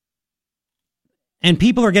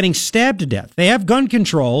people are getting stabbed to death. They have gun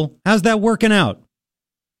control. How's that working out?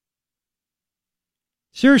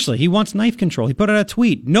 Seriously, he wants knife control. He put out a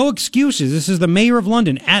tweet. No excuses. This is the mayor of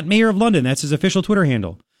London, at Mayor of London. That's his official Twitter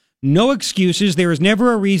handle. No excuses. There is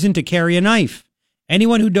never a reason to carry a knife.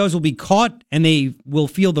 Anyone who does will be caught, and they will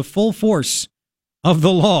feel the full force of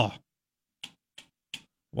the law.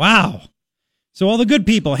 Wow. So all the good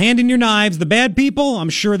people, hand in your knives. The bad people, I'm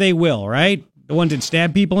sure they will, right? The ones that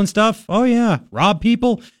stab people and stuff. Oh, yeah. Rob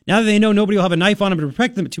people. Now that they know nobody will have a knife on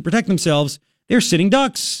them to protect themselves, they're sitting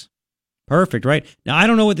ducks. Perfect, right? Now, I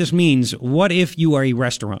don't know what this means. What if you are a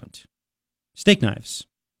restaurant? Steak knives.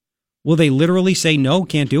 Will they literally say no,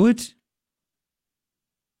 can't do it?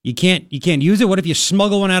 You can't use it? What if you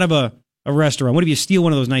smuggle one out of a restaurant? What if you steal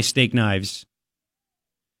one of those nice steak knives?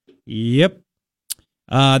 Yep.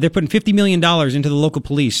 They're putting $50 million into the local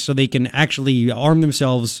police so they can actually arm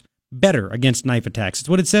themselves better against knife attacks. That's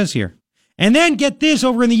what it says here. And then get this,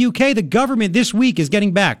 over in the UK, the government this week is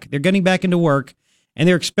getting back. They're getting back into work, and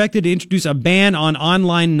they're expected to introduce a ban on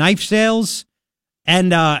online knife sales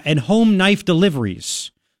and home knife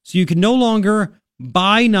deliveries. So you can no longer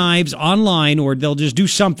buy knives online, or they'll just do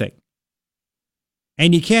something.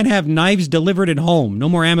 And you can't have knives delivered at home. No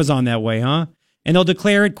more Amazon that way, huh? And they'll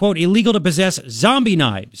declare it, quote, illegal to possess zombie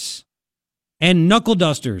knives and knuckle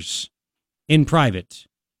dusters in private.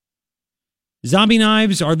 Zombie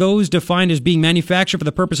knives are those defined as being manufactured for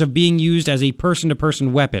the purpose of being used as a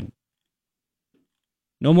person-to-person weapon.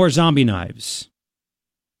 No more zombie knives.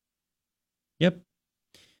 Yep.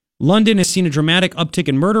 London has seen a dramatic uptick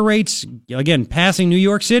in murder rates, again, passing New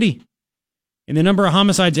York City in the number of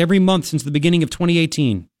homicides every month since the beginning of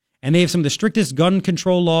 2018. And they have some of the strictest gun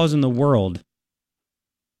control laws in the world.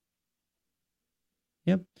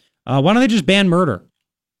 Yep. Why don't they just ban murder?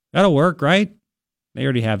 That'll work, right? They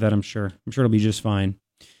already have that, I'm sure. I'm sure it'll be just fine.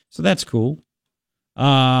 So that's cool.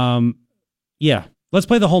 Yeah. Let's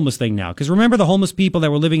play the homeless thing now. Because remember the homeless people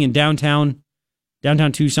that were living in downtown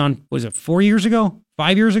Tucson, was it 4 years ago?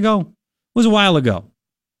 5 years ago? It was a while ago.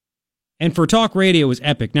 And for talk radio, it was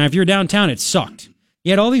epic. Now, if you're downtown, it sucked.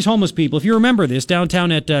 You had all these homeless people. If you remember this,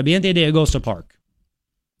 downtown at Viente de Agosto Park,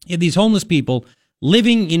 you had these homeless people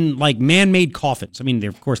living in, like, man-made coffins. I mean,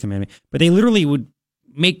 of course they're man-made. But they literally would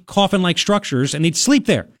make coffin-like structures, and they'd sleep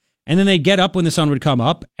there. And then they'd get up when the sun would come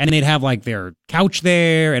up, and they'd have, like, their couch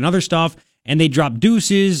there and other stuff, and they'd drop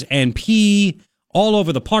deuces and pee all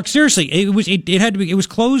over the park. Seriously, it was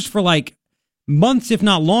closed for, like, months, if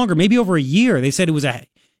not longer, maybe over a year. They said it was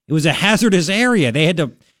a hazardous area. They had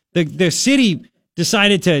to, the city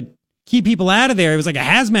decided to keep people out of there. It was like a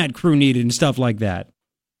hazmat crew needed and stuff like that.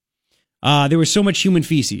 There was so much human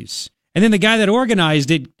feces. And then the guy that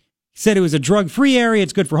organized it said it was a drug-free area.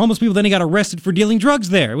 It's good for homeless people. Then he got arrested for dealing drugs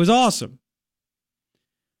there. It was awesome.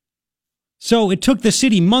 So it took the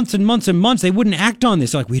city months and months and months. They wouldn't act on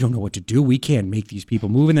this. They're like, we don't know what to do. We can't make these people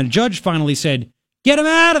move. And then a judge finally said, get them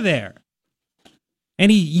out of there.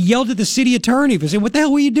 And he yelled at the city attorney for saying, what the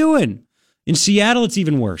hell were you doing? In Seattle, it's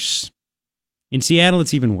even worse.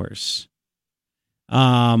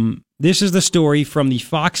 This is the story from the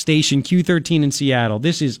Fox station Q13 in Seattle.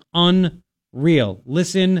 This is unreal.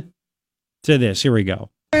 Listen to this. Here we go.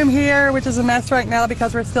 Room here, which is a mess right now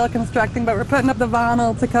because we're still constructing, but we're putting up the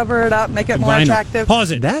vinyl to cover it up, make it more attractive.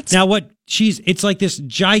 Pause it. Now it's like this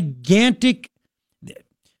gigantic,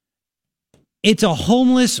 it's a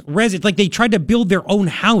homeless residence. Like they tried to build their own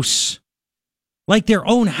house.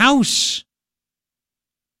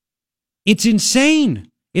 It's insane.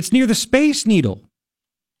 It's near the Space Needle.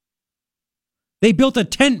 They built a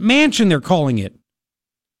tent mansion, they're calling it.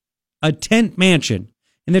 A tent mansion.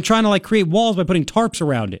 And they're trying to create walls by putting tarps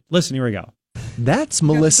around it. Listen, here we go. That's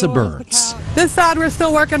Melissa Burns. This side we're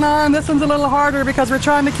still working on. This one's a little harder because we're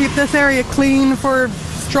trying to keep this area clean for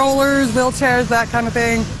strollers, wheelchairs, that kind of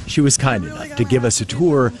thing. She was kind enough to give us a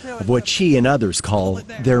tour of what she and others call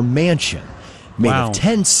their mansion, made of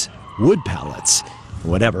tents, wood pallets,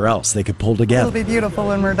 whatever else they could pull together. It'll be beautiful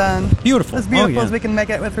when we're done. Beautiful. As beautiful as we can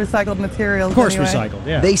make it with recycled materials. Of course, anyway. recycled,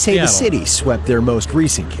 yeah. They say the city swept their most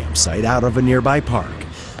recent campsite out of a nearby park.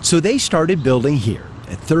 So they started building here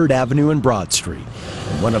at 3rd Avenue and Broad Street,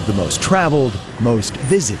 in one of the most traveled, most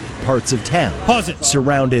visited parts of town. Pause it.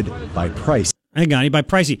 Surrounded by pricey. Hang on, by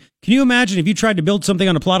pricey. Can you imagine if you tried to build something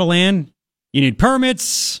on a plot of land? You need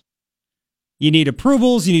permits, you need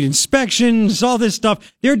approvals, you need inspections, all this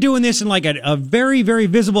stuff. They're doing this in a very, very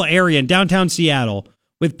visible area in downtown Seattle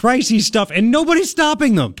with pricey stuff, and nobody's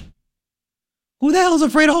stopping them. Who the hell is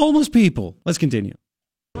afraid of homeless people? Let's continue.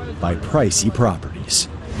 By pricey properties.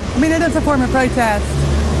 I mean, it is a form of protest.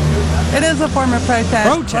 It is a form of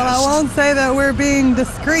protest. Well, I won't say that we're being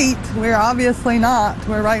discreet. We're obviously not.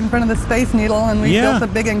 We're right in front of the Space Needle, and we built a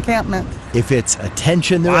big encampment. If it's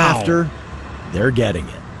attention they're after, they're getting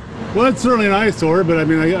it. Well, it's certainly an eyesore, but I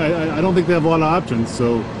mean, I don't think they have a lot of options,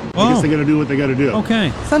 so I guess they got to do what they got to do.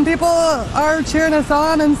 Okay. Some people are cheering us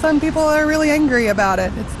on, and some people are really angry about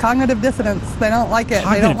it. It's cognitive dissonance. They don't like it.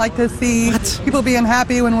 They don't like to see people being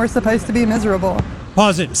happy when we're supposed to be miserable.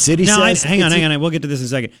 Pause it. The city says hang on. We'll get to this in a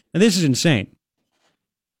second. Now, this is insane.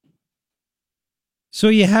 So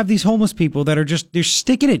you have these homeless people that are they're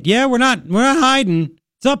sticking it. Yeah, we're not hiding.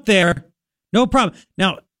 It's up there. No problem.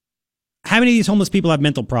 Now, how many of these homeless people have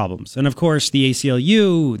mental problems? And of course, the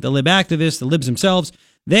ACLU, the lib activists, the libs themselves,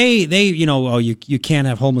 they you can't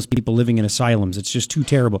have homeless people living in asylums. It's just too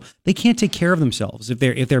terrible. They can't take care of themselves if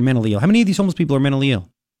they're mentally ill. How many of these homeless people are mentally ill?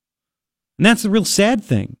 And that's the real sad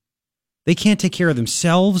thing. They can't take care of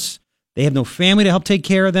themselves. They have no family to help take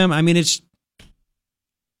care of them. I mean, it's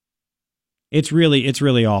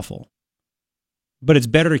really awful. But it's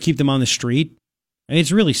better to keep them on the street. I mean,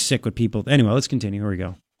 it's really sick with people. Anyway, let's continue. Here we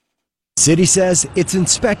go. City says it's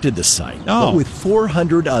inspected the site, but with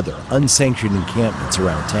 400 other unsanctioned encampments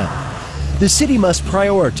around town. The city must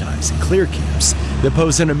prioritize and clear camps that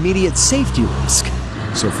pose an immediate safety risk.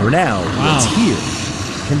 So for now, what's here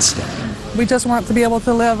can stay. We just want to be able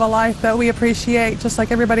to live a life that we appreciate just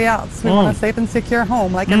like everybody else. We want a safe and secure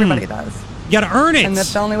home like everybody does. You got to earn it. And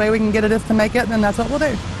if the only way we can get it is to make it, then that's what we'll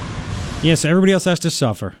do. Yes, everybody else has to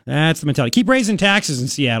suffer. That's the mentality. Keep raising taxes in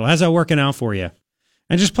Seattle. How's that working out for you?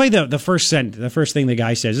 And just play the first sentence, the first thing the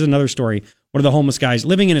guy says. This is another story. One of the homeless guys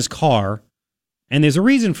living in his car. And there's a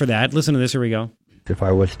reason for that. Listen to this. Here we go. If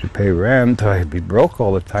I was to pay rent, I'd be broke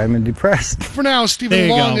all the time and depressed. For now, Stephen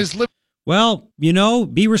Long is living. Well,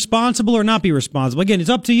 be responsible or not be responsible. Again, it's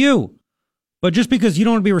up to you. But just because you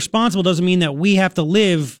don't want to be responsible doesn't mean that we have to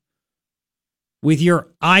live with your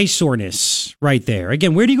eyesoreness right there.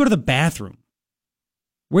 Again, where do you go to the bathroom?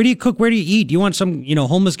 Where do you cook? Where do you eat? Do you want some,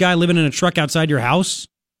 homeless guy living in a truck outside your house?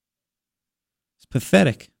 It's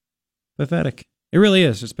pathetic. Pathetic. It really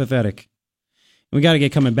is. It's pathetic. We got to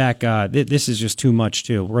get coming back. This is just too much,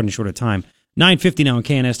 too. We're running short of time. 9:50 now on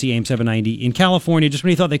KNST AM 790. In California, just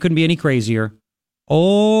when you thought they couldn't be any crazier.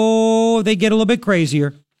 Oh, they get a little bit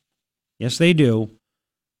crazier. Yes, they do.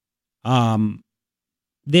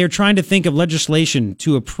 They're trying to think of legislation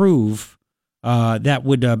to approve that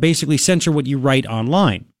would basically censor what you write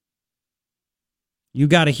online. You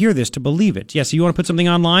got to hear this to believe it. Yes, you want to put something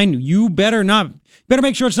online? You better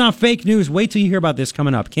make sure it's not fake news. Wait till you hear about this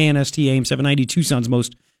coming up. KNST AM 790, Tucson's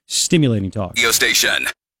most stimulating talk. Radio station.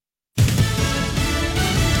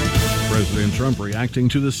 President Trump reacting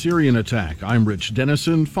to the Syrian attack. I'm Rich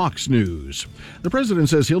Dennison, Fox News. The president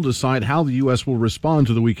says he'll decide how the U.S. will respond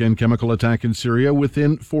to the weekend chemical attack in Syria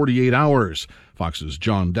within 48 hours. Fox's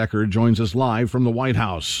John Decker joins us live from the White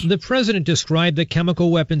House. The president described the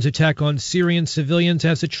chemical weapons attack on Syrian civilians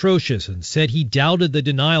as atrocious and said he doubted the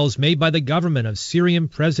denials made by the government of Syrian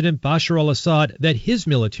President Bashar al-Assad that his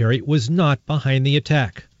military was not behind the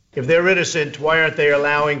attack. If they're innocent, why aren't they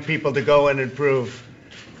allowing people to go in and prove?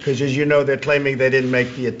 Because, as you know, they're claiming they didn't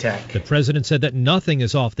make the attack. The president said that nothing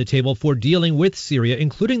is off the table for dealing with Syria,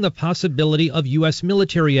 including the possibility of U.S.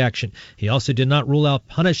 military action. He also did not rule out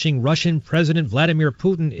punishing Russian President Vladimir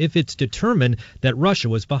Putin if it's determined that Russia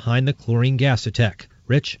was behind the chlorine gas attack.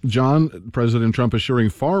 Rich? John, President Trump assuring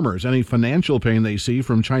farmers any financial pain they see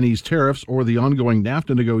from Chinese tariffs or the ongoing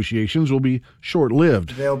NAFTA negotiations will be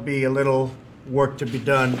short-lived. There'll be a little work to be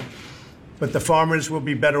done, but the farmers will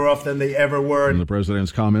be better off than they ever were. And the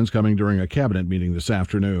president's comments coming during a cabinet meeting this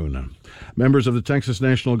afternoon. Members of the Texas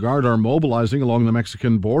National Guard are mobilizing along the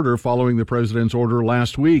Mexican border following the president's order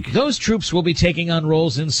last week. Those troops will be taking on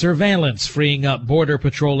roles in surveillance, freeing up Border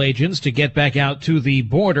Patrol agents to get back out to the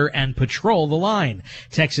border and patrol the line.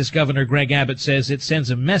 Texas Governor Greg Abbott says it sends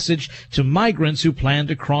a message to migrants who plan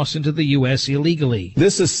to cross into the U.S. illegally.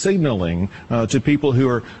 This is signaling to people who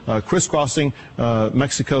are crisscrossing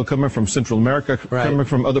Mexico, coming from Central America, coming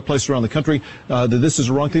from other places around the country, that this is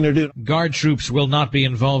the wrong thing to do. Guard troops will not be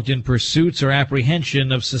involved in pursuits or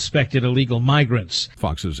apprehension of suspected illegal migrants.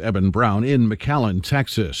 Fox's Eben Brown in McAllen,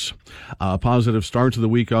 Texas. A positive start to the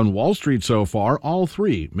week on Wall Street so far. All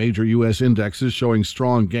three major U.S. indexes showing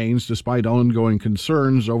strong gains despite ongoing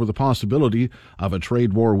concerns over the possibility of a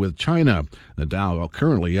trade war with China. The Dow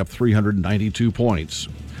currently up 392 points.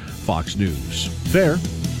 Fox News. Fair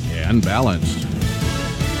and balanced.